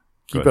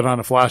it on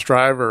a flash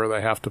drive, or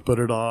they have to put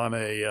it on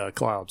a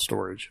cloud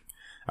storage.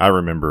 I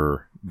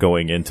remember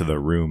going into the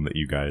room that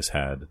you guys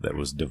had that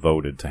was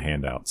devoted to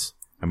handouts.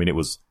 I mean, it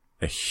was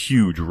a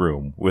huge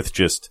room with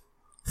just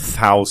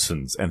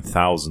thousands and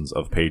thousands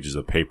of pages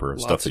of paper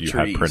and stuff that you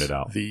had printed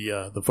out.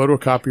 The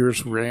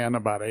photocopiers ran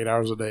about 8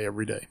 hours a day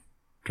every day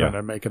trying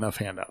to make enough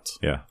handouts.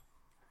 Yeah.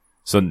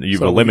 So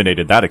you've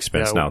eliminated that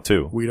expense now,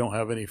 too. We don't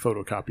have any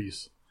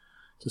photocopies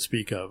to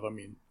speak of. I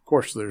mean, of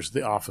course, there's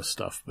the office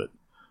stuff, but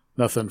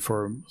nothing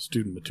for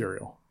student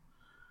material.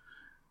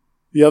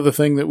 The other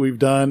thing that we've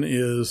done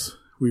is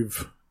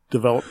we've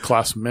developed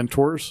class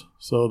mentors.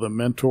 So the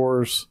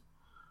mentors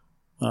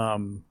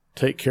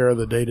take care of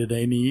the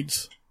day-to-day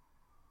needs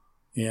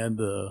and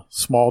the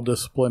small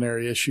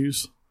disciplinary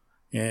issues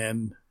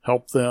and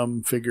help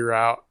them figure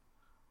out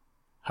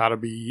how to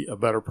be a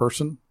better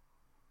person.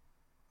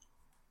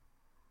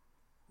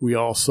 We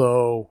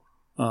also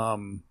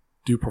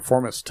do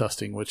performance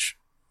testing, which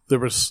there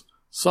was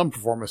some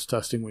performance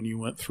testing when you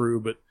went through,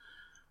 but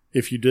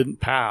if you didn't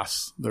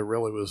pass, there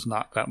really was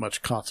not that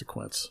much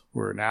consequence,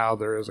 where now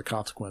there is a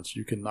consequence.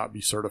 You cannot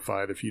be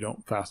certified if you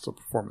don't pass the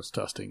performance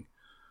testing.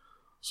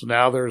 So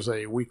now there's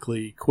a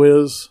weekly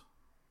quiz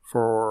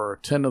for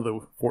 10 of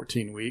the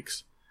 14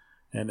 weeks,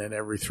 and then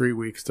every 3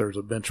 weeks there's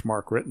a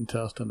benchmark written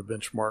test and a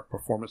benchmark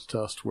performance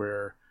test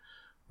where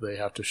they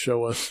have to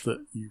show us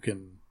that you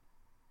can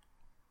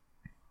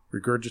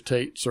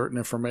regurgitate certain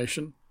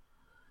information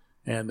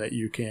and that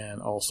you can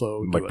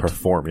also do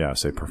perform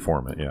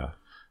it, yeah.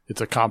 It's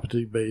a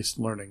competency-based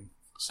learning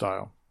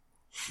style.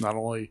 Not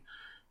only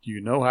do you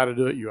know how to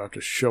do it, you have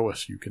to show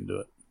us you can do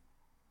it.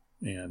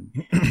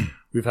 And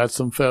we've had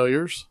some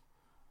failures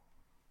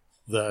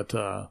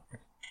that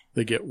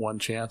they get one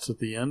chance at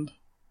the end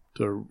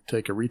to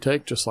take a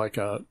retake, just like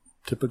a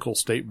typical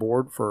state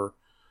board for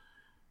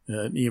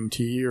an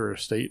EMT or a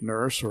state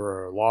nurse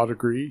or a law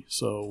degree.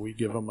 So we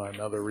give them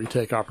another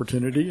retake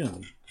opportunity,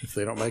 and if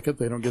they don't make it,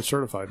 they don't get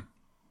certified.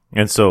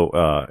 And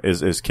so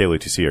is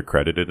KLATC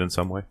accredited in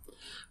some way?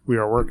 We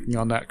are working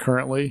on that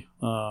currently.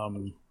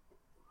 CALIA,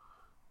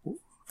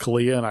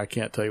 and I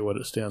can't tell you what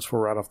it stands for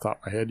right off the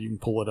top of my head. You can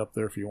pull it up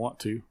there if you want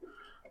to.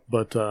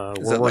 But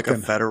is that like a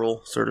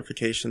federal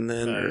certification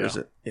then, or is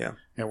it? Yeah.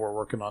 And we're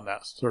working on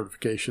that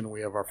certification.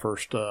 We have our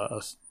first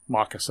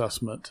mock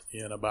assessment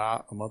in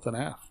about a month and a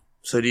half.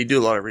 So do you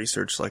do a lot of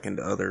research like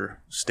into other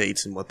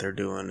states and what they're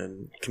doing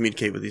and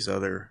communicate with these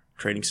other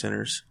training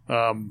centers?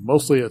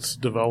 Mostly it's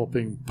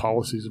developing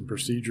policies and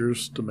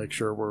procedures to make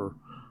sure we're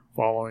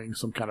following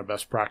some kind of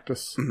best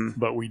practice. Mm-hmm.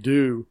 But we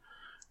do,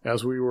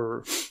 as we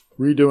were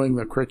redoing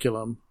the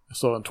curriculum,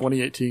 so in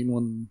 2018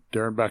 when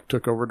Darren Beck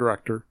took over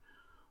director,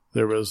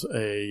 there was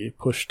a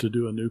push to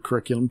do a new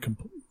curriculum,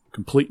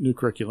 complete new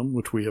curriculum,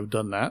 which we have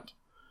done that.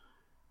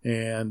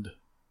 And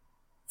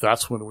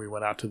that's when we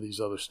went out to these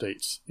other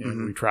states.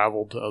 And we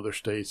traveled to other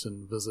states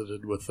and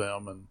visited with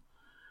them and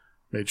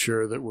made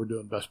sure that we're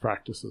doing best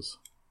practices.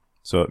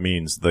 So it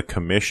means the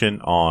Commission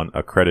on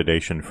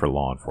Accreditation for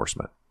Law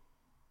Enforcement.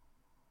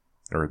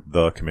 Or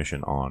the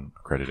Commission on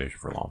Accreditation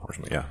for Law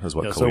Enforcement. Yeah, is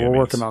what CALIA so we're means.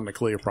 working on the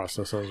CALIA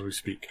process as we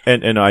speak.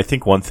 And I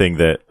think one thing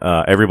that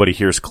everybody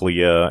hears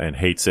CALIA and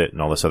hates it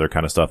and all this other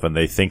kind of stuff, and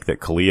they think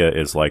that CALIA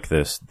is like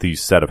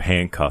these set of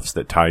handcuffs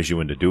that ties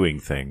you into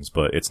doing things,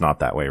 but it's not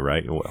that way,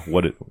 right?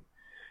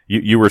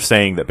 You were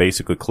saying that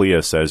basically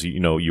CALIA says,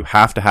 you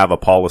have to have a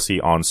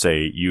policy on,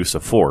 say, use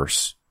of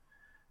force,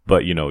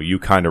 but, you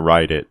kind of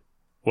write it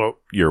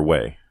your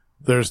way.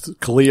 There's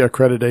CALIA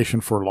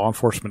accreditation for law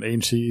enforcement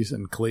agencies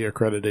and CALIA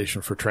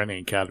accreditation for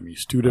training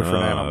academies, two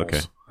different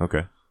animals.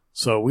 Okay.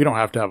 So we don't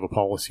have to have a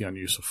policy on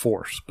use of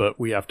force, but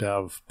we have to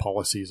have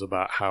policies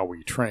about how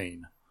we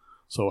train.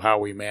 So how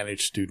we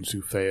manage students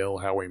who fail,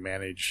 how we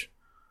manage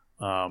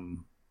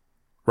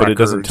But it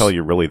doesn't tell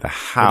you really the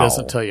how. It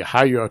doesn't tell you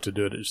how you have to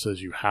do it. It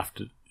says you have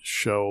to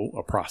show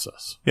a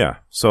process. Yeah.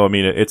 So, I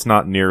mean, it's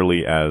not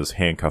nearly as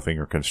handcuffing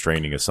or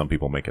constraining as some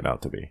people make it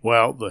out to be.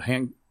 Well,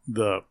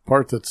 the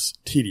part that's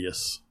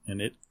tedious,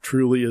 and it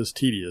truly is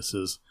tedious,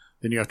 is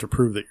then you have to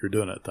prove that you're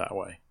doing it that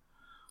way.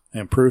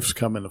 And proofs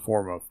come in the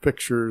form of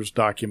pictures,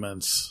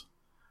 documents,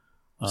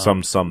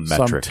 some metric,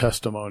 some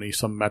testimony,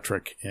 some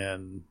metric,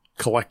 and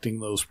collecting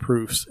those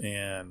proofs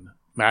and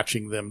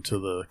matching them to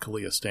the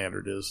CALIA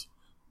standard is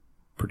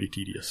pretty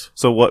tedious.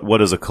 So what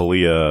does a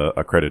CALIA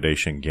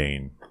accreditation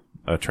gain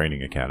a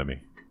training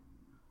academy?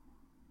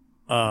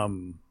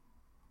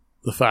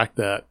 The fact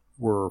that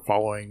we're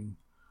following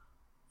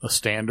a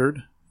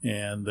standard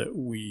and that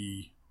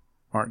we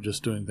aren't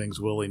just doing things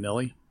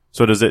willy-nilly.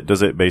 So does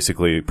it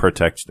basically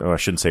protect, I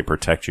shouldn't say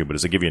protect you, but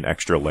does it give you an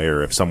extra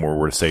layer if someone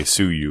were to say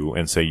sue you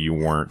and say you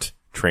weren't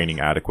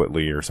training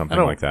adequately or something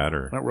like that?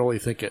 Or I don't really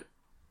think it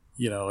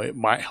it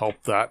might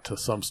help that to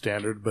some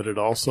standard, but it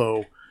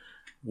also,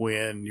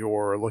 when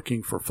you're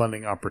looking for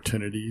funding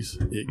opportunities,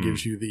 it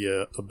gives you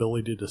the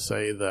ability to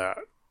say that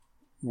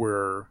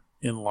we're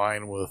in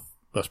line with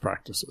best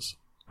practices.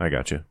 I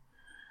got you.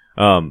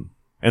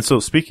 And so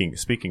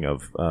speaking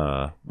of,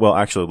 well,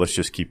 actually, let's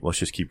just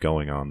keep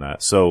going on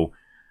that. So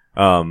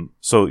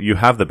you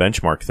have the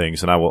benchmark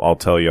things, and I'll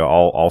tell you,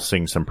 I'll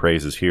sing some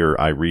praises here.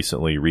 I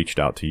recently reached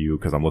out to you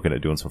because I'm looking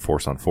at doing some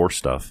force on force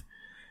stuff.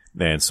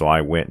 And so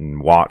I went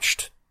and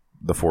watched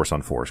the force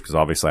on force because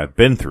obviously I've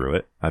been through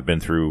it. I've been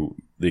through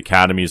the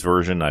Academy's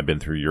version. I've been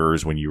through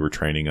yours when you were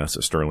training us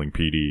at Sterling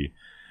PD.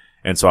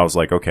 And so I was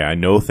like, okay, I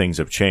know things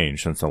have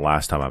changed since the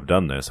last time I've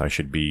done this. I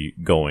should be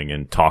going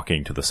and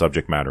talking to the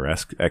subject matter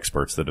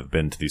experts that have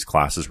been to these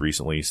classes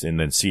recently and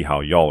then see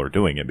how y'all are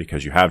doing it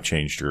because you have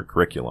changed your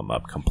curriculum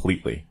up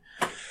completely.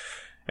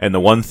 And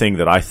the one thing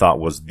that I thought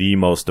was the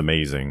most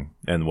amazing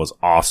and was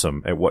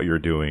awesome at what you're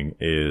doing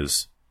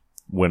is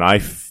when I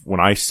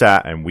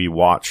sat and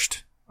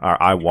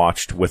I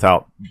watched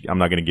without, I'm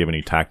not going to give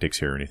any tactics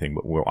here or anything,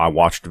 but I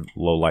watched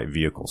low light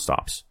vehicle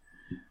stops.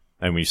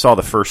 And we saw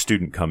the first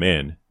student come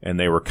in, and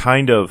they were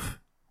kind of,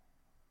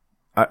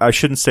 I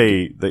shouldn't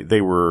say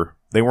they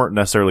weren't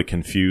necessarily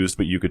confused,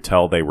 but you could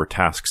tell they were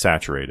task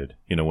saturated.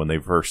 When they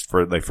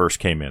first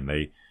came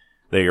in,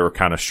 they were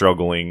kind of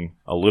struggling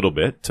a little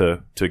bit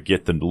to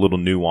get the little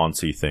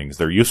nuancy things.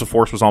 Their use of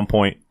force was on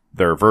point,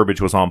 their verbiage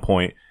was on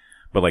point,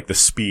 but like the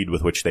speed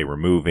with which they were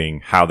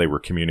moving, how they were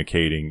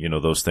communicating,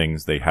 those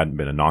things, they hadn't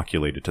been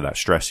inoculated to that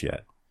stress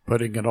yet.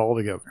 Putting it all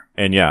together.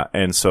 And yeah,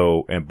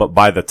 but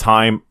by the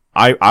time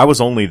I was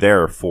only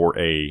there for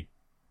a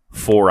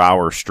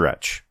 4-hour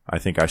stretch. I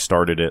think I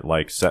started at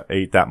like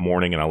 8 that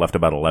morning and I left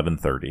about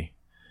 11:30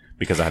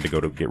 because I had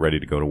to get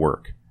ready to go to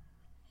work.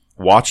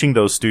 Watching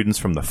those students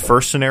from the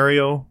first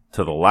scenario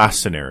to the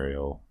last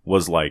scenario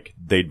was like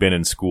they'd been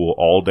in school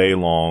all day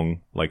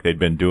long, like they'd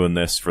been doing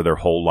this for their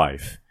whole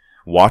life.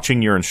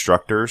 Watching your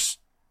instructors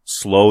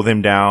slow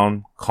them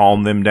down,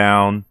 calm them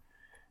down,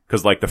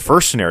 because like the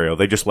first scenario,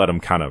 they just let them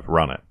kind of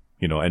run it,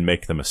 and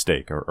make the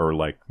mistake or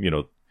like,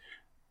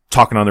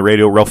 talking on the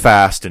radio real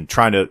fast and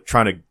trying to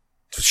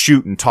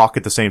shoot and talk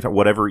at the same time,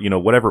 whatever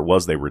it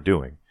was they were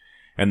doing.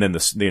 And then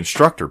the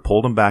instructor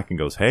pulled him back and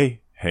goes,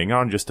 "Hey, hang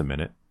on just a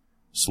minute.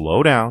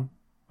 Slow down.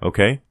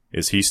 Okay.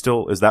 Is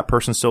that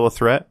person still a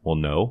threat? Well,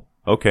 no.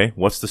 Okay.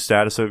 What's the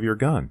status of your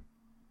gun?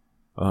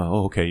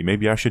 Okay.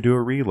 Maybe I should do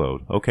a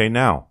reload. Okay.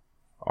 Now,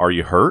 are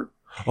you hurt?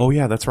 Oh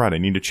yeah, that's right. I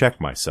need to check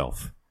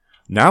myself.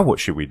 Now what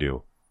should we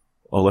do?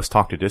 Oh, let's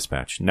talk to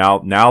dispatch.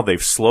 Now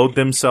they've slowed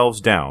themselves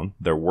down.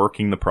 They're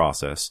working the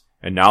process.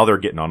 And now they're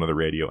getting onto the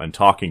radio and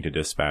talking to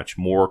dispatch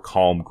more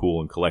calm,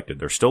 cool, and collected.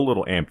 They're still a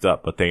little amped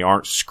up, but they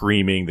aren't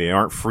screaming. They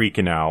aren't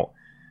freaking out.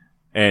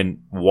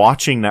 And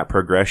watching that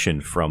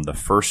progression from the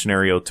first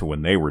scenario to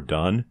when they were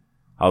done,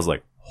 I was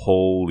like,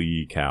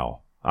 holy cow,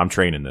 I'm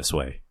training this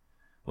way.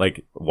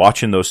 Like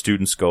watching those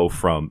students go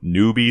from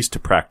newbies to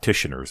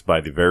practitioners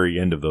by the very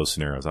end of those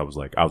scenarios, I was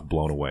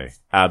blown away.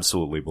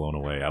 Absolutely blown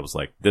away. I was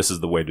like, this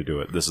is the way to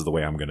do it. This is the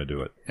way I'm going to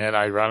do it. And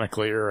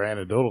ironically or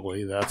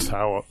anecdotally, that's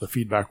how the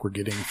feedback we're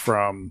getting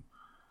from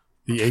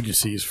the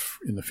agencies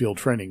in the field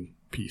training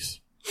piece.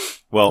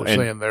 Well, they're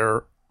saying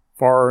they're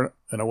far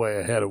and away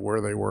ahead of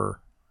where they were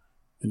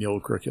in the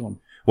old curriculum.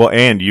 Well,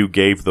 and you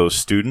gave those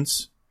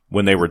students,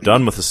 when they were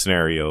done with the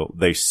scenario,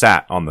 they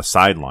sat on the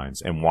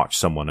sidelines and watched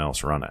someone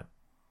else run it.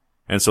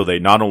 And so they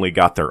not only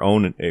got their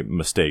own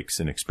mistakes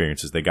and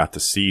experiences, they got to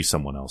see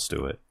someone else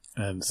do it.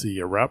 And see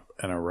a rep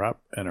and a rep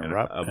and a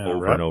rep and over a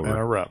rep and over. And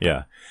a rep.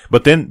 Yeah.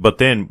 But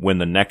then when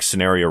the next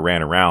scenario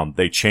ran around,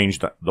 they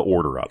changed the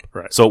order up.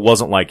 Right. So it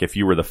wasn't like if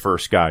you were the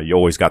first guy, you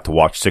always got to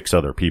watch 6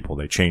 other people.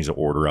 They changed the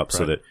order up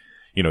so that,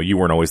 you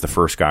weren't always the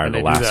first guy or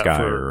the last guy.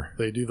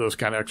 They do those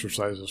kind of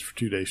exercises for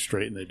 2 days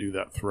straight, and they do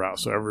that throughout.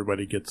 So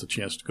everybody gets a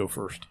chance to go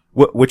first.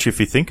 Which,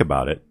 if you think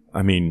about it,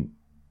 I mean,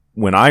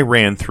 when I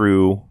ran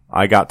through,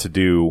 I got to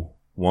do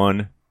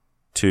 1,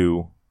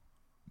 2,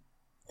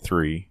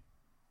 3.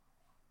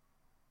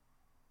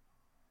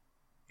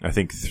 I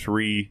think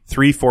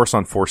three force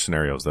on force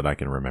scenarios that I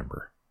can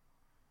remember.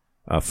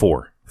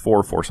 4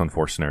 force on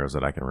force scenarios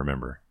that I can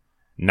remember.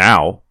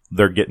 Now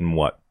they're getting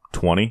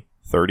 20,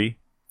 30?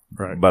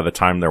 Right. By the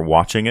time they're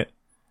watching it.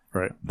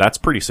 Right. That's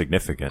pretty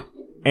significant.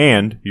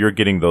 And you're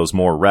getting those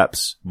more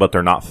reps, but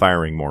they're not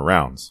firing more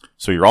rounds.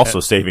 So you're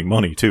also saving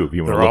money too, if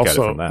you want to look at it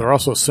from that. They're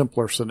also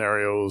simpler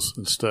scenarios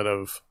instead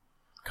of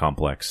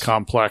complex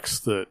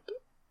that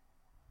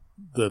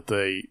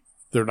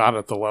they're not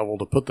at the level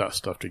to put that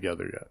stuff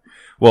together yet.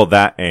 Well,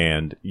 that,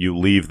 and you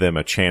leave them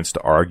a chance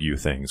to argue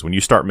things. When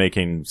you start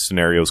making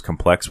scenarios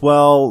complex,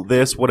 well,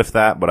 this, what if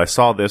that, but I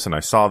saw this and I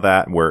saw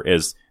that,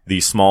 whereas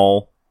these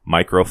small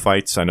micro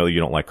fights, I know you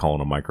don't like calling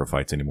them micro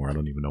fights anymore. I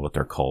don't even know what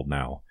they're called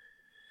now.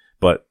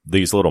 But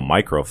these little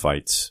micro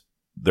fights,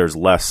 there's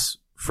less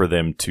for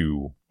them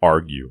to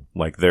argue.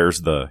 Like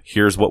there's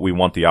here's what we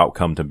want the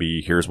outcome to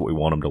be, here's what we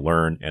want them to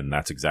learn, and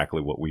that's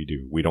exactly what we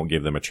do. We don't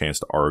give them a chance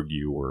to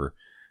argue or,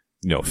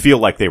 feel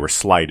like they were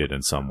slighted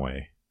in some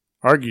way.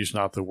 Argue's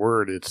not the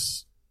word.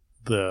 It's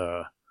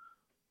the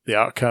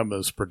outcome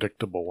is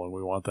predictable, and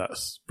we want that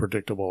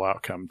predictable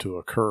outcome to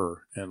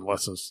occur, and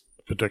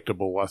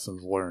predictable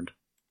lessons learned.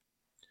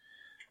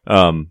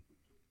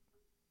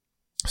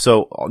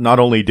 So not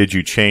only did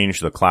you change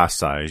the class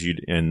size,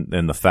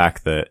 and the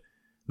fact that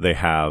they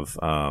have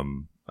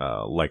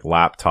like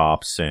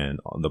laptops and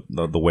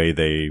the way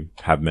they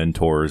have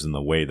mentors and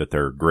the way that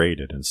they're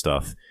graded and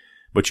stuff,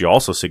 but you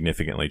also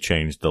significantly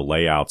changed the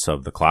layouts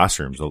of the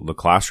classrooms. The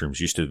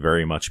classrooms used to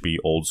very much be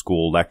old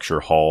school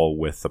lecture hall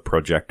with the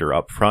projector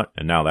up front,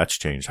 and now that's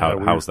changed.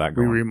 How's that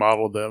going? We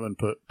remodeled them and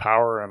put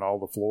power on all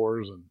the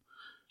floors and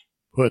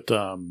put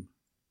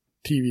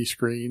TV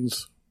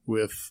screens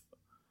with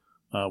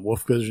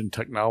Wolf Vision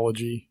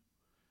technology,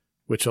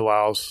 which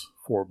allows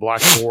for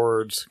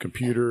blackboards,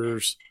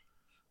 computers,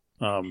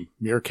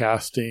 mirror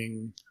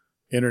casting,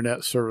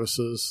 internet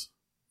services,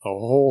 a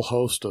whole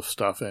host of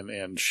stuff,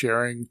 and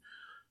sharing.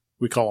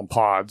 We call them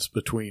pods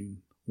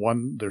between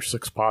there's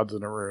 6 pods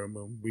in a room,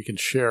 and we can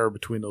share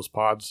between those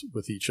pods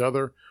with each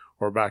other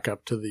or back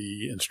up to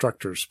the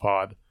instructor's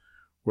pod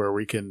where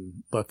we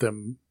can let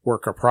them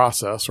work a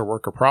process or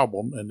work a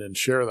problem and then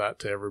share that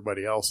to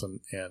everybody else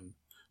and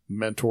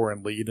mentor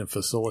and lead and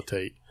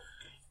facilitate.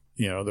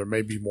 There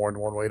may be more than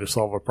one way to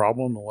solve a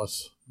problem, and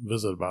let's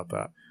visit about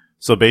that.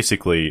 So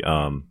basically,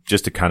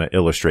 just to kind of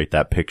illustrate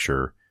that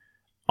picture,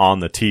 on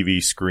the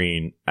TV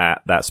screen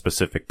at that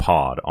specific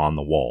pod on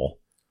the wall,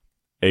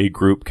 a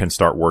group can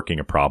start working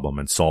a problem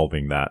and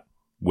solving that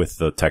with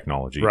the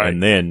technology. Right.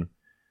 And then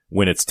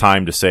when it's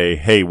time to say,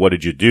 hey, what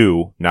did you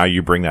do? Now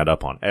you bring that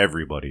up on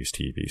everybody's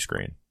TV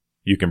screen.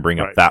 You can bring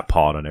up that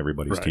pod on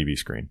everybody's TV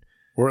screen.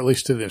 Or at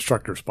least to the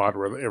instructor's pod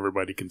where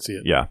everybody can see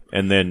it. Yeah.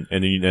 And then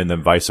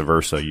vice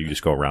versa. You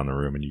just go around the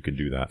room and you can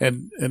do that.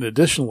 And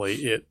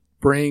additionally, it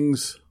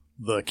brings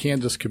the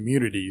Kansas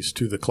communities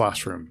to the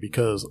classroom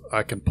because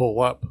I can pull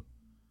up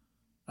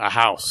a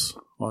house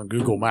on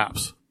Google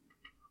Maps,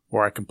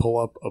 or I can pull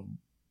up a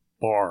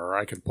bar, or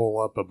I can pull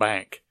up a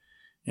bank,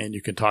 and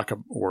you can talk,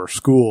 or a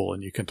school,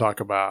 and you can talk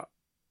about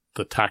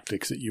the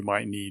tactics that you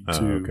might need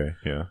to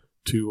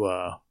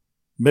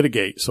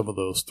mitigate some of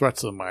those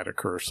threats that might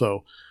occur.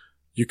 So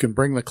you can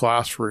bring the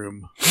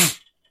classroom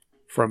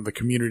from the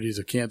communities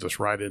of Kansas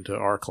right into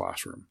our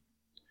classroom.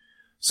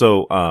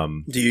 So,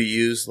 do you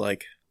use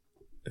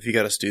if you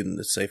got a student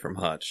that's say from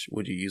Hutch,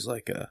 would you use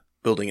a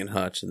building in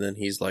Hutch, and then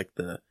he's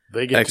the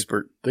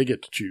expert? They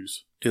get to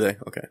choose. Do they?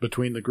 Okay.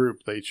 Between the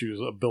group, they choose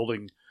a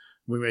building.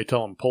 We may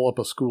tell them pull up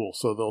a school,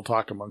 so they'll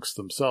talk amongst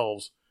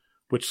themselves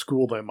which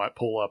school they might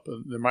pull up.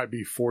 And there might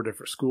be 4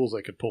 different schools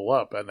they could pull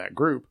up in that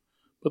group,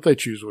 but they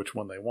choose which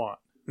one they want.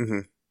 Mm-hmm.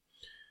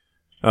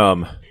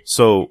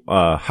 So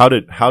how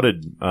did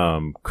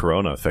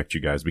Corona affect you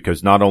guys?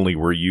 Because not only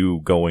were you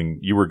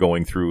were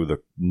going through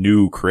the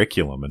new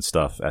curriculum and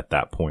stuff at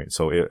that point,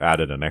 so it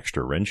added an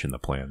extra wrench in the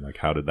plan.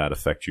 How did that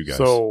affect you guys?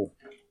 So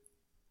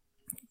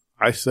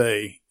I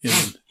say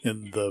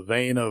in the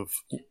vein of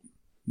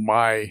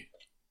my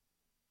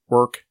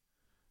work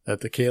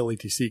at the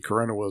KLETC,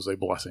 Corona was a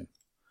blessing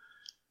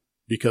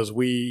because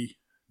we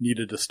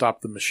needed to stop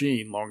the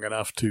machine long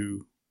enough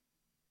to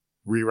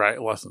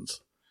rewrite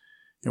lessons.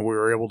 And we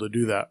were able to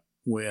do that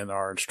when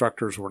our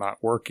instructors were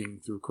not working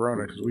through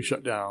Corona, because we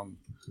shut down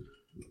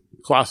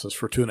classes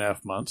for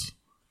 2.5 months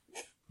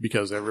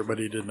because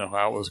everybody didn't know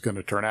how it was going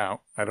to turn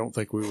out. I don't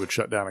think we would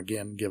shut down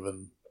again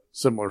given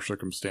similar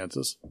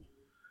circumstances.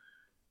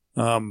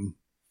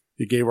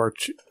 It gave our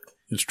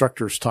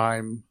instructors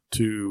time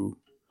to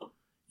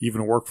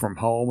even work from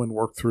home and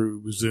work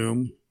through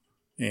Zoom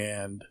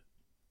and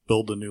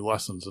build the new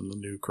lessons and the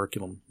new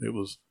curriculum. It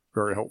was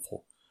very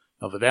helpful.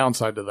 Now, the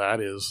downside to that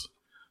is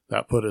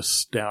that put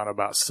us down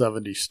about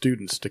 70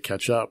 students to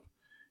catch up,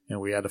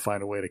 and we had to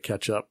find a way to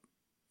catch up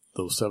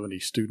those 70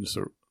 students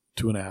for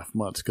 2.5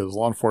 months because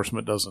law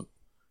enforcement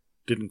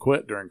didn't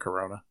quit during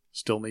Corona.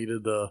 Still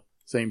needed the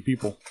same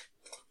people.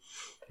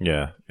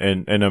 Yeah,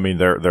 and I mean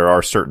there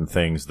are certain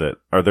things that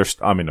are there.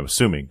 I mean, I'm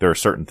assuming there are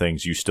certain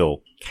things you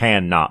still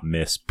cannot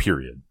miss.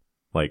 Period.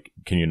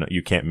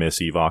 You can't miss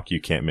evoc,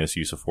 you can't miss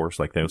use of force,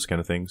 those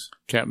kind of things.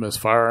 Can't miss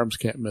firearms,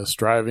 can't miss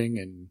driving,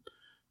 and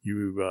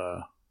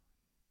you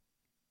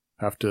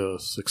have to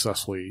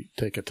successfully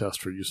take a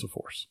test for use of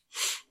force.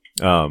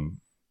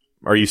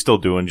 Are you still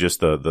doing just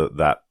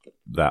that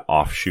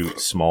offshoot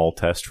small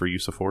test for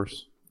use of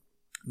force?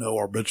 No,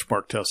 our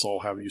benchmark tests all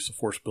have use of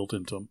force built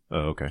into them.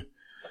 Oh, okay.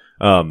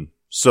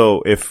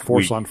 So if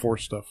force on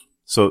force stuff.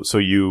 So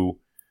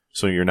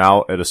you're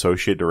now an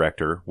associate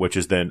director, which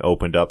has then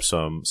opened up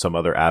some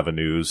other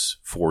avenues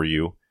for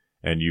you,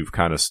 and you've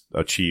kind of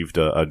achieved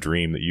a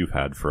dream that you've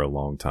had for a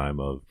long time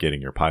of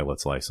getting your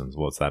pilot's license.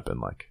 What's that been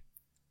like?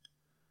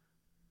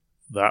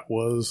 That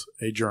was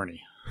a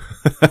journey.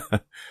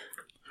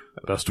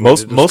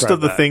 Most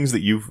of the things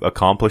that you've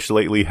accomplished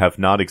lately have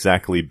not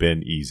exactly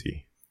been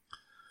easy.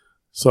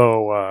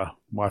 So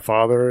my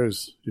father,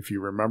 if you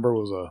remember,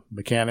 was a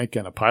mechanic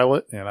and a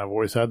pilot, and I've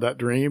always had that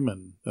dream.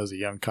 And as a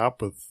young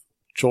cop with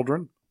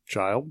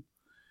child,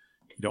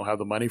 you don't have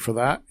the money for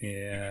that,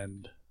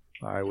 and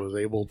I was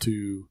able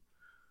to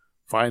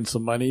find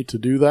some money to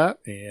do that,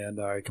 and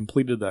I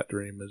completed that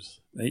dream. It's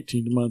an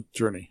 18-month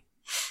journey.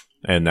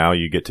 And now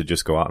you get to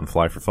just go out and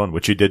fly for fun,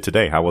 which you did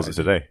today. How was it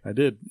today? I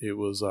did. It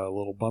was a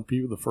little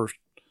bumpy the first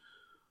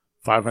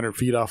 500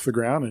 feet off the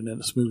ground, and then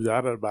it smoothed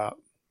out at about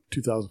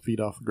 2,000 feet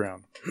off the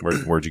ground.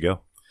 Where'd you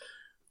go?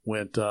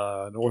 Went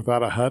north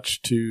out of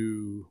Hutch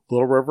to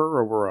Little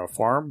River over a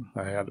farm.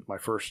 I had my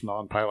first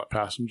non-pilot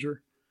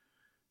passenger,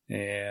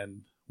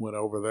 and went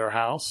over their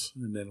house,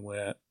 and then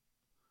went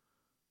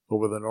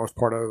over the north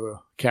part of the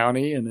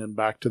county, and then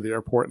back to the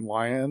airport in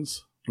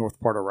Lyons, north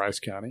part of Rice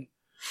County.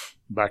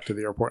 Back to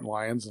the airport in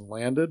Lyons and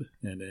landed,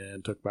 and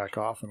then took back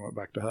off and went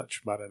back to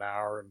Hutch. About an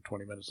hour and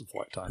 20 minutes of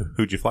flight time.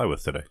 Who'd you fly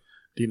with today?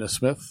 Dina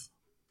Smith.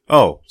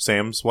 Oh,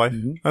 Sam's wife?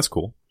 Mm-hmm. That's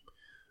cool.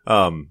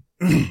 Have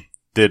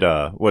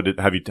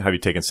you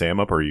taken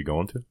Sam up, or are you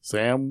going to?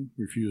 Sam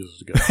refuses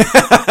to go.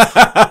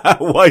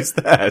 Why is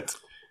that?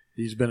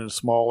 He's been in a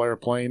small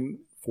airplane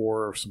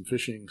for some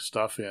fishing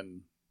stuff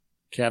in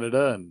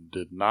Canada and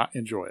did not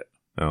enjoy it.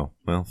 Oh,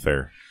 well,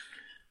 fair.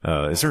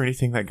 Is there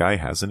anything that guy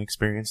hasn't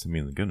experienced? I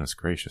mean, goodness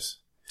gracious.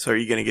 So are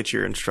you going to get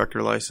your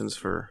instructor license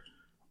for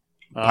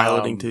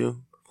piloting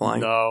too?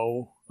 Flying?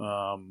 No.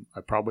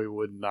 I probably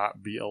would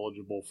not be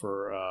eligible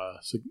for a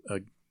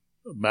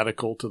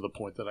medical to the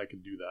point that I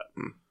could do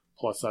that.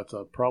 Plus, that's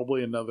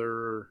probably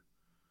another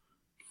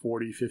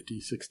 $40,000,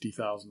 $50,000,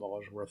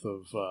 $60,000 worth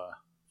of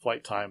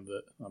flight time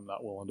that I'm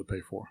not willing to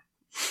pay for.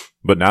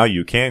 But now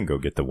you can go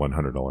get the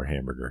 $100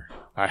 hamburger.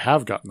 I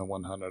have gotten the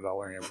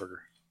 $100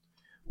 hamburger.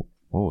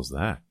 What was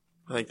that?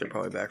 I think they're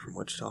probably back from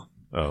Wichita.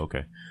 Oh,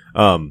 okay.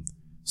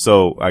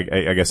 So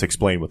I guess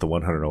explain what the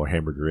 $100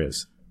 hamburger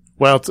is.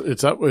 Well,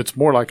 it's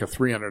more like a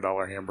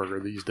 $300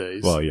 hamburger these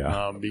days. Well,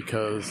 yeah.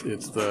 Because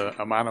it's the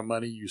amount of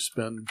money you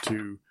spend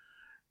to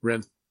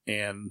rent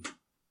and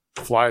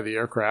fly the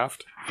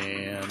aircraft,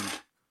 and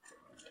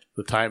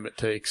the time it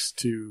takes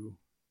to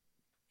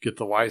get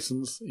the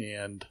license,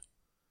 and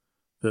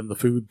then the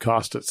food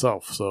cost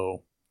itself.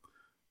 So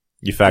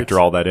you factor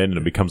all that in, and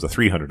it becomes a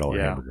 $300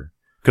 hamburger.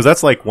 Because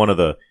that's like one of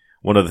the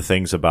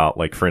things about,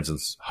 like, for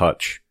instance,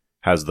 Hutch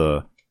has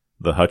the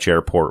Hutch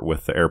airport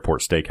with the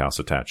airport steakhouse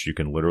attached. You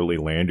can literally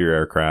land your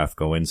aircraft,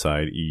 go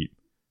inside, eat,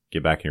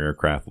 get back in your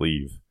aircraft,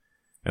 leave.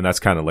 And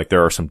that's kind of like,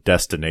 there are some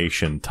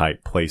destination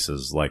type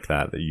places like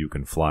that you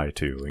can fly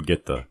to and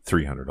get the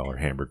 $300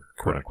 hamburger,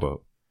 quote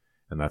unquote.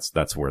 And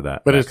that's where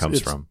that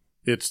comes from.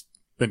 It's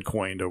been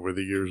coined over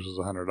the years as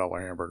a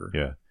 $100 hamburger.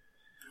 Yeah.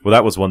 Well,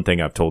 that was one thing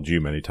I've told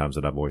you many times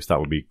that I've always thought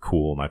would be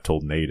cool. And I've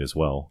told Nate as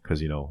well,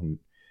 because,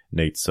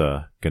 Nate's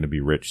going to be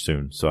rich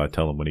soon, so I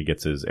tell him when he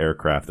gets his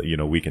aircraft that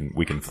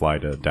we can fly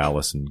to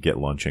Dallas and get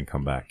lunch and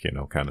come back,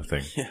 kind of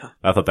thing. Yeah,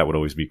 I thought that would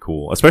always be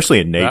cool, especially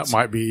in Nate's. That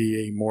might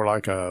be more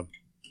like a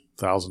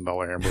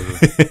 $1,000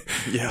 hamburger.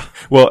 Yeah.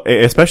 Well,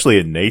 especially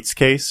in Nate's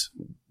case,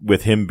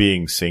 with him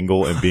being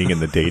single and being in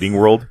the dating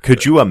world,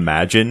 could you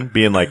imagine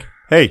being like,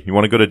 "Hey, you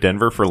want to go to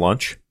Denver for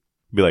lunch?"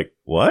 Be like,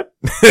 what?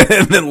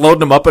 And then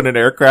loading them up in an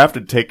aircraft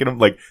and taking them.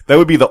 Like, that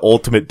would be the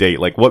ultimate date.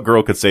 Like, what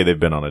girl could say they've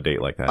been on a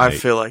date like that? I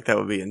feel like that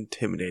would be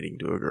intimidating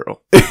to a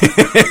girl.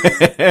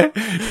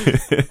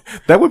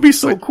 That would be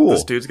so cool.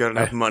 This dude's got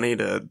enough money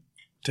to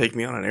take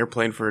me on an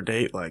airplane for a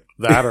date. Like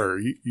that, or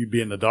you'd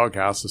be in the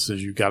doghouse that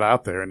says you got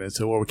out there and they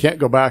say, well, we can't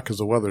go back because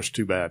the weather's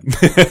too bad.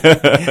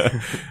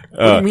 What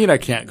do you mean I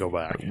can't go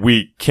back?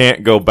 We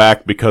can't go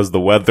back because the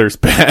weather's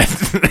bad.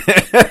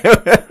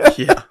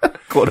 Yeah.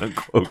 Quote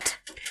unquote.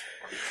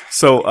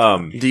 So,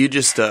 do you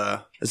just,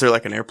 is there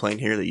like an airplane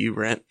here that you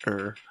rent,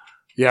 or?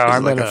 Yeah,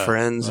 I'm like in a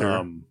friend's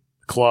or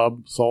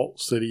club.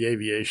 Salt City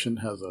Aviation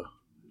has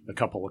a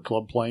couple of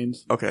club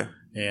planes. Okay.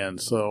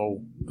 And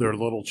so they're a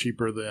little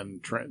cheaper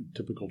than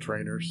typical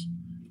trainers.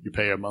 You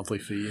pay a monthly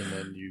fee and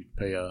then you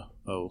pay a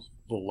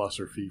little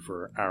lesser fee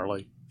for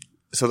hourly.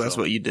 So that's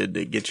what you did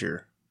to get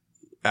your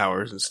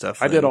hours and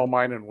stuff. I did all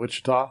mine in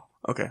Wichita.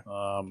 Okay.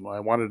 I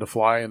wanted to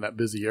fly in that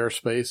busy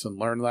airspace and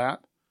learn that.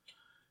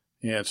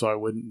 And so I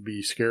wouldn't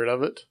be scared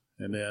of it.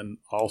 And then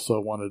also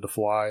wanted to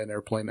fly an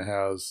airplane that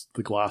has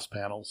the glass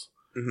panels,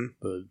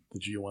 the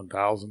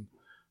G1000,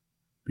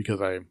 because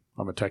I'm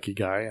a techie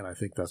guy and I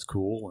think that's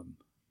cool. And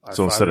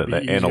so instead of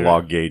the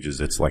analog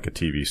gauges, it's like a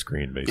TV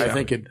screen,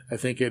 basically.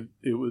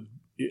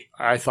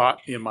 I thought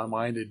in my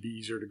mind it'd be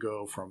easier to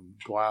go from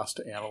glass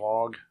to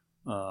analog,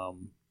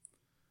 and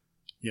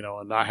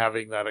not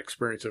having that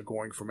experience of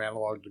going from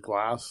analog to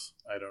glass.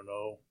 I don't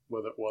know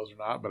whether it was or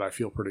not, but I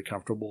feel pretty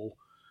comfortable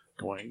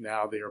going.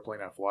 Now the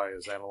airplane I fly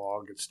is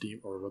analog. It's steam,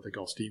 or what they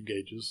call steam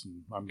gauges,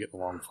 and I'm getting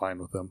along fine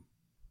with them.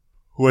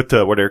 What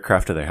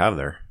aircraft do they have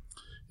there?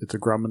 It's a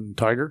Grumman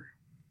Tiger.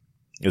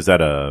 Is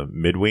that a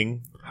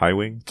mid-wing, high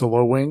wing? It's a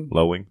low wing.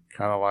 Low wing.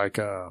 Kind of like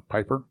a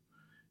Piper.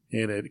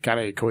 And it kind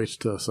of equates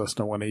to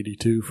Cessna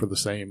 182 for the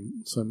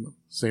same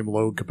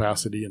load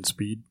capacity and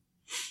speed.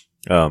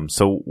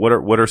 So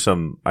what are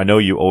some, I know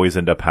you always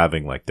end up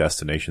having like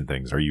destination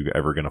things. Are you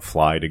ever going to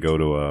fly to go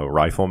to a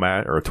rifle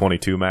match or a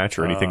 22 match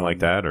or anything like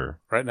that? Or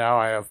right now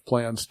I have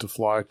plans to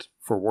fly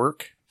for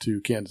work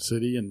to Kansas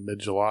City in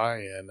mid-July,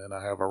 and then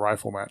I have a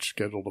rifle match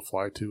scheduled to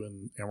fly to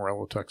in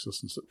Amarillo,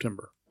 Texas in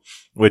September.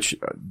 Which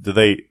do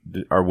they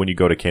are when you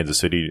go to Kansas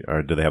City?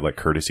 Or do they have like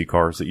courtesy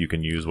cars that you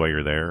can use while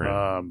you're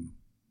there?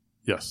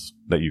 Yes,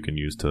 that you can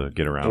use to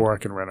get around. Or I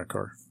can rent a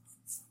car.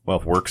 Well,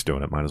 if work's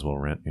doing it, might as well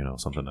rent.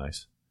 Something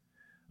nice.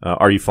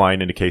 Are you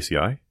flying into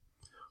KCI?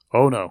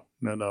 Oh no.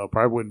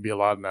 Probably wouldn't be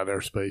allowed in that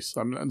airspace.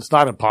 It's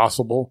not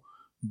impossible,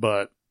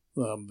 but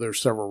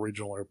there's several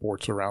regional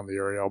airports around the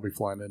area. I'll be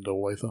flying into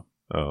Olathe.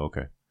 Oh,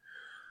 okay.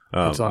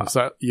 It's on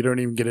you don't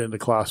even get into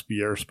Class B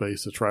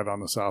airspace. It's right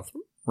on the south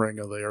ring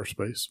of the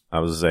airspace. I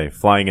was going to say,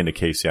 flying into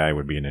KCI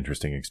would be an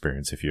interesting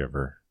experience if you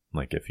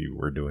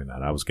were doing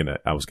that. I was gonna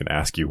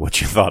ask you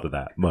what you thought of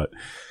that, but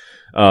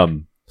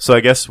so I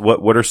guess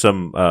what are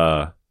some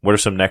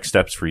next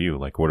steps for you?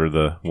 Like, what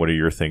are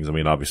your things? I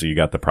mean, obviously you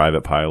got the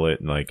private pilot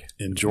and like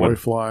enjoy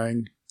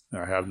flying.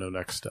 I have no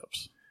next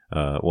steps.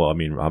 Well, I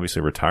mean,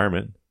 obviously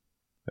retirement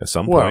at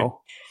some point.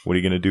 What are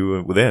you going to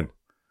do within?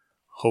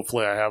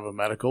 Hopefully I have a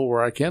medical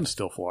where I can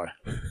still fly.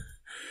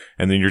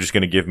 And then you're just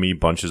going to give me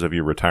bunches of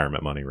your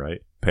retirement money,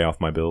 right? Pay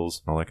off my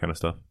bills, all that kind of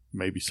stuff.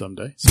 Maybe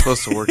someday. It's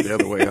supposed to work the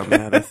other way on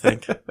that, I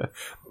think.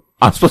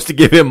 I'm supposed to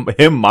give him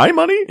my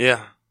money?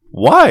 Yeah.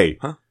 Why?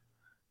 Huh?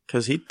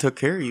 Because he took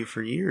care of you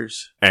for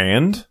years.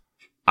 And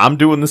I'm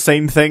doing the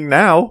same thing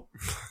now.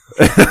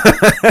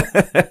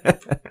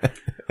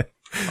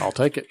 I'll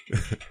take it.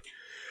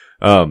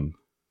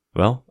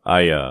 Well,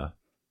 I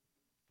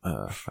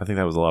think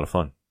that was a lot of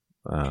fun.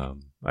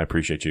 I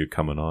appreciate you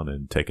coming on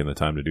and taking the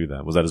time to do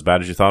that. Was that as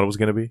bad as you thought it was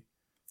going to be?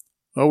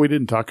 Oh, we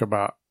didn't talk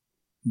about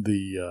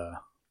the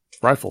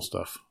rifle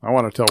stuff. I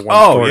want to tell one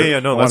story. Oh, yeah,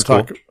 no, that's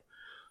cool.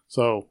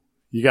 So,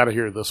 you got to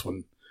hear this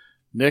one.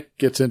 Nick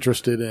gets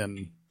interested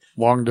in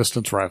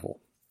long-distance rifle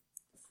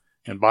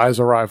and buys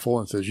a rifle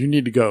and says, you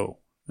need to go.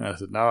 And I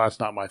said, no, that's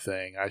not my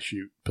thing. I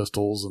shoot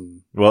pistols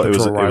and Well, it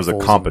was a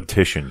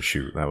competition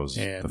shoot. That was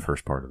the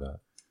first part of that.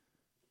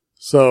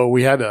 So,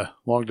 we had a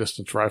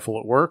long-distance rifle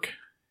at work.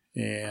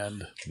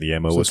 And the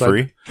ammo was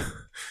free?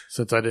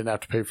 Since I didn't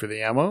have to pay for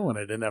the ammo and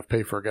I didn't have to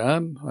pay for a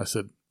gun, I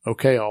said,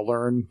 okay, I'll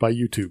learn by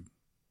YouTube.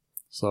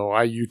 So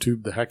I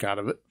YouTubed the heck out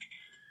of it.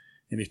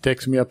 And he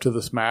takes me up to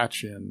this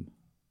match in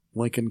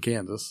Lincoln,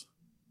 Kansas.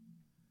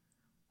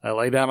 I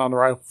lay down on the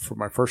rifle for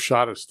my first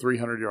shot. It's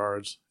 300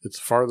 yards. It's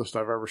the farthest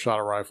I've ever shot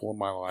a rifle in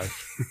my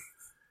life.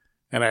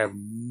 And I have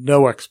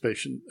no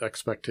expectation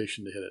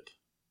to hit it.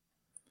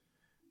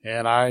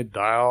 And I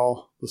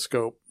dial the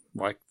scope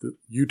like the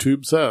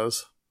YouTube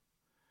says.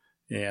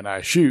 And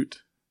I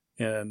shoot,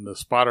 and the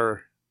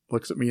spotter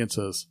looks at me and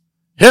says,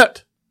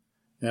 hit!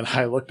 And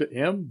I looked at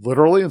him,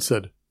 literally, and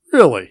said,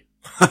 really?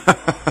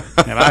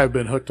 And I have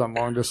been hooked on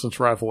long-distance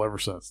rifle ever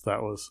since.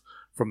 That was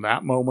from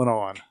that moment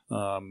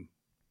on.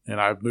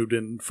 And I've moved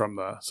in from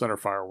the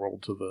centerfire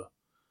world to the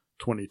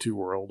 22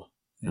 world.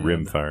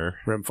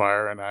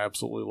 Rimfire, and I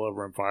absolutely love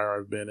rimfire.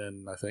 I've been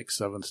in, I think,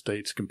 7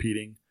 states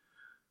competing.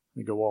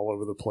 I go all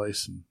over the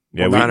place. And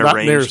what kind of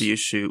range do you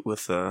shoot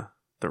with the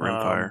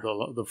rimfire?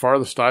 The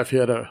farthest I've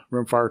hit a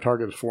rimfire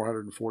target is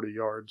 440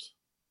 yards.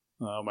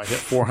 I hit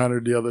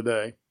 400 the other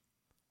day.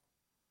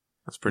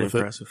 That's pretty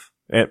impressive.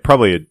 And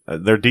probably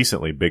they're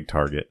decently big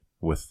target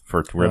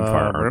for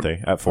rimfire, aren't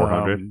they? At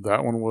 400.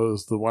 That one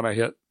was the one I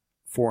hit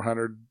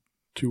 400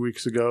 2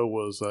 weeks ago.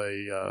 Was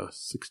a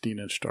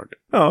 16-inch target.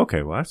 Oh,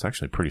 okay. Well, that's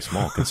actually pretty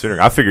small considering.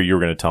 I figured you were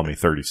going to tell me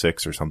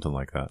 36 or something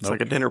like that. It's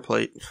like a dinner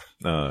plate.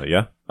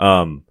 Yeah.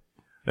 And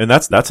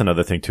that's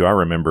another thing too. I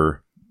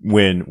remember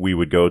when we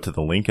would go to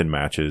the Lincoln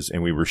matches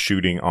and we were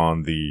shooting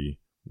on the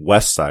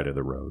west side of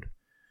the road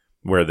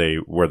where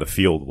the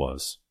field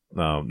was,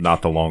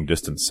 not the long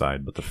distance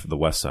side, but the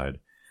west side.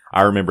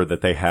 I remember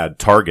that they had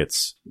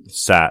targets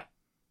sat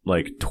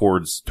like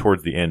towards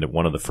the end of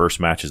one of the first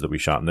matches that we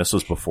shot. And this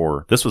was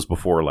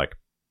before like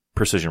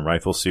Precision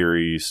Rifle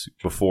Series,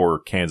 before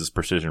Kansas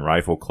Precision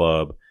Rifle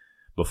Club,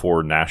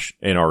 before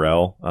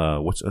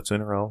NRL. What's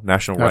NRL?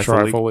 National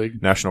Rifle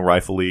League. National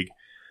Rifle League.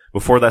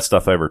 Before that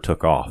stuff ever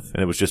took off.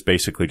 And it was just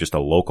basically just a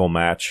local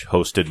match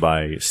hosted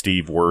by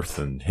Steve Worth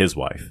and his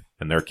wife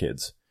and their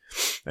kids.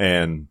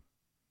 And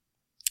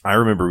I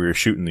remember we were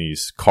shooting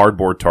these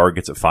cardboard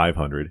targets at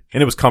 500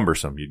 and it was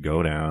cumbersome. You'd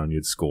go down,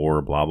 you'd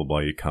score, blah, blah,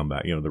 blah. You'd come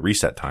back. The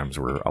reset times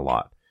were a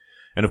lot.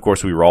 And of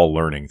course we were all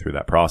learning through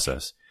that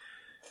process.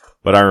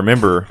 But I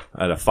remember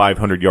at a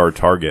 500-yard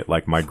target,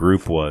 like my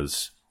group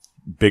was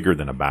bigger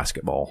than a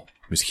basketball.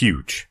 It was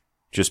huge.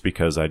 Just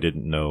because I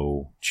didn't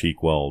know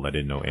cheek weld, I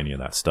didn't know any of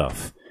that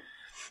stuff.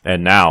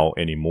 And now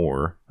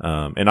anymore,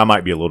 and I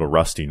might be a little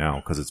rusty now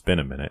because it's been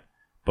a minute,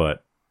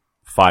 but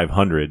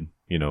 500,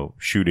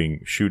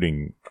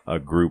 shooting a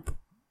group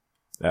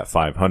at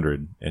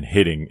 500 and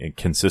hitting it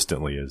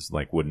consistently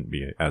wouldn't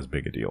be as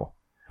big a deal.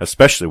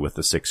 Especially with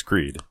the 6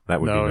 Creed.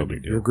 That would be no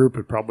big deal. Your group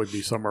would probably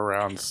be somewhere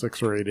around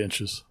 6 or 8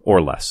 inches. Or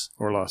less.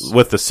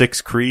 With the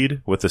 6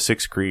 Creed,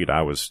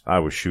 I was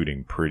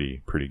shooting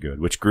pretty good,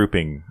 which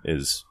grouping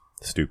is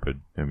stupid.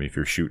 I mean, if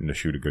you're shooting to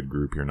shoot a good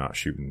group, you're not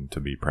shooting to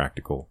be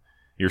practical.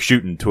 You're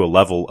shooting to a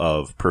level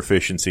of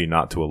proficiency,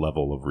 not to a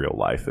level of real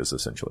life is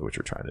essentially what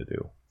you're trying to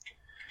do.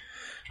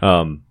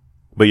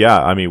 But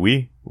yeah, I mean,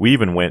 we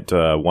even went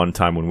one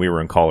time when we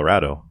were in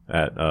Colorado,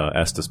 at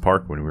Estes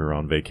Park when we were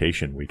on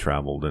vacation. We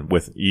traveled, and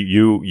with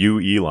you,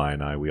 Eli,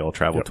 and I, we all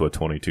traveled to a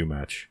 22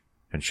 match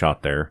and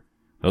shot there.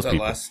 Those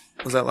people.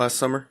 Was that last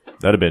summer?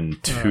 That'd have been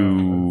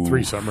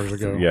 3 summers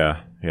ago.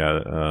 Yeah.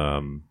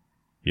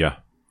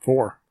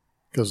 4,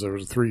 because there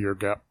was a 3-year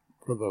gap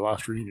for the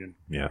last reunion.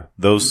 Yeah,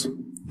 those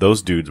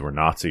dudes were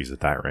Nazis at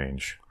that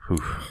range.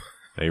 Whew.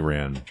 They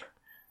ran.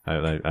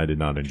 I did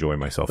not enjoy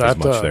myself as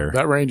much there.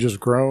 That range has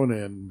grown,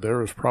 and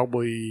there is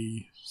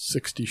probably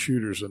 60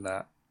 shooters in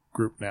that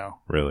group now.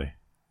 Really?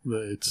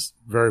 It's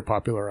very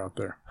popular out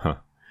there. Huh.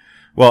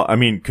 Well, I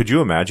mean, could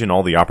you imagine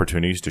all the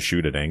opportunities to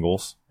shoot at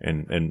angles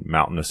in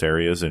mountainous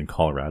areas in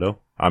Colorado?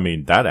 I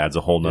mean, that adds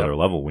a whole nother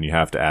level when you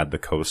have to add the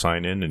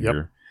cosine in,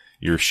 and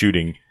you're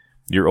shooting.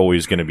 You're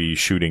always going to be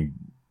shooting,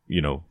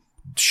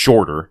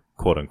 shorter,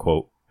 quote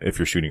unquote, if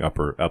you're shooting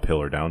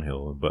uphill or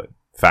downhill. But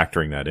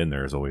factoring that in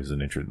there is always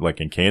an interest. Like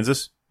in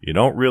Kansas, you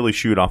don't really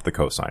shoot off the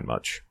cosine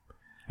much,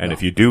 and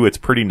if you do, it's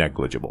pretty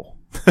negligible.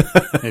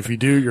 If you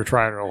do, you're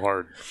trying real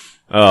hard.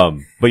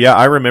 But yeah,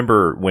 I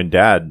remember when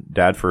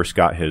Dad first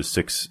got his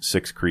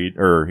 6.5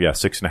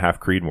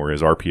 Creedmoor,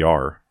 his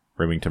RPR,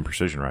 Remington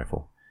precision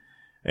rifle,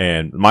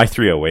 and my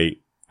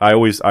 308. I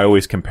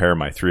always compare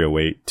my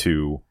 308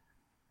 to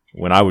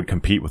when I would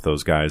compete with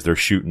those guys. They're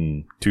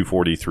shooting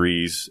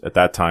 243s at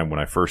that time. When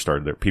I first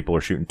started, people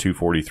are shooting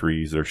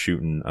 243s. They're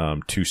shooting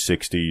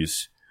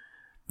 260s.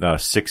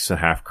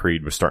 6.5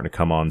 Creed was starting to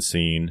come on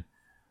scene.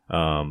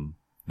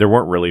 There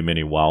weren't really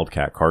many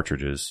Wildcat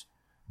cartridges,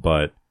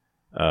 but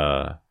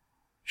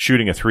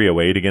shooting a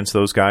 308 against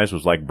those guys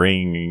was like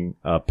bringing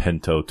a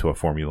Pinto to a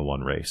Formula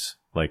One race.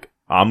 Like,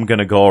 I'm going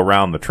to go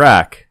around the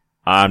track.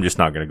 I'm just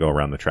not going to go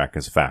around the track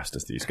as fast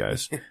as these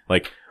guys.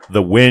 Like,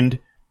 the wind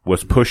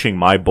was pushing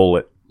my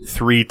bullet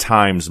 3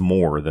 times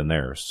more than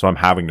theirs. So I'm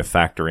having to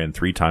factor in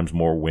 3 times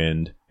more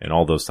wind and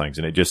all those things.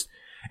 And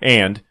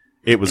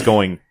it was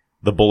going,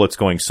 the bullet's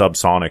going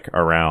subsonic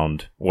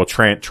around,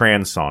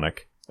 transonic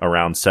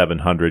around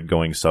 700,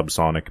 going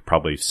subsonic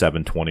probably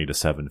 720 to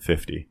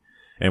 750.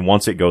 And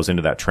once it goes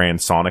into that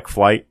transonic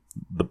flight,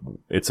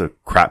 it's a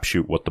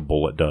crapshoot what the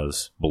bullet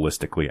does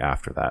ballistically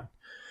after that.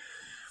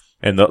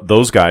 And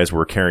those guys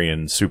were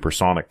carrying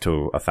supersonic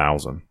to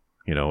 1,000,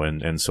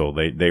 and so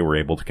they were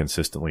able to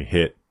consistently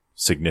hit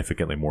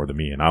significantly more than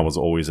me. And I was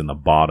always in the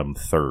bottom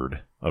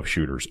third of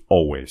shooters,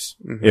 always,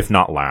 if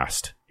not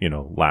last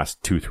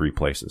 2-3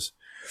 places.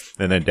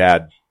 And then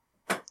Dad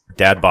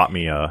bought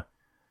me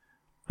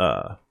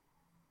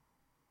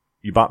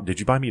did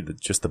you buy me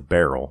just the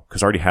barrel?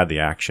 Because I already had the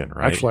action,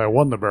 right? Actually, I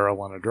won the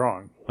barrel on a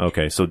drawing.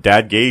 Okay, so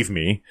Dad gave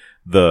me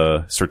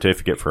the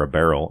certificate for a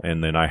barrel,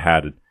 and then I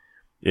had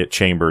it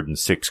chambered in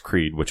 6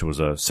 Creed, which was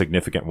a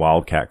significant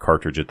Wildcat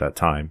cartridge at that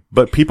time.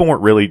 But people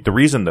weren't really, the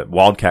reason that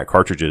Wildcat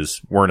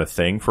cartridges weren't a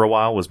thing for a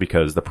while was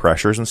because the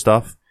pressures and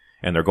stuff,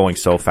 and they're going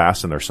so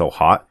fast and they're so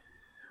hot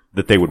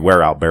that they would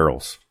wear out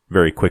barrels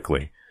very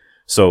quickly.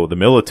 So the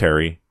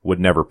military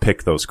would never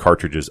pick those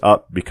cartridges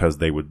up because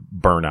they would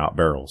burn out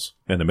barrels.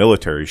 And the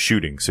military is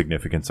shooting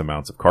significant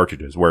amounts of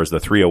cartridges. Whereas the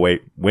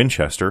 308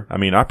 Winchester, I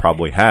mean, I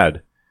probably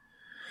had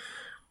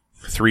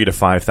 3,000 to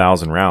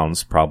 5,000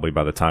 rounds probably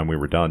by the time we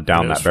were done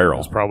down that barrel. It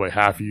was probably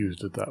half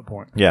used at that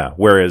point. Yeah.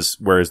 Whereas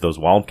those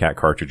Wildcat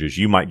cartridges,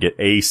 you might get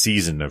a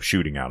season of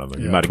shooting out of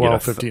them. You might get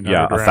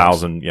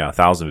 1,000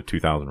 to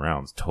 2,000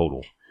 rounds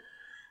total.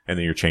 And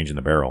then you're changing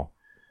the barrel.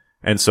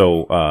 And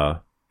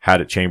so, had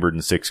it chambered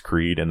in 6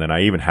 Creed, and then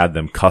I even had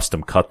them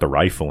custom cut the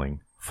rifling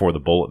for the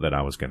bullet that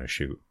I was going to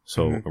shoot.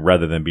 So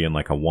rather than being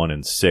like a 1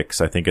 in 6,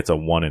 I think it's a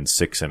 1 in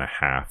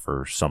 6.5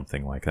 or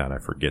something like that. I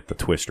forget the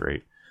twist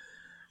rate.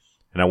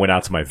 And I went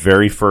out to my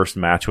very first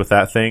match with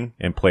that thing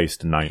and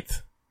placed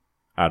 9th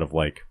out of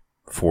like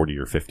 40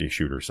 or 50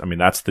 shooters. I mean,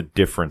 that's the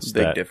difference.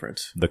 Big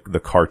difference. The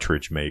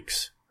cartridge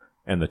makes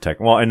and the tech.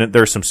 Well, and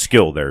there's some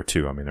skill there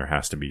too. I mean, there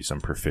has to be some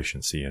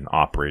proficiency in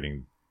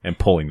operating and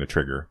pulling the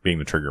trigger, being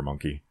the trigger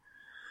monkey.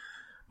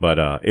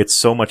 But it's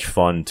so much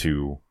fun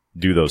to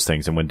do those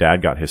things. And when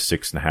Dad got his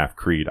 6.5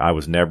 Creed, I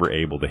was never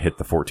able to hit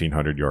the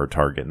 1,400 yard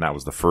target, and that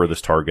was the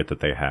furthest target that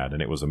they had,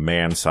 and it was a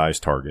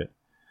man-sized target.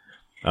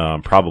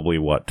 Probably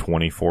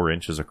 24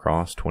 inches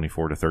across,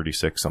 24 to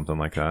 36, something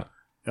like that.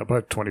 Yeah,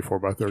 about 24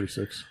 by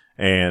 36.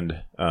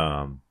 And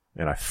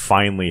I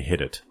finally hit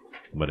it,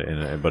 but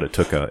it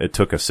took a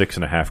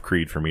 6.5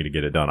 Creed for me to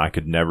get it done. I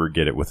could never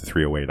get it with the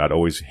 308. I'd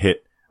always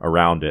hit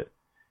around it,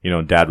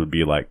 and Dad would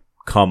be like,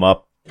 "Come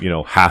up,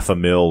 0.5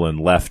 mil and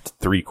left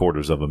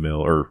 3/4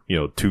 mil, or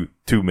 2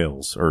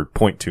 mils or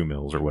 0.2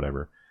 mils or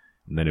whatever."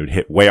 And then it would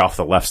hit way off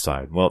the left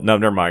side. Well, no,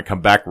 never mind.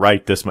 Come back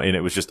right this way. And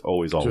it was just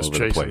always all over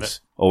the place.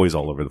 Always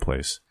all over the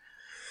place.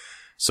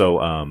 So,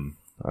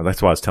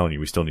 that's why I was telling you,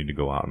 we still need to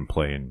go out and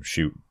play and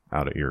shoot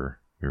out at your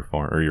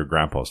farm, or your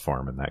grandpa's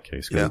farm in that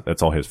case. Cause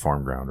that's all his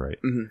farm ground, right?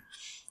 Mm-hmm.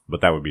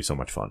 But that would be so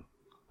much fun,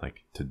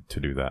 like, to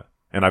do that.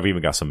 And I've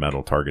even got some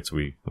metal targets.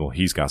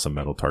 He's got some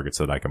metal targets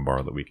that I can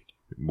borrow that we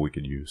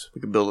could use.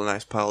 We could build a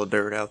nice pile of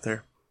dirt out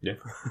there. Yeah.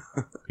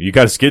 You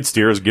got a skid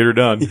steer, let's get her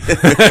done.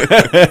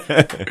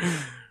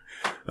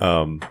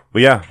 But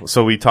yeah,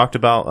 so we talked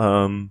about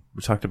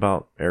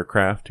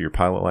aircraft, your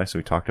pilot license.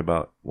 We talked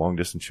about long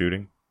distance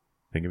shooting.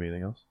 Think of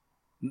anything else?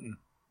 Mm-mm.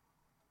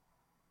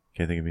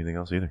 Can't think of anything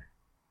else either.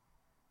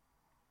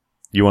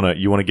 You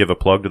wanna give a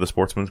plug to the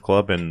Sportsman's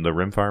Club and the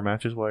rimfire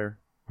matches while you're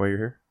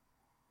here?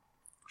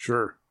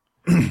 Sure.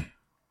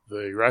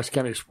 The Rice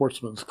County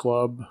Sportsman's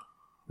Club,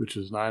 which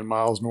is 9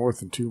 miles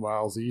north and 2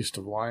 miles east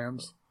of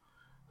Lyons,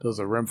 does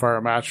a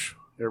rimfire match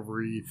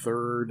every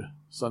third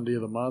Sunday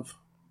of the month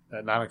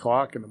at 9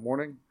 o'clock in the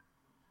morning.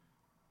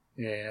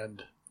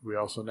 And we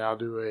also now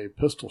do a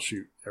pistol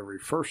shoot every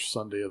first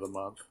Sunday of the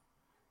month,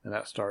 and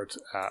that starts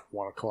at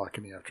 1 o'clock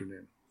in the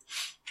afternoon.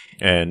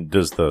 And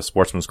does the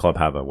Sportsman's Club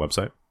have a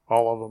website?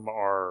 All of them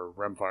are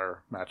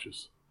rimfire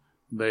matches.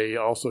 They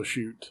also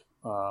shoot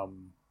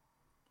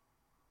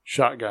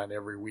shotgun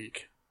every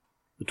week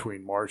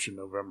between March and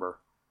November.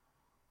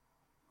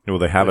 Well,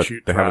 they have a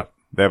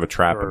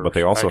trap, but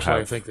they also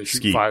have I think they shoot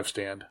skeet.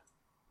 5-stand.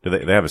 Do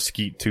they have a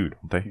skeet too,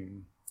 don't they?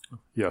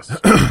 Yes.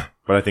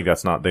 But I think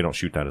they don't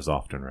shoot that as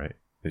often, right?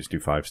 They just do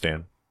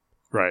 5-stand.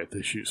 Right,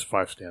 they shoot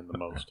 5-stand the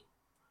most.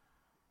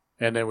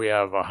 And then we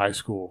have a high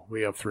school.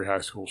 We have 3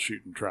 high schools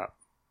shooting trap,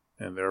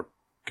 and they're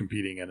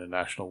competing in a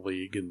national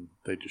league, and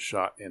they just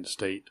shot in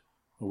state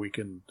a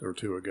weekend or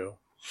two ago.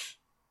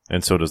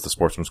 And so does the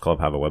Sportsman's Club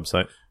have a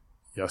website?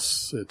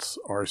 Yes, it's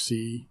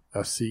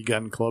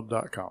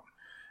rcscgunclub.com.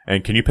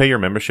 And can you pay your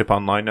membership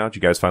online now? Did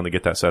you guys finally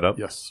get that set up?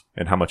 Yes.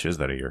 And how much is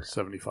that a year?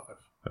 $75.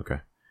 Okay.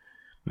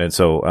 And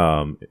so,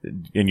 and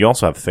you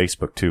also have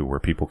Facebook too, where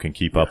people can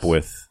keep up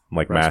with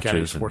like Rice matches.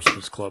 County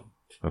Sportsman's Club.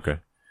 Okay.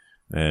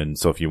 And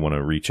so if you want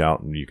to reach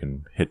out, and you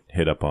can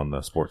hit up on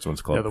the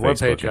Sportsman's Club. Yeah, the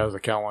webpage has a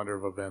calendar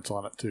of events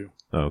on it too.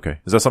 Oh, okay.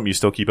 Is that something you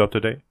still keep up to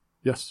date?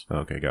 Yes.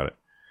 Okay, got it.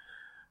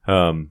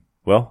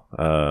 Well,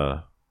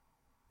 I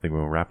think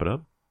we'll wrap it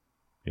up.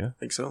 Yeah? I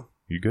think so.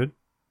 You good?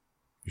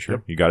 You sure?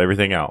 Yep. You got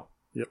everything out?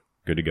 Yep.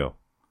 Good to go.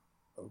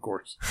 Of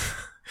course.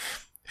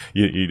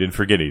 You didn't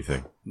forget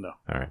anything? No.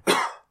 All right.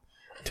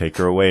 Take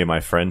her away,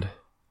 my friend.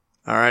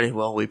 All righty.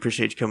 Well, we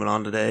appreciate you coming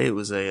on today. It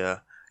was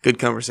a good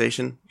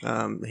conversation,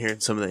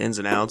 hearing some of the ins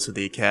and outs of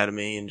the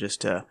academy and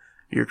just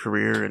your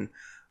career and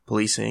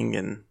policing,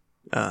 and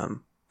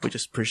we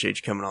just appreciate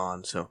you coming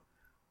on. So,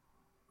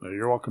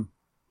 You're welcome.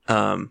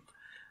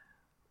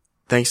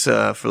 Thanks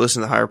for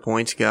listening to Higher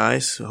Points,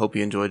 guys. I hope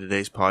you enjoyed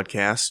today's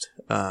podcast.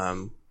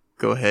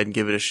 Go ahead and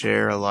give it a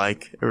share, a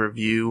like, a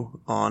review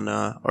on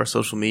our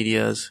social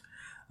medias.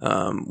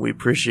 We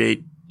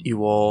appreciate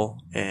you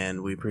all,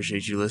 and we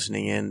appreciate you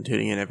listening in,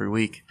 tuning in every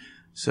week.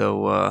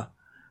 So,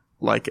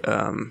 at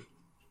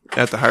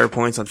the Higher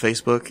Points on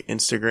Facebook,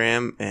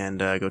 Instagram, and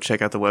go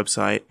check out the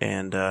website,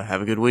 and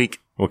have a good week.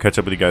 We'll catch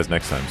up with you guys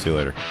next time. See you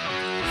later.